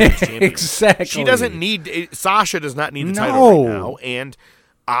one of the women's champions? Exactly. She doesn't need. Sasha does not need the title right now, and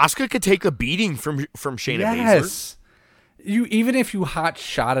Asuka could take a beating from Shayna Baszler. Even if you hot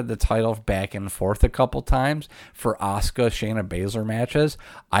shotted the title back and forth a couple times for Asuka Shayna Baszler matches,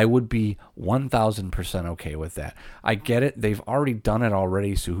 I would be 1,000% okay with that. I get it; they've already done it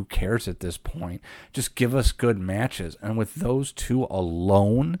already, so who cares at this point? Just give us good matches, and with those two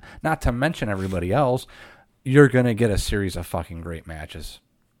alone, not to mention everybody else, you're gonna get a series of fucking great matches.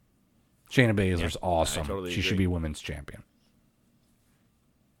 Shayna Baszler's awesome. Totally she should be women's champion.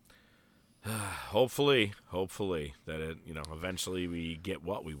 Hopefully that it, eventually we get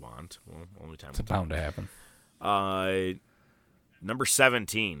what we want. Well, only time. It's bound to happen. Number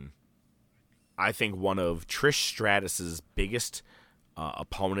 17, I think one of Trish Stratus's biggest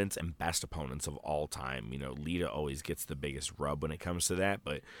opponents and best opponents of all time. Lita always gets the biggest rub when it comes to that,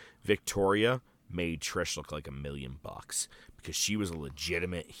 but Victoria made Trish look like $1 million because she was a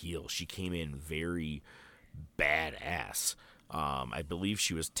legitimate heel. She came in very badass. I believe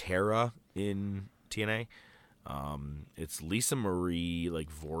she was Tara in TNA. It's Lisa Marie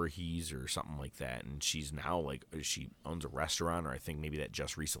Voorhees or something like that, and she's now she owns a restaurant, or I think maybe that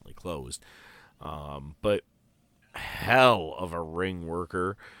just recently closed. But hell of a ring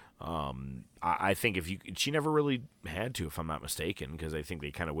worker. I think she never really had to, if I'm not mistaken, because I think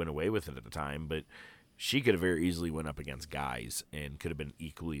they kind of went away with it at the time, but she could have very easily went up against guys and could have been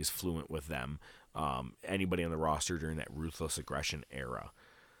equally as fluent with them. Anybody on the roster during that Ruthless Aggression era.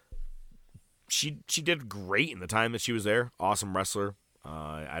 She did great in the time that she was there. Awesome wrestler.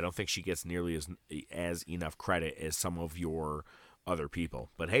 I don't think she gets nearly as enough credit as some of your other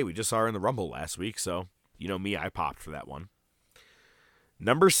people. But hey, we just saw her in the Rumble last week, so me, I popped for that one.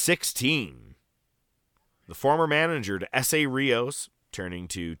 Number 16, the former manager to S.A. Rios, turning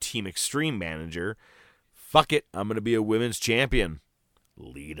to Team Extreme manager. Fuck it, I'm going to be a women's champion.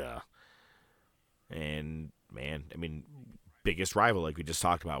 Lita. And, man, biggest rival like we just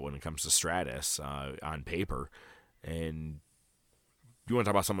talked about when it comes to Stratus on paper. And you want to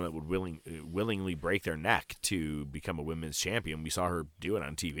talk about someone that would willingly break their neck to become a women's champion. We saw her do it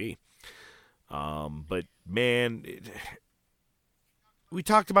on TV. But, man, we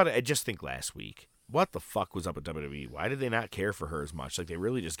talked about it, I just think, last week. What the fuck was up with WWE? Why did they not care for her as much? They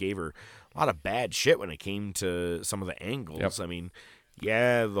really just gave her a lot of bad shit when it came to some of the angles. Yep.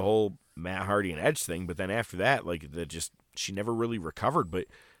 Yeah, the whole Matt Hardy and Edge thing, but then after that, she never really recovered. But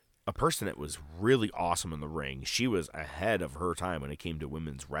a person that was really awesome in the ring, she was ahead of her time when it came to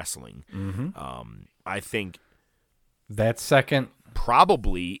women's wrestling. Mm-hmm. I think that second,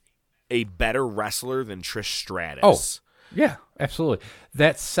 probably a better wrestler than Trish Stratus. Oh, yeah, absolutely.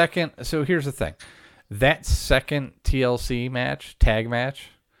 That second. So here's the thing: that second TLC tag match.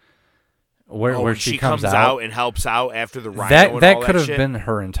 Where she comes out and helps out after the Rhino that could have been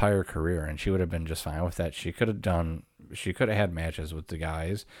her entire career, and she would have been just fine with that. She could have had matches with the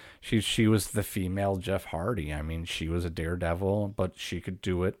guys. She was the female Jeff Hardy. She was a daredevil, but she could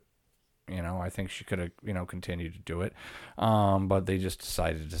do it. I think she could have continued to do it. But they just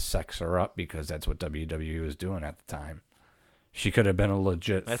decided to sex her up because that's what WWE was doing at the time. She could have been a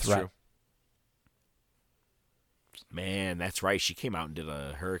legit threat. True. Man, that's right. She came out and did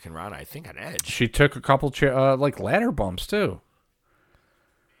a Hurricane Rana, I think, on Edge. She took a couple ladder bumps too.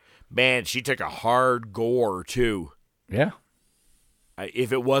 Man, she took a hard gore too. Yeah.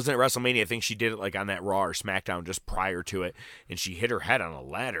 If it wasn't at WrestleMania, I think she did it on that Raw or SmackDown just prior to it, and she hit her head on a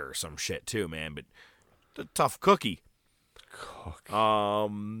ladder or some shit too, man. But the tough cookie.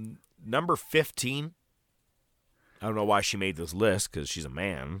 Number 15. I don't know why she made this list because she's a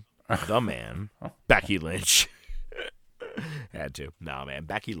man. The man, Becky Lynch. Had to. No, man.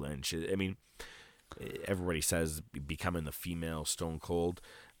 Becky Lynch. Everybody says becoming the female Stone Cold.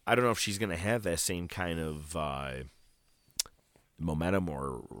 I don't know if she's going to have that same kind of momentum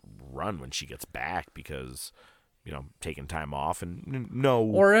or run when she gets back because, taking time off and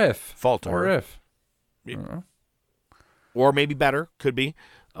no fault to her. Or maybe better. Could be.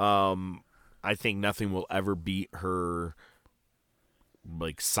 I think nothing will ever beat her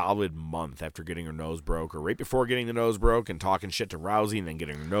like solid month after getting her nose broke, or right before getting the nose broke and talking shit to Rousey, and then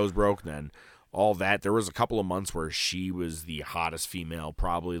getting her nose broke, and then all that. There was a couple of months where she was the hottest female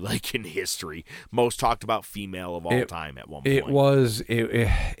probably like in history, most talked about female of all time at one point.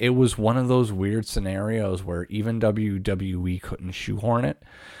 It was one of those weird scenarios where even WWE couldn't shoehorn it.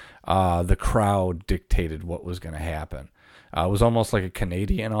 The crowd dictated what was going to happen. It was almost like a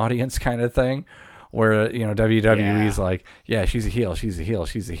Canadian audience kind of thing, where WWE's like, yeah, she's a heel,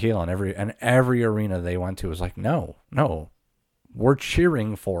 and every arena they went to was like, no, we're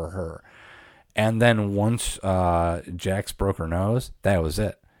cheering for her. And then once Jax broke her nose, that was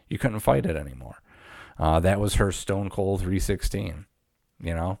it. You couldn't fight it anymore. That was her Stone Cold 316.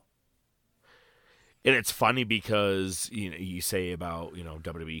 And it's funny because you say about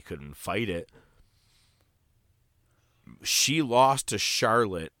WWE couldn't fight it. She lost to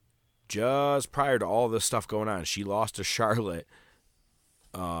Charlotte just prior to all this stuff going on. She lost to Charlotte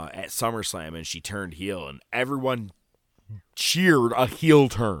at SummerSlam, and she turned heel, and everyone cheered a heel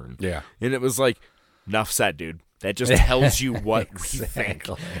turn. Yeah. And it was like, enough said, dude. That just tells you what we think.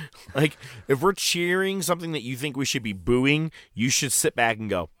 Like, if we're cheering something that you think we should be booing, you should sit back and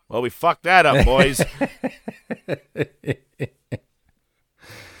go, well, we fucked that up, boys.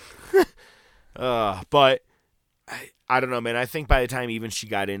 But I don't know, man. I think by the time even she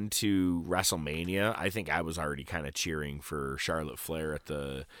got into WrestleMania, I think I was already kind of cheering for Charlotte Flair at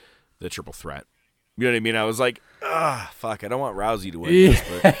the Triple Threat. You know what I mean? I was like, fuck, I don't want Rousey to win this,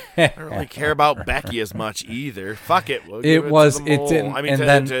 but I don't really care about Becky as much either. Fuck it. We'll give it didn't, I mean, and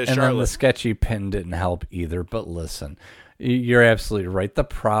then the sketchy pin didn't help either. But listen, you're absolutely right. The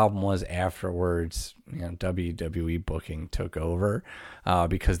problem was afterwards, WWE booking took over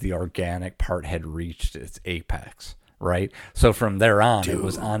because the organic part had reached its apex, right? So from there on, it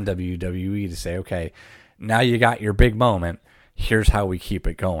was on WWE to say, okay, now you got your big moment. Here's how we keep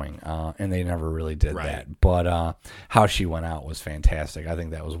it going. And they never really did that. But how she went out was fantastic. I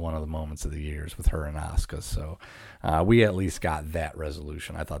think that was one of the moments of the years with her and Asuka. So we at least got that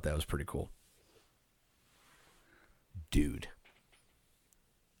resolution. I thought that was pretty cool. Dude.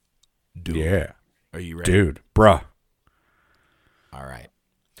 Yeah. Are you ready? Dude. Bruh. All right.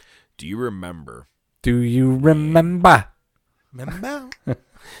 Do you remember? Remember?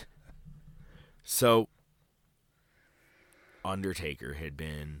 So, Undertaker had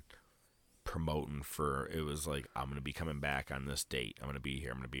been promoting it was like, I'm going to be coming back on this date. I'm going to be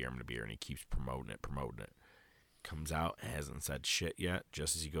here. And he keeps promoting it. Comes out, hasn't said shit yet.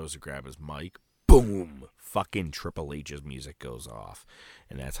 Just as he goes to grab his mic, boom, fucking Triple H's music goes off.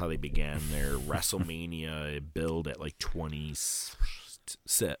 And that's how they began their WrestleMania build at like 27.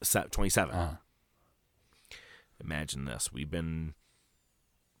 Imagine this.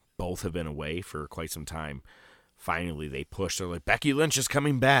 Both have been away for quite some time. Finally, they push. They're like, Becky Lynch is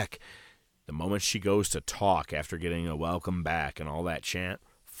coming back. The moment she goes to talk after getting a welcome back and all that chant,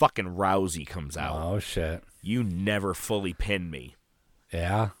 fucking Rousey comes out. Oh, shit. You never fully pinned me.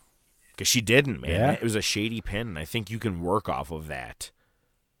 Yeah. Because she didn't, man. Yeah. It was a shady pin, and I think you can work off of that.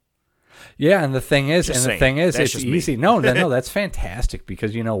 Yeah, and the thing is, it's easy. No, that's fantastic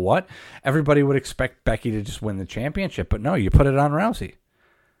because you know what? Everybody would expect Becky to just win the championship, but no, you put it on Rousey.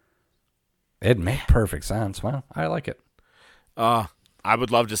 It'd make perfect sense. Well, I like it. I would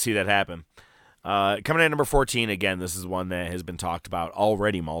love to see that happen. Coming in at number 14, again, this is one that has been talked about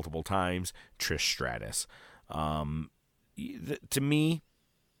already multiple times, Trish Stratus. To me,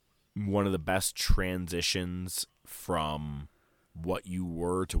 one of the best transitions from what you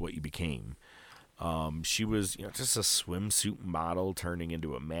were to what you became. She was just a swimsuit model turning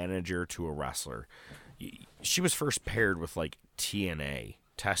into a manager to a wrestler. She was first paired with like TNA,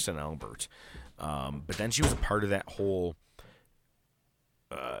 Test and Albert. But then she was a part of that whole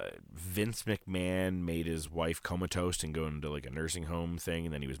Vince McMahon made his wife comatose and go into like a nursing home thing,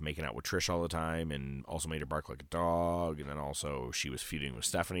 and then he was making out with Trish all the time and also made her bark like a dog, and then also she was feuding with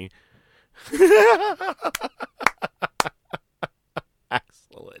Stephanie.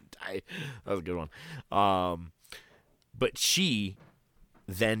 Excellent. That was a good one. But she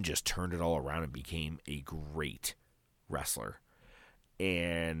then just turned it all around and became a great wrestler.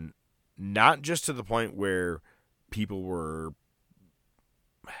 And not just to the point where people were,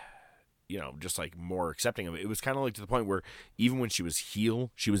 just like more accepting of it. It was kind of like to the point where even when she was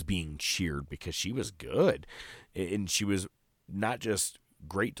heel, she was being cheered because she was good. And she was not just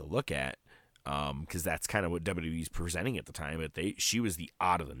great to look at, because that's kind of what WWE's presenting at the time, but she was the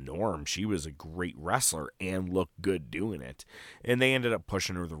out of the norm. She was a great wrestler and looked good doing it. And they ended up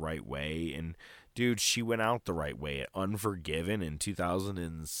pushing her the right way. And dude, she went out the right way at Unforgiven in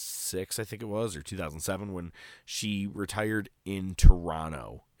 2006, I think it was, or 2007, when she retired in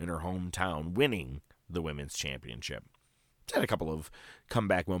Toronto, in her hometown, winning the women's championship. She's had a couple of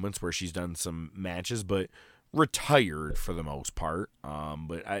comeback moments where she's done some matches, but retired for the most part.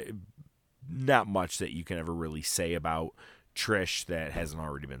 Not much that you can ever really say about Trish that hasn't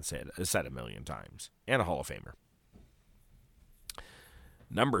already been said a million times. And a Hall of Famer.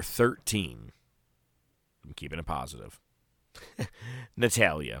 Number 13. I'm keeping it positive.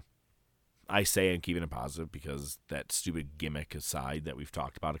 Natalya. I say I'm keeping it positive because that stupid gimmick aside that we've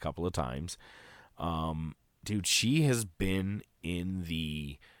talked about a couple of times. Dude, she has been in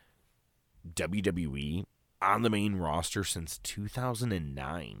the WWE on the main roster since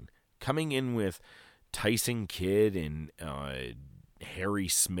 2009. Coming in with Tyson Kidd and Harry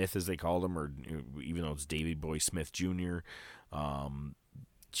Smith, as they called him, or even though it's Davey Boy Smith Jr.,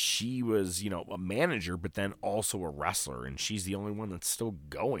 she was, a manager, but then also a wrestler, and she's the only one that's still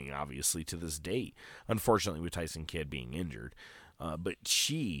going, obviously, to this date. Unfortunately, with Tyson Kidd being injured. But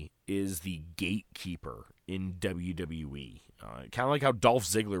she is the gatekeeper in WWE. Kind of like how Dolph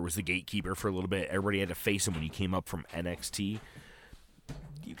Ziggler was the gatekeeper for a little bit. Everybody had to face him when he came up from NXT.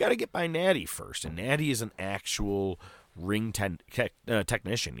 You got to get by Natty first, and Natty is an actual ring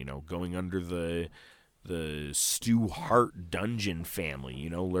technician, going under the Stu Hart Dungeon family,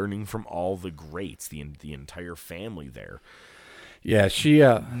 learning from all the greats, the entire family there. Yeah, she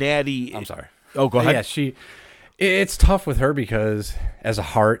Natty. I'm sorry. Oh, go ahead. Yeah, it's tough with her because as a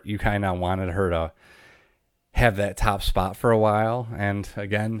Hart, you kind of wanted her to have that top spot for a while, and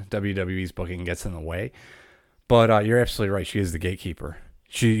again, WWE's booking gets in the way. But you're absolutely right. She is the gatekeeper.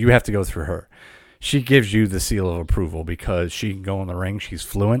 You have to go through her. She gives you the seal of approval because she can go in the ring. She's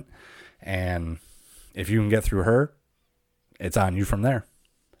fluent, and if you can get through her, it's on you from there.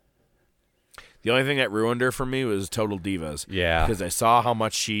 The only thing that ruined her for me was Total Divas. Yeah. Because I saw how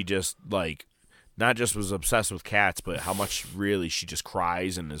much she just, not just was obsessed with cats, but how much really she just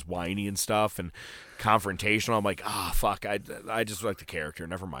cries and is whiny and stuff and confrontational. I'm like, fuck, I just like the character.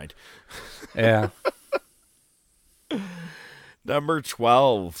 Never mind. Yeah. Number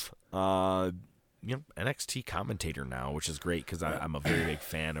 12. NXT commentator now, which is great because I'm a very big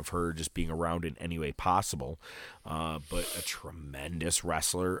fan of her just being around in any way possible. But a tremendous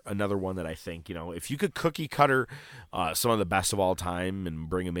wrestler. Another one that I think, if you could cookie cutter some of the best of all time and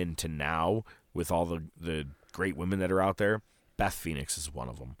bring them into now with all the great women that are out there, Beth Phoenix is one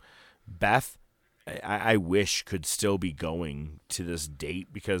of them. Beth, I wish could still be going to this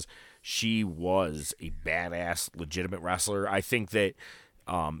date because she was a badass, legitimate wrestler. I think that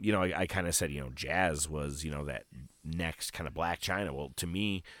I kind of said, Jazz was, that next kind of Black China. Well, to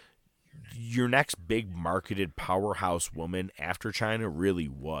me, your next big marketed powerhouse woman after China really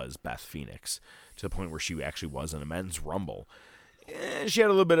was Beth Phoenix, to the point where she actually was in a men's Rumble. And she had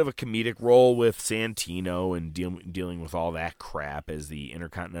a little bit of a comedic role with Santino and dealing with all that crap as the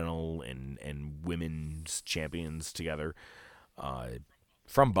Intercontinental and women's champions together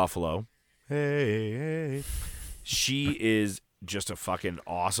from Buffalo. Hey. She is just a fucking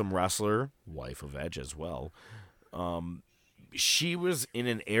awesome wrestler, wife of Edge as well. She was in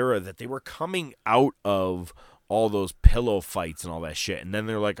an era that they were coming out of all those pillow fights and all that shit, and then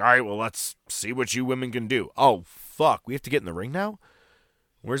they're like, all right, well, let's see what you women can do. Oh, fuck, we have to get in the ring now?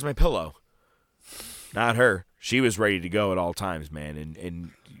 Where's my pillow? Not her. She was ready to go at all times, man,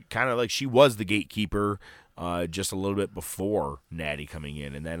 and kind of like she was the gatekeeper just a little bit before Natty coming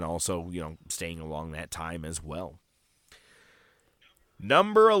in, and then also, staying along that time as well.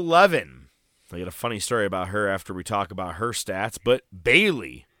 Number 11. I got a funny story about her after we talk about her stats, but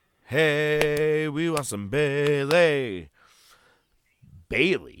Bayley. Hey, we want some Bayley.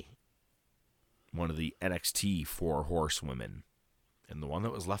 Bayley, one of the NXT 4 horsewomen, and the one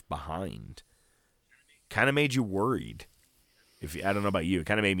that was left behind. Kind of made you worried. I don't know about you, it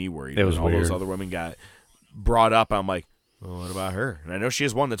kind of made me worried. It was all weird. Those other women got brought up. I'm like, well, what about her? And I know she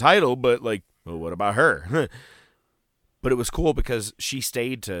has won the title, but well, what about her? But it was cool because she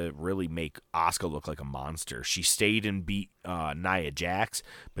stayed to really make Asuka look like a monster. She stayed and beat Nia Jax,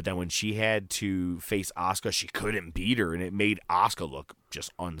 but then when she had to face Asuka, she couldn't beat her, and it made Asuka look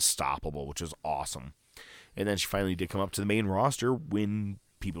just unstoppable, which was awesome. And then she finally did come up to the main roster when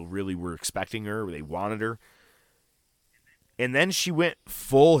people really were expecting her, they wanted her. And then she went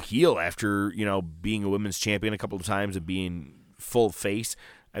full heel after, being a women's champion a couple of times and being full face.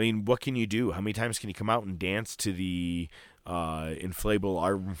 I mean, what can you do? How many times can you come out and dance to the inflatable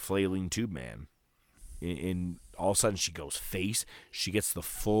arm flailing tube man? And all of a sudden she goes face. She gets the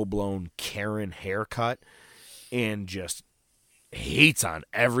full-blown Karen haircut and just hates on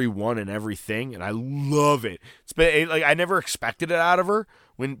everyone and everything, and I love it. It's been like I never expected it out of her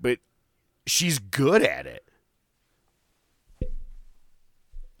but she's good at it.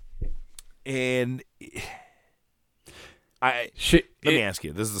 And let me ask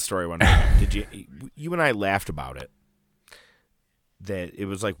you, this is the story one. Did you and I laughed about it? That it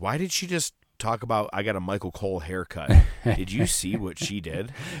was like, why did she just talk about I got a Michael Cole haircut? Did you see what she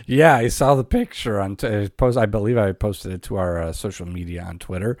did? Yeah, I saw the picture on post. I believe I posted it to our social media on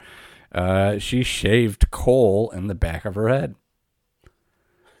Twitter. She shaved Cole in the back of her head,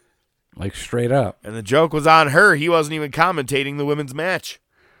 like straight up. And the joke was on her. He wasn't even commentating the women's match.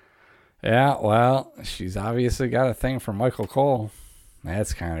 Yeah, well, she's obviously got a thing for Michael Cole.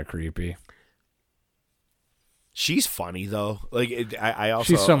 That's kind of creepy. She's funny though. Like I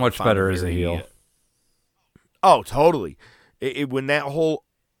also she's so much better as a heel. Oh, totally. When that whole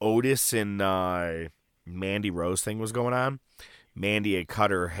Otis and Mandy Rose thing was going on, Mandy had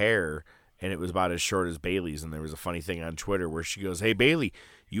cut her hair and it was about as short as Bayley's. And there was a funny thing on Twitter where she goes, "Hey Bayley,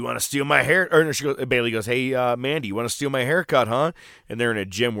 you want to steal my hair?" Or no, Bayley goes, "Hey Mandy, you want to steal my haircut, huh?" And they're in a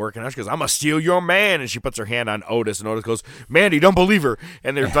gym working out. She goes, "I'm gonna steal your man." And she puts her hand on Otis, and Otis goes, "Mandy, don't believe her."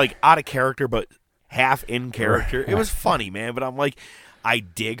 And they're like out of character, but half in character. It was funny, man. But I'm like, I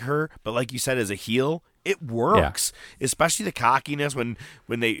dig her, but like you said, as a heel, it works. Yeah. Especially the cockiness when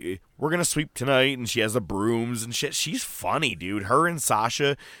we're gonna sweep tonight, and she has the brooms and shit. She's funny, dude. Her and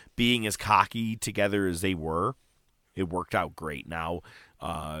Sasha being as cocky together as they were, it worked out great. Now,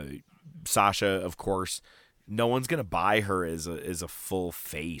 Sasha, of course, no one's gonna buy her as a full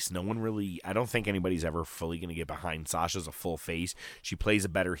face. No one really. I don't think anybody's ever fully gonna get behind Sasha as a full face. She plays a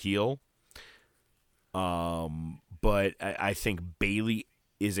better heel. But I think Bayley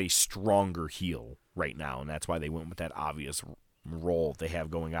is a stronger heel right now, and that's why they went with that obvious role they have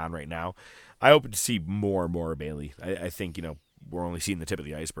going on right now. I hope to see more and more of Bayley. I think, we're only seeing the tip of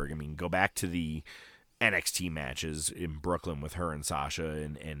the iceberg. I mean, go back to the NXT matches in Brooklyn with her and Sasha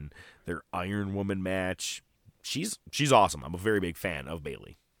and their Iron Woman match. She's awesome. I'm a very big fan of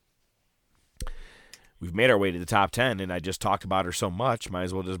Bayley. We've made our way to the top 10, and I just talked about her so much, might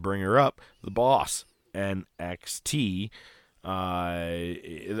as well just bring her up. The Boss, NXT.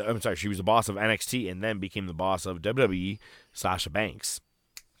 I'm sorry, she was the boss of NXT and then became the boss of WWE, Sasha Banks.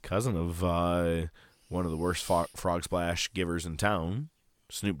 Cousin of one of the worst frog splash givers in town,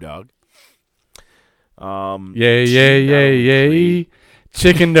 Snoop Dogg. Yay.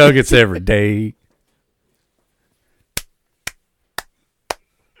 Chicken nuggets every day.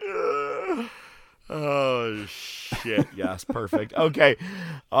 Oh, shit. Yes, perfect. Okay.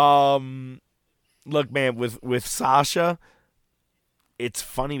 Look, man, with Sasha, it's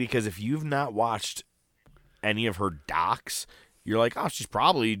funny because if you've not watched any of her docs, you're like, oh, she's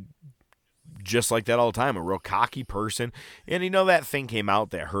probably just like that all the time, a real cocky person. And that thing came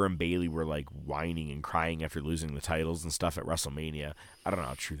out that her and Bayley were like whining and crying after losing the titles and stuff at WrestleMania. I don't know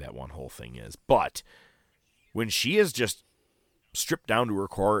how true that one whole thing is. But when she is just stripped down to her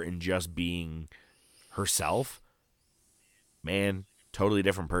core and just being herself, man, totally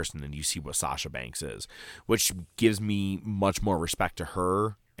different person than you see what Sasha Banks is, which gives me much more respect to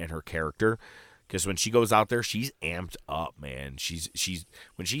her and her character. Because when she goes out there, she's amped up, man. She's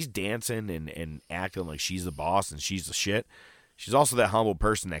when she's dancing and acting like she's the boss and she's the shit. She's also that humble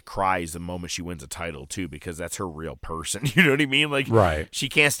person that cries the moment she wins a title too, because that's her real person. You know what I mean? Like, right. She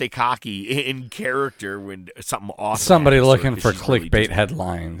can't stay cocky in character when something awesome. Somebody looking for clickbait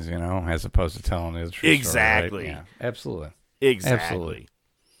headlines, as opposed to telling the truth. Exactly. Story, right? Yeah, absolutely. Exactly. Absolutely.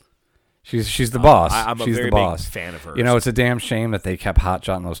 She's the boss. I'm a she's very the boss. big fan of hers. It's a damn shame that they kept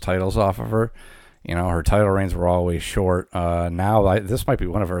hot-shotting those titles off of her. Her title reigns were always short. Now, this might be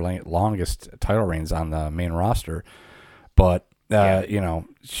one of her longest title reigns on the main roster. But,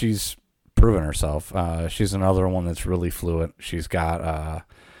 she's proven herself. She's another one that's really fluent. She's got, a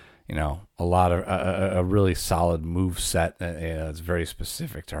lot of a really solid move set that's very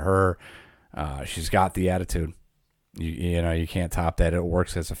specific to her. She's got the attitude. You can't top that. It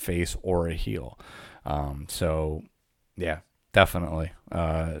works as a face or a heel. So, yeah. Definitely,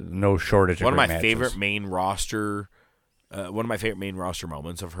 no shortage of one of my matches. favorite main roster. One of my favorite main roster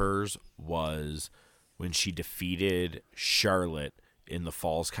moments of hers was when she defeated Charlotte in the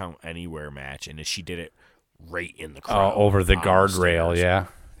Falls Count Anywhere match, and she did it right in the crowd. Over the guardrail,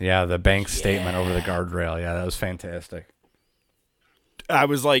 yeah, the Banks statement over the guardrail, yeah, that was fantastic. I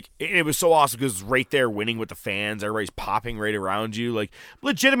was like, it was so awesome because right there winning with the fans, everybody's popping right around you, like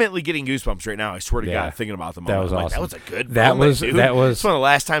legitimately getting goosebumps right now. I swear to God, thinking about the moment. That was awesome. Like, that was a good moment, dude. That was it's one of the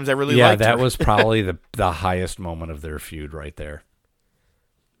last times I really liked her. Yeah, that was probably the highest moment of their feud right there.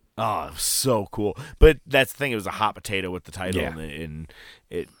 Oh, it was so cool. But that's the thing. It was a hot potato with the title, Yeah. and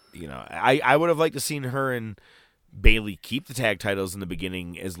it. I would have liked to seen her and Bayley keep the tag titles in the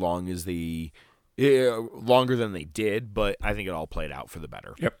beginning as long as longer than they did. But I think it all played out for the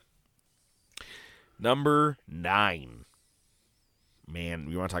better. Yep. Number 9. Man,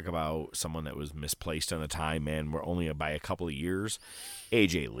 we want to talk about someone that was misplaced on the time, man. We're only by a couple of years.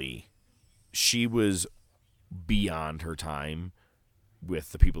 AJ Lee. She was beyond her time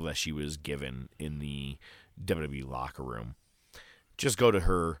with the people that she was given in the WWE locker room. Just go to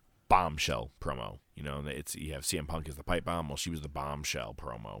her bombshell promo. You have CM Punk as the pipe bomb. Well, she was the bombshell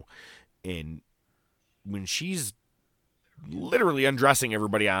promo. And when she's literally undressing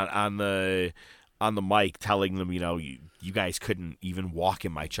everybody on the mic, telling them, you guys couldn't even walk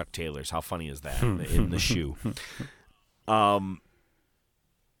in my Chuck Taylors. How funny is that in the shoe?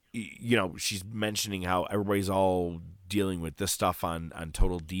 She's mentioning how everybody's all dealing with this stuff on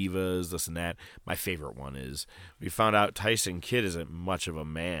Total Divas, this and that. My favorite one is, we found out Tyson Kidd isn't much of a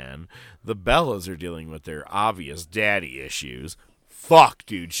man. The Bellas are dealing with their obvious daddy issues. Fuck,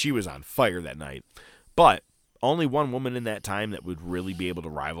 dude, she was on fire that night. But only one woman in that time that would really be able to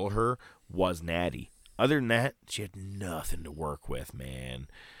rival her was Natty. Other than that, she had nothing to work with, man.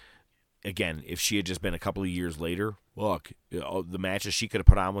 Again, if she had just been a couple of years later, look, the matches she could have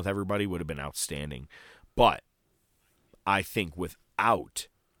put on with everybody would have been outstanding. But I think without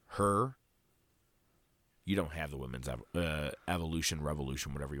her, you don't have the women's evolution,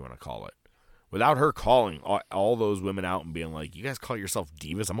 revolution, whatever you want to call it. Without her calling all those women out and being like, you guys call yourself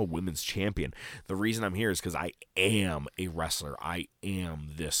divas? I'm a women's champion. The reason I'm here is because I am a wrestler. I am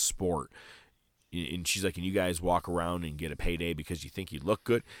this sport. And she's like, and you guys walk around and get a payday because you think you look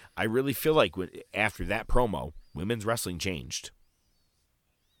good? I really feel like after that promo, women's wrestling changed.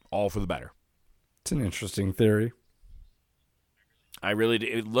 All for the better. It's an interesting theory. I really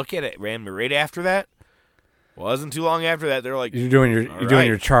did. Look at it, ran right after that. Wasn't too long after that. They're like, You're doing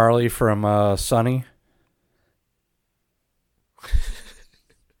your Charlie from Sunny.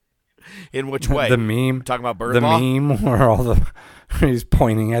 In which way? The meme. Talking about bird the law? meme where he's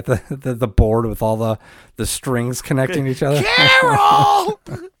pointing at the board with all the strings connecting each other. Carol!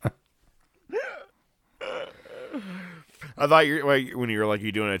 I thought when you were like,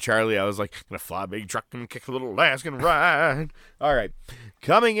 you doing a Charlie, I was like, gonna fly a big truck and kick a little ass and ride. All right.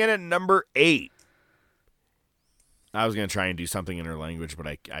 Coming in at number 8. I was gonna try and do something in her language, but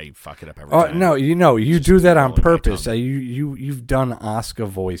I fuck it up every time. No, you do that on purpose. You've done Asuka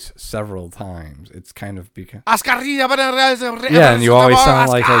voice several times. It's kind of because yeah, and you always sound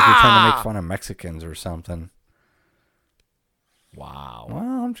like you're trying to make fun of Mexicans or something. Wow.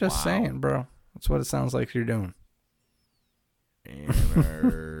 Well, I'm just saying, bro. That's what it sounds like you're doing.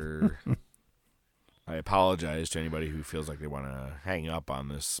 I apologize to anybody who feels like they want to hang up on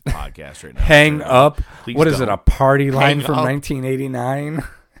this podcast right now. Hang up? Please What is it, a party line Hang from up. 1989?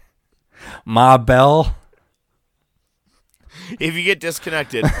 Ma Bell? If you get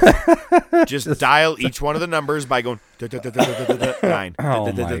disconnected, just dial each one of the numbers by going 9.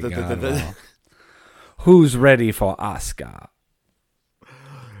 Oh my God, wow. Who's ready for Asuka?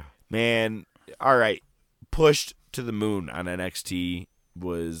 Man, all right. Pushed to the moon on NXT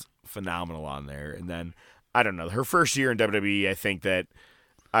was phenomenal on there. And then, I don't know, her first year in WWE, I think that,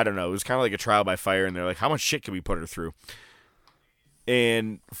 I don't know, it was kind of like a trial by fire, and they're like, how much shit can we put her through?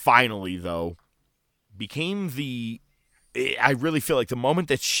 And finally, though, became I really feel like the moment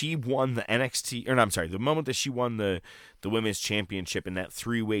that she won the NXT, or no, I'm sorry, the moment that she won the women's championship in that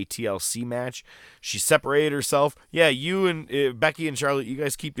 3-way TLC match, she separated herself. Yeah, you and Becky and Charlotte, you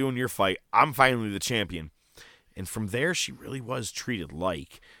guys keep doing your fight. I'm finally the champion. And from there, she really was treated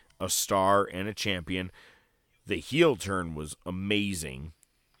like a star and a champion. The heel turn was amazing.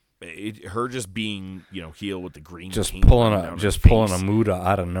 Her just being, heel with the green, Just paint pulling down her a face. Muda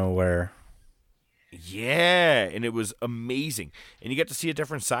out of nowhere. Yeah, and it was amazing. And you get to see a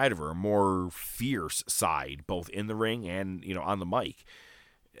different side of her, a more fierce side, both in the ring and, on the mic.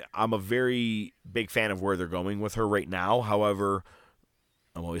 I'm a very big fan of where they're going with her right now. However,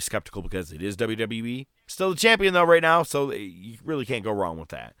 I'm always skeptical because it is WWE. Still the champion, though, right now, so you really can't go wrong with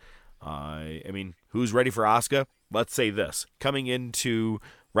that. I mean, who's ready for Asuka? Let's say this. Coming into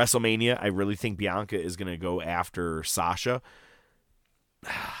WrestleMania, I really think Bianca is going to go after Sasha.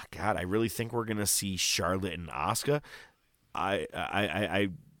 God, I really think we're going to see Charlotte and Asuka.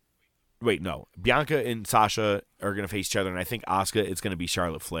 Wait, no. Bianca and Sasha are going to face each other, and I think Asuka, it's going to be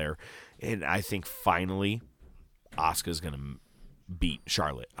Charlotte Flair. And I think finally Asuka is going to beat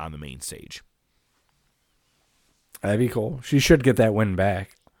Charlotte on the main stage. That'd be cool. She should get that win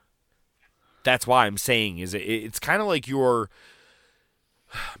back. That's why I'm saying it's kind of like your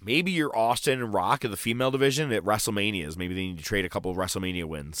Maybe you're Austin and Rock of the female division at WrestleManias. Maybe they need to trade a couple of WrestleMania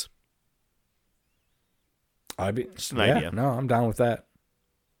wins. Just an idea. No, I'm down with that.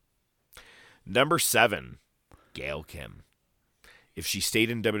 Number 7, Gail Kim. If she stayed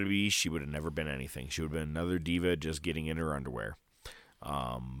in WWE, she would have never been anything. She would have been another diva just getting in her underwear.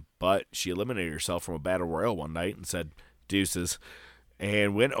 But she eliminated herself from a battle royal one night and said, deuces,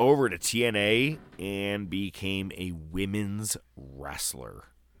 and went over to TNA and became a women's wrestler.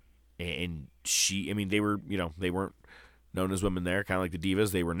 And they weren't known as women there, kind of like the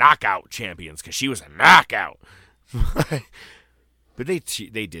divas. They were knockout champions because she was a knockout. But they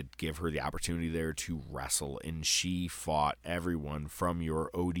did give her the opportunity there to wrestle, and she fought everyone from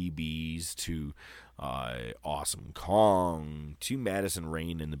your ODBs to Awesome Kong to Madison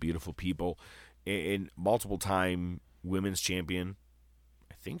Rayne and the Beautiful People, and multiple-time women's champion.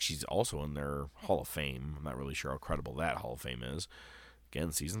 I think she's also in their Hall of Fame. I'm not really sure how credible that Hall of Fame is.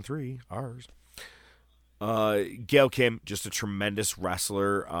 Again, Season 3, ours. Gail Kim, just a tremendous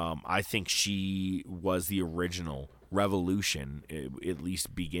wrestler. I think she was the original revolution, at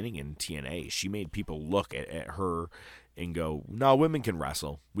least beginning in TNA. She made people look at her and go, no, women can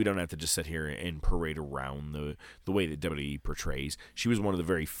wrestle. We don't have to just sit here and parade around the way that WWE portrays. She was one of the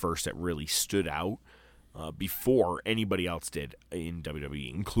very first that really stood out before anybody else did in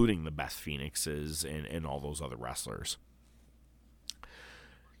WWE, including the Beth Phoenixes and all those other wrestlers.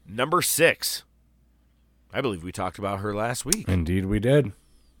 Number 6. I believe we talked about her last week. Indeed we did.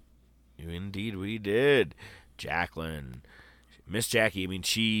 Indeed we did. Jacqueline. Miss Jackie, I mean,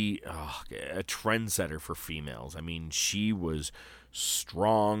 a trendsetter for females. I mean, she was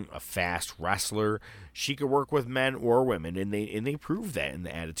strong, a fast wrestler. She could work with men or women, and they proved that in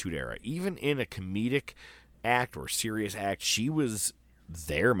the Attitude Era. Even in a comedic act or serious act, she was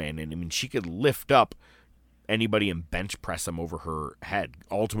there, man. And I mean, she could lift up anybody and bench press them over her head,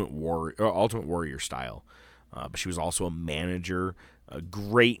 Ultimate Warrior style. But she was also a manager, a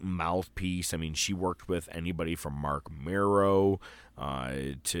great mouthpiece. I mean, she worked with anybody from Mark Mero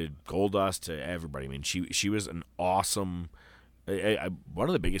to Goldust to everybody. I mean, she was an awesome, one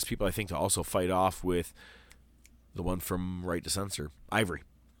of the biggest people, I think, to also fight off with the one from Right to Censor, Ivory.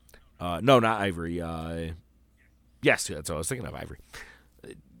 No, not Ivory. Yes, that's what I was thinking of, Ivory.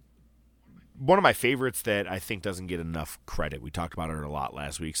 One of my favorites that I think doesn't get enough credit. We talked about her a lot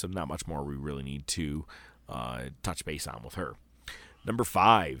last week, so not much more we really need to touch base on with her. Number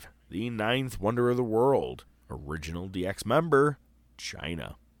 5, the 9th wonder of the world, original DX member,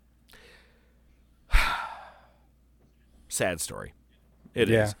 Chyna. Sad story. It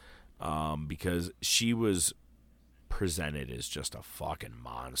is. Because she was presented as just a fucking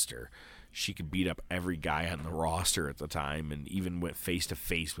monster. She could beat up every guy on the roster at the time and even went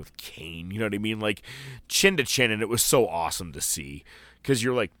face-to-face with Kane. You know what I mean? Like, chin to chin, and it was so awesome to see. Because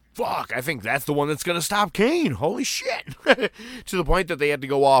you're like, fuck, I think that's the one that's going to stop Kane. Holy shit. To the point that they had to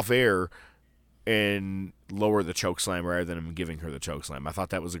go off air and lower the chokeslam rather than him giving her the chokeslam. I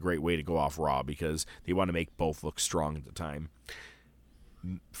thought that was a great way to go off Raw because they want to make both look strong at the time.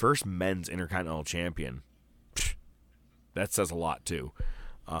 First men's Intercontinental Champion. That says a lot, too.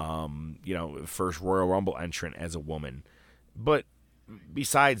 First Royal Rumble entrant as a woman. But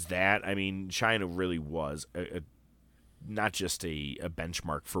besides that, I mean, Chyna really was not just a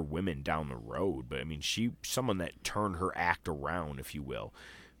benchmark for women down the road, but I mean, someone that turned her act around, if you will.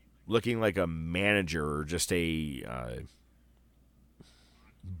 Looking like a manager or just a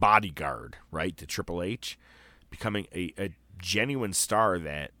bodyguard, right, to Triple H. Becoming a genuine star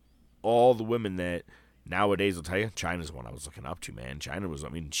that all the women that nowadays will tell you, Chyna's one I was looking up to, man.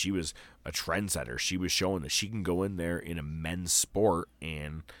 She was a trendsetter. She was showing that she can go in there in a men's sport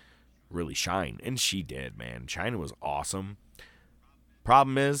and really shine. And she did, man. Chyna was awesome.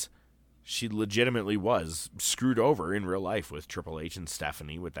 Problem is, she legitimately was screwed over in real life with Triple H and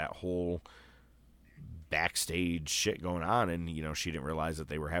Stephanie with that whole backstage shit going on. And, she didn't realize that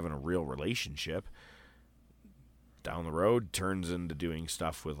they were having a real relationship. Down the road, turns into doing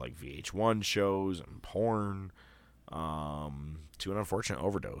stuff with like VH1 shows and porn to an unfortunate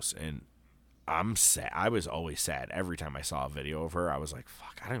overdose. And I'm sad. I was always sad every time I saw a video of her. I was like,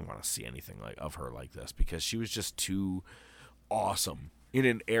 fuck, I didn't want to see anything of her like this because she was just too awesome. In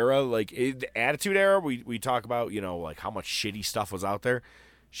an era like the Attitude Era, we talk about, like how much shitty stuff was out there.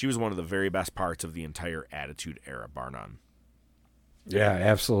 She was one of the very best parts of the entire Attitude Era, bar none. Yeah,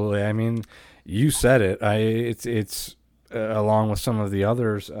 absolutely. I mean, you said it. It's along with some of the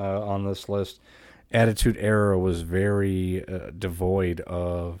others on this list, Attitude Era was very devoid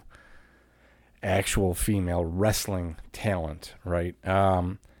of actual female wrestling talent, right?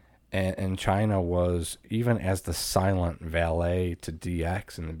 And China was, even as the silent valet to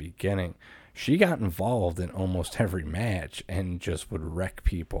DX in the beginning, she got involved in almost every match and just would wreck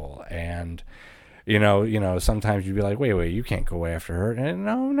people. And, you know, sometimes you'd be like, wait, you can't go after her. And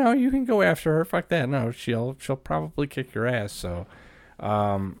no, you can go after her. Fuck that. No, she'll probably kick your ass. So,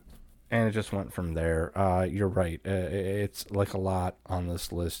 and it just went from there. You're right. It's like a lot on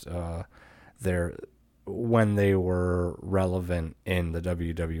this list there. When they were relevant in the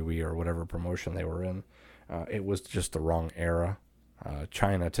WWE or whatever promotion they were in, it was just the wrong era.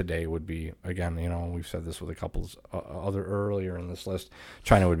 China today would be, again, you know, we've said this with a couple other earlier in this list,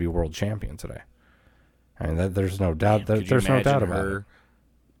 China would be world champion today. I mean, there's no doubt. There's no doubt about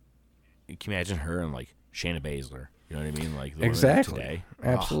it. Can you imagine her and like Shayna Baszler? You know what I mean? Like exactly. Today.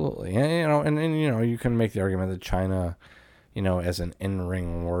 Absolutely. And you know, and you know, you can make the argument that China, you know, as an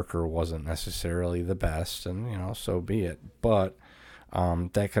in-ring worker wasn't necessarily the best, and, you know, so be it. But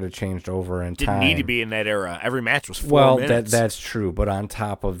that could have changed over in time. Didn't need to be in that era. Every match was 4 minutes. That's true. But on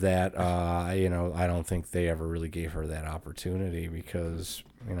top of that, you know, I don't think they ever really gave her that opportunity because,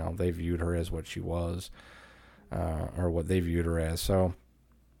 you know, they viewed her as what she was, or what they viewed her as. So,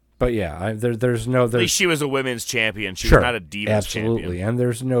 but yeah, there's no... At least she was a women's champion. She was not a divas champion. Absolutely. And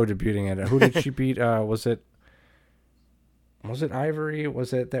there's no debuting it. Who did she beat? Was it Ivory?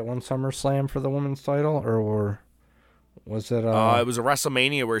 Was it that one SummerSlam for the women's title, or was it? It was a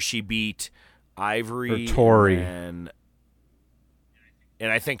WrestleMania where she beat Ivory or Tori, and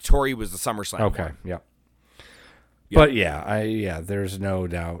I think Tori was the SummerSlam. Okay, one. Yep. But yeah, there's no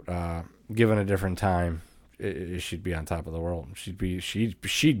doubt. Given a different time, she'd be on top of the world. She'd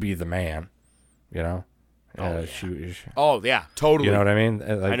be the man. You know. Oh yeah, totally. You know what I mean?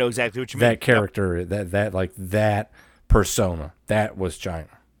 I know exactly what you mean. That character, that persona, that was China.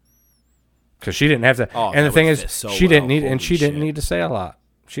 Because she didn't have to. And the thing is, she didn't need to say a lot.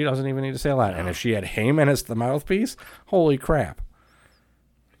 She doesn't even need to say a lot. No. And if she had Heyman as the mouthpiece, holy crap!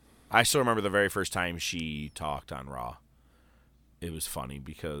 I still remember the very first time she talked on Raw. It was funny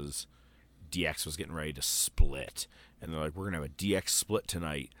because DX was getting ready to split, and they're like, "We're gonna have a DX split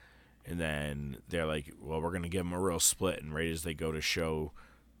tonight." And then they're like, well, we're going to give them a real split. And right as they go to show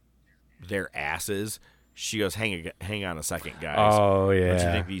their asses, she goes, hang on a second, guys. Oh, yeah. Don't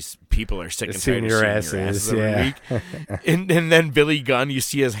you think these people are sick and tired of seeing your asses yeah. every week? and then Billy Gunn, you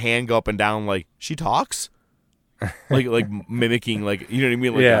see his hand go up and down like, she talks? like mimicking, like, you know what I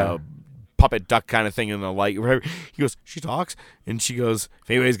mean? Like a puppet duck kind of thing in the light. He goes, she talks? And she goes,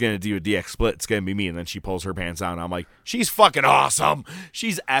 if anybody's going to do a DX split, it's going to be me. And then she pulls her pants down. And I'm like, she's fucking awesome.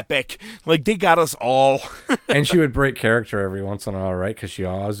 She's epic. Like, they got us all. And she would break character every once in a while, right? Because she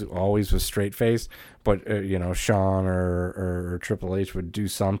always was straight-faced. But, you know, Shawn or Triple H would do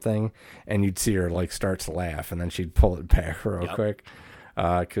something, and you'd see her, like, start to laugh. And then she'd pull it back real quick.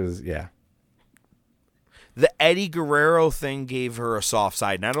 Because, The Eddie Guerrero thing gave her a soft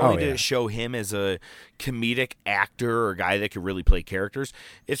side. Not only did it show him as a comedic actor or a guy that could really play characters,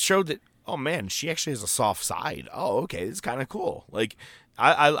 it showed that, oh man, she actually has a soft side. Oh, okay, it's kind of cool. Like,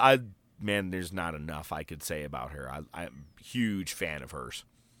 I man, there's not enough I could say about her. I'm a huge fan of hers.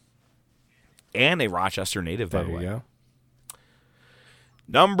 And a Rochester native, by the way. There you go.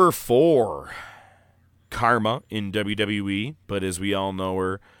 Number 4, Karma in WWE, but as we all know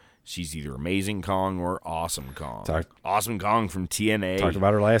her, she's either Amazing Kong or Awesome Kong. Awesome Kong from TNA. Talked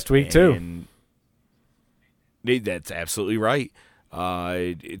about her last week, too. That's absolutely right.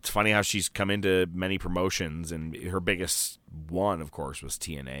 It's funny how she's come into many promotions, and her biggest one, of course, was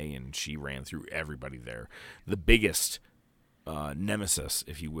TNA, and she ran through everybody there. The biggest nemesis,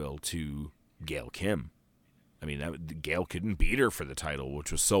 if you will, to Gail Kim. I mean, Gail couldn't beat her for the title,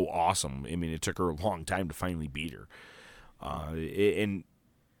 which was so awesome. I mean, it took her a long time to finally beat her. And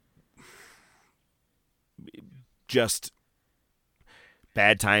just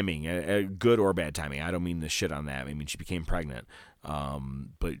bad timing, good or bad timing. I don't mean to shit on that. I mean, she became pregnant,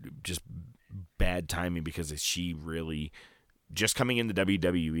 but just bad timing because she really, just coming into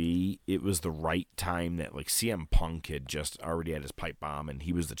WWE, it was the right time that, like, CM Punk had just already had his pipe bomb, and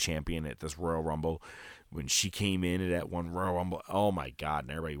he was the champion at this Royal Rumble. When she came in at that one Royal Rumble, oh my God,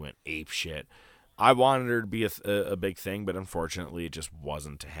 and everybody went ape shit. I wanted her to be a big thing, but unfortunately it just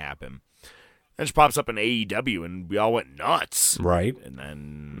wasn't to happen. Then she pops up in AEW, and we all went nuts. Right. And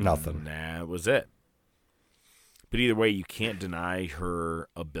then nothing. That was it. But either way, you can't deny her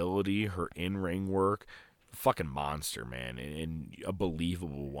ability, her in-ring work. Fucking monster, man, and a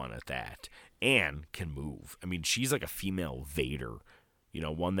believable one at that. And can move. I mean, she's like a female Vader. You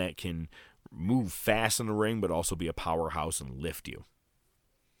know, one that can move fast in the ring, but also be a powerhouse and lift you.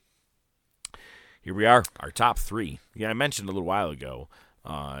 Here we are, our top 3. Yeah, I mentioned a little while ago,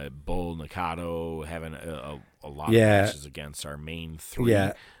 Bull Nakano having a lot of Yeah. matches against our main three.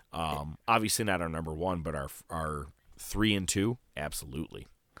 Yeah. Obviously not our number one, but our 3 and 2, absolutely.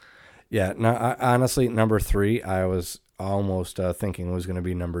 Yeah, no, honestly, number 3, I was almost thinking was going to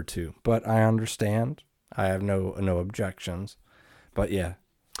be number 2, but I understand. I have no objections, but yeah.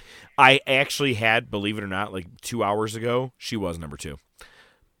 I actually had, believe it or not, like 2 hours ago, she was number 2.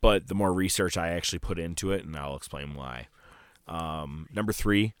 But the more research I actually put into it, and I'll explain why. Number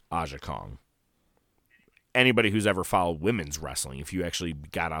 3, Aja Kong. Anybody who's ever followed women's wrestling, if you actually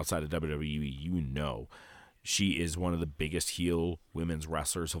got outside of WWE, you know she is one of the biggest heel women's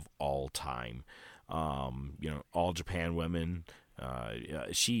wrestlers of all time. All Japan women.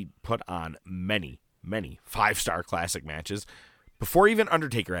 She put on many 5-star classic matches before even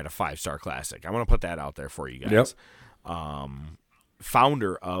Undertaker had a 5-star classic. I want to put that out there for you guys. Yep.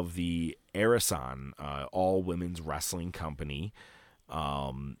 Founder of the Arasan all women's wrestling company.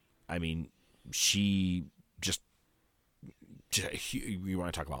 She just you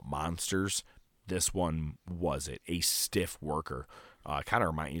want to talk about monsters? This one was it. A stiff worker. Kind of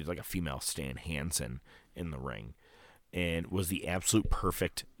remind you of like a female Stan Hansen in the ring. And was the absolute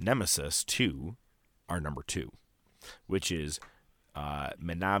perfect nemesis to our number 2, which is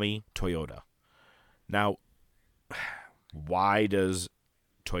Minami Toyota. Now, why does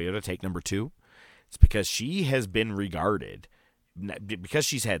Toyota take number 2? It's because she has been regarded, because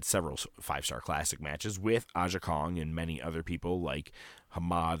she's had several 5-star classic matches with Aja Kong and many other people like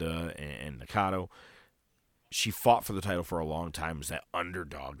Hamada and Nakano. She fought for the title for a long time as that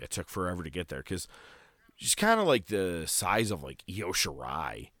underdog that took forever to get there, because she's kind of like the size of like Io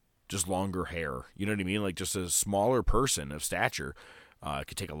Shirai, just longer hair. You know what I mean? Like just a smaller person of stature.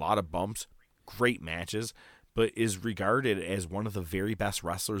 Could take a lot of bumps, great matches, but is regarded as one of the very best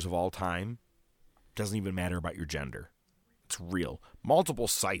wrestlers of all time. Doesn't even matter about your gender. It's real. Multiple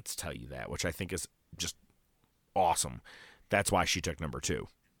sites tell you that, which I think is just awesome. That's why she took number 2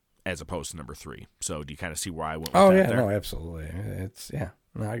 as opposed to number 3. So do you kind of see where I went with that there? No, absolutely.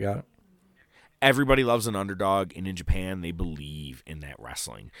 No, I got it. Everybody loves an underdog, and in Japan, they believe in that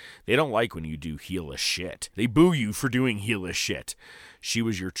wrestling. They don't like when you do heelish shit. They boo you for doing heelish shit. She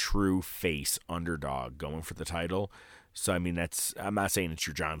was your true face underdog going for the title. So, I mean, I'm not saying it's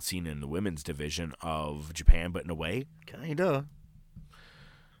your John Cena in the women's division of Japan, but in a way, kinda.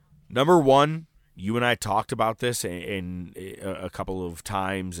 Number 1, you and I talked about this in a couple of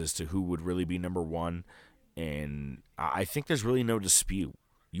times as to who would really be number 1, and I think there's really no dispute.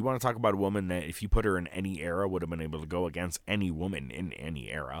 You want to talk about a woman that if you put her in any era would have been able to go against any woman in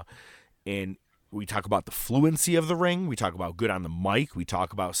any era. And we talk about the fluency of the ring. We talk about good on the mic. We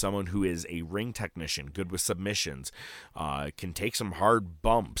talk about someone who is a ring technician, good with submissions, can take some hard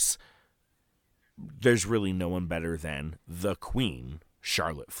bumps. There's really no one better than the Queen,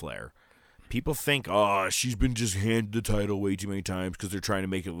 Charlotte Flair. People think, she's been just handed the title way too many times because they're trying to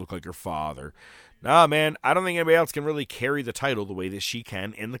make it look like her father. Nah, man, I don't think anybody else can really carry the title the way that she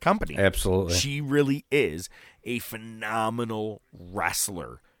can in the company. Absolutely. She really is a phenomenal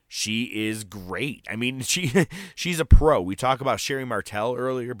wrestler. She is great. I mean, she's a pro. We talk about Sherry Martel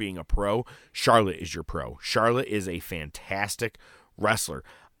earlier being a pro. Charlotte is your pro. Charlotte is a fantastic wrestler.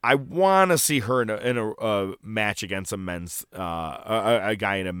 I want to see her in a match against a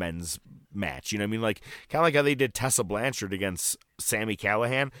guy in a men's match. You know what I mean? Like kind of like how they did Tessa Blanchard against Sami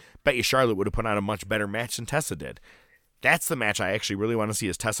Callihan. Bet you Charlotte would have put on a much better match than Tessa did. That's the match I actually really want to see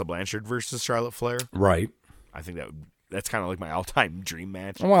is Tessa Blanchard versus Charlotte Flair. Right. I think that's kind of like my all-time dream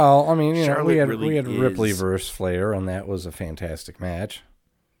match. Well, I mean, we had really Ripley versus Flair, and that was a fantastic match.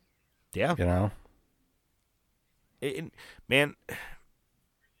 Yeah. You know? Man,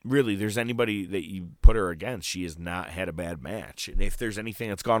 really, there's anybody that you put her against, she has not had a bad match. And if there's anything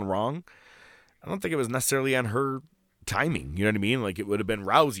that's gone wrong, I don't think it was necessarily on her timing. You know what I mean? Like it would have been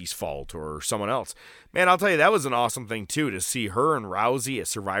Rousey's fault or someone else. Man, I'll tell you, that was an awesome thing too, to see her and Rousey at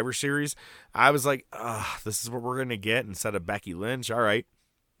Survivor Series. I was like, this is what we're going to get instead of Becky Lynch. All right.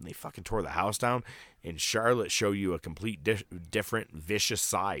 And they fucking tore the house down, and Charlotte showed you a complete different vicious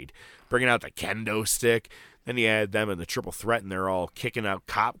side, bringing out the kendo stick. Then you had them in the triple threat, and they're all kicking out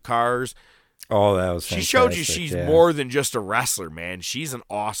cop cars. Oh, that was fantastic. She showed you she's more than just a wrestler, man. She's an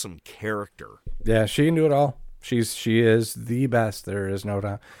awesome character. Yeah, she can do it all. She is the best. There is no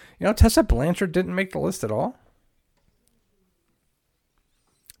doubt. You know, Tessa Blanchard didn't make the list at all.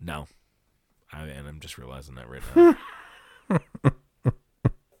 No, and I'm just realizing that right now.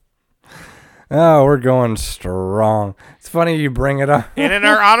 Oh, we're going strong. It's funny you bring it up. And in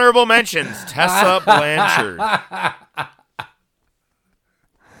our honorable mentions, Tessa Blanchard.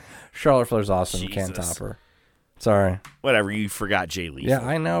 Charlotte Flair's awesome. Jesus. Can't top her. Sorry. Whatever, you forgot Jay Lethal. Yeah,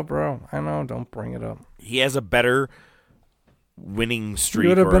 I know, bro. I know. Don't bring it up. He has a better winning streak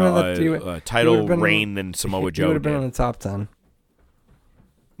would've or been in a title reign than Samoa Joe He would have been did. in the top 10.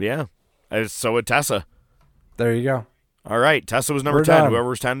 Yeah. So would Tessa. There you go. All right. Tessa was number We're 10. done. Whoever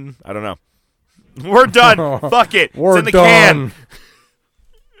was 10, I don't know. We're done. Fuck it. We're it's in the done.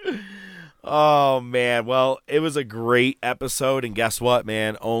 can. Oh, man. Well, it was a great episode. And guess what,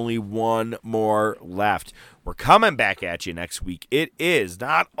 man? Only one more left. We're coming back at you next week. It is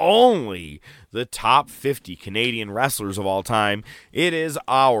not only the top 50 Canadian wrestlers of all time, it is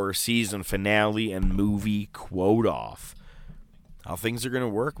our season finale and movie quote off. How things are going to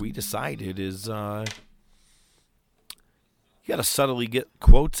work, we decided, is you got to subtly get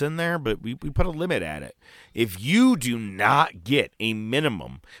quotes in there, but we put a limit at it. If you do not get a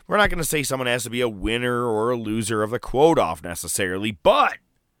minimum, we're not going to say someone has to be a winner or a loser of the quote off necessarily, but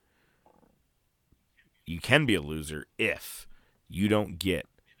you can be a loser if you don't get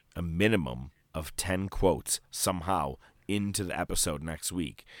a minimum of 10 quotes somehow into the episode next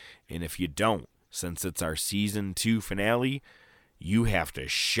week. And if you don't, since it's our season 2 finale, you have to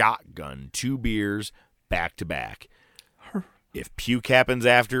shotgun 2 beers back to back. If puke happens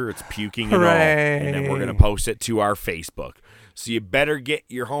after, it's puking and all. And then we're going to post it to our Facebook. So you better get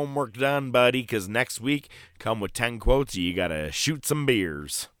your homework done, buddy, because next week, come with 10 quotes, you got to shoot some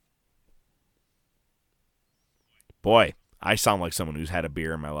beers. Boy, I sound like someone who's had a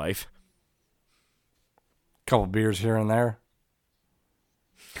beer in my life. Couple beers here and there.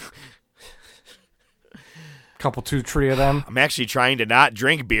 Couple 2-3 of them. I'm actually trying to not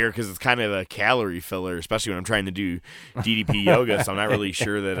drink beer because it's kind of a calorie filler, especially when I'm trying to do DDP yoga. So I'm not really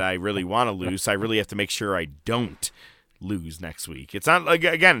sure that I really want to lose. So I really have to make sure I don't lose next week. It's not like,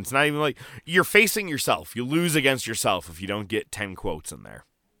 again, it's not even like you're facing yourself. You lose against yourself if you don't get 10 quotes in there.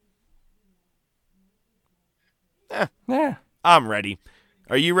 Yeah. I'm ready.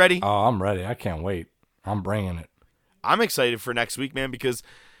 Are you ready? Oh, I'm ready. I can't wait. I'm bringing it. I'm excited for next week, man, because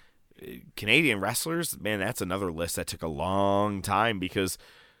Canadian wrestlers, man, that's another list that took a long time because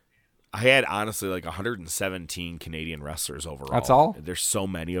I had honestly like 117 Canadian wrestlers overall. That's all? There's so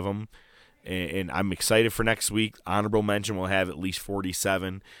many of them, and I'm excited for next week. Honorable mention, we'll have at least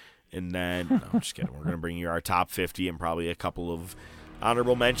 47, and then no, I'm just kidding. We're gonna bring you our top 50 and probably a couple of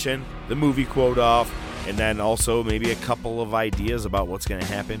honorable mention, the movie quote off, and then also maybe a couple of ideas about what's going to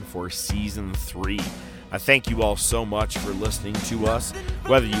happen for season 3. I thank you all so much for listening to us.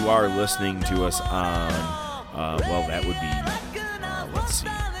 Whether you are listening to us on, well, that would be, let's see,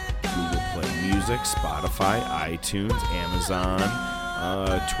 Google Play Music, Spotify, iTunes, Amazon,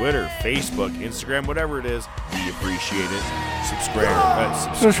 Twitter, Facebook, Instagram, whatever it is, we appreciate it.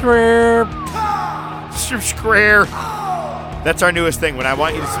 Subscribe. That's our newest thing. When I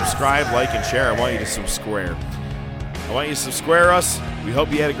want you to subscribe, like, and share, I want you to subscribe. I want you to subscribe us. We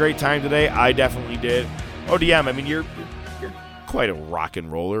hope you had a great time today. I definitely did. ODM, I mean, you're quite a rock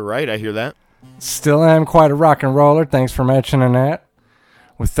and roller, right? I hear that. Still am quite a rock and roller. Thanks for mentioning that.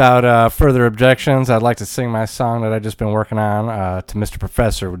 Without further objections, I'd like to sing my song that I've just been working on to Mr.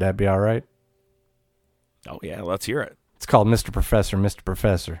 Professor. Would that be all right? Oh, yeah. Let's hear it. It's called Mr. Professor, Mr.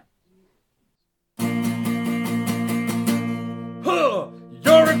 Professor.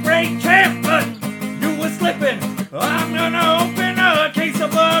 You're a great champ, but you were slipping. I'm gonna open a case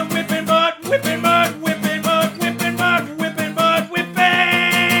of blood, whipping mud, whipping mud, whipping mud, whipping mud, whipping mud, whipping.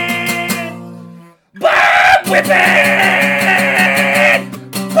 Blood whipping!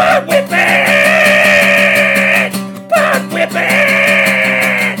 Blood whipping! Blood whipping!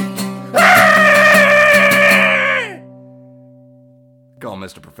 Ah! Go,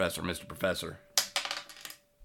 Mr. Professor, Mr. Professor.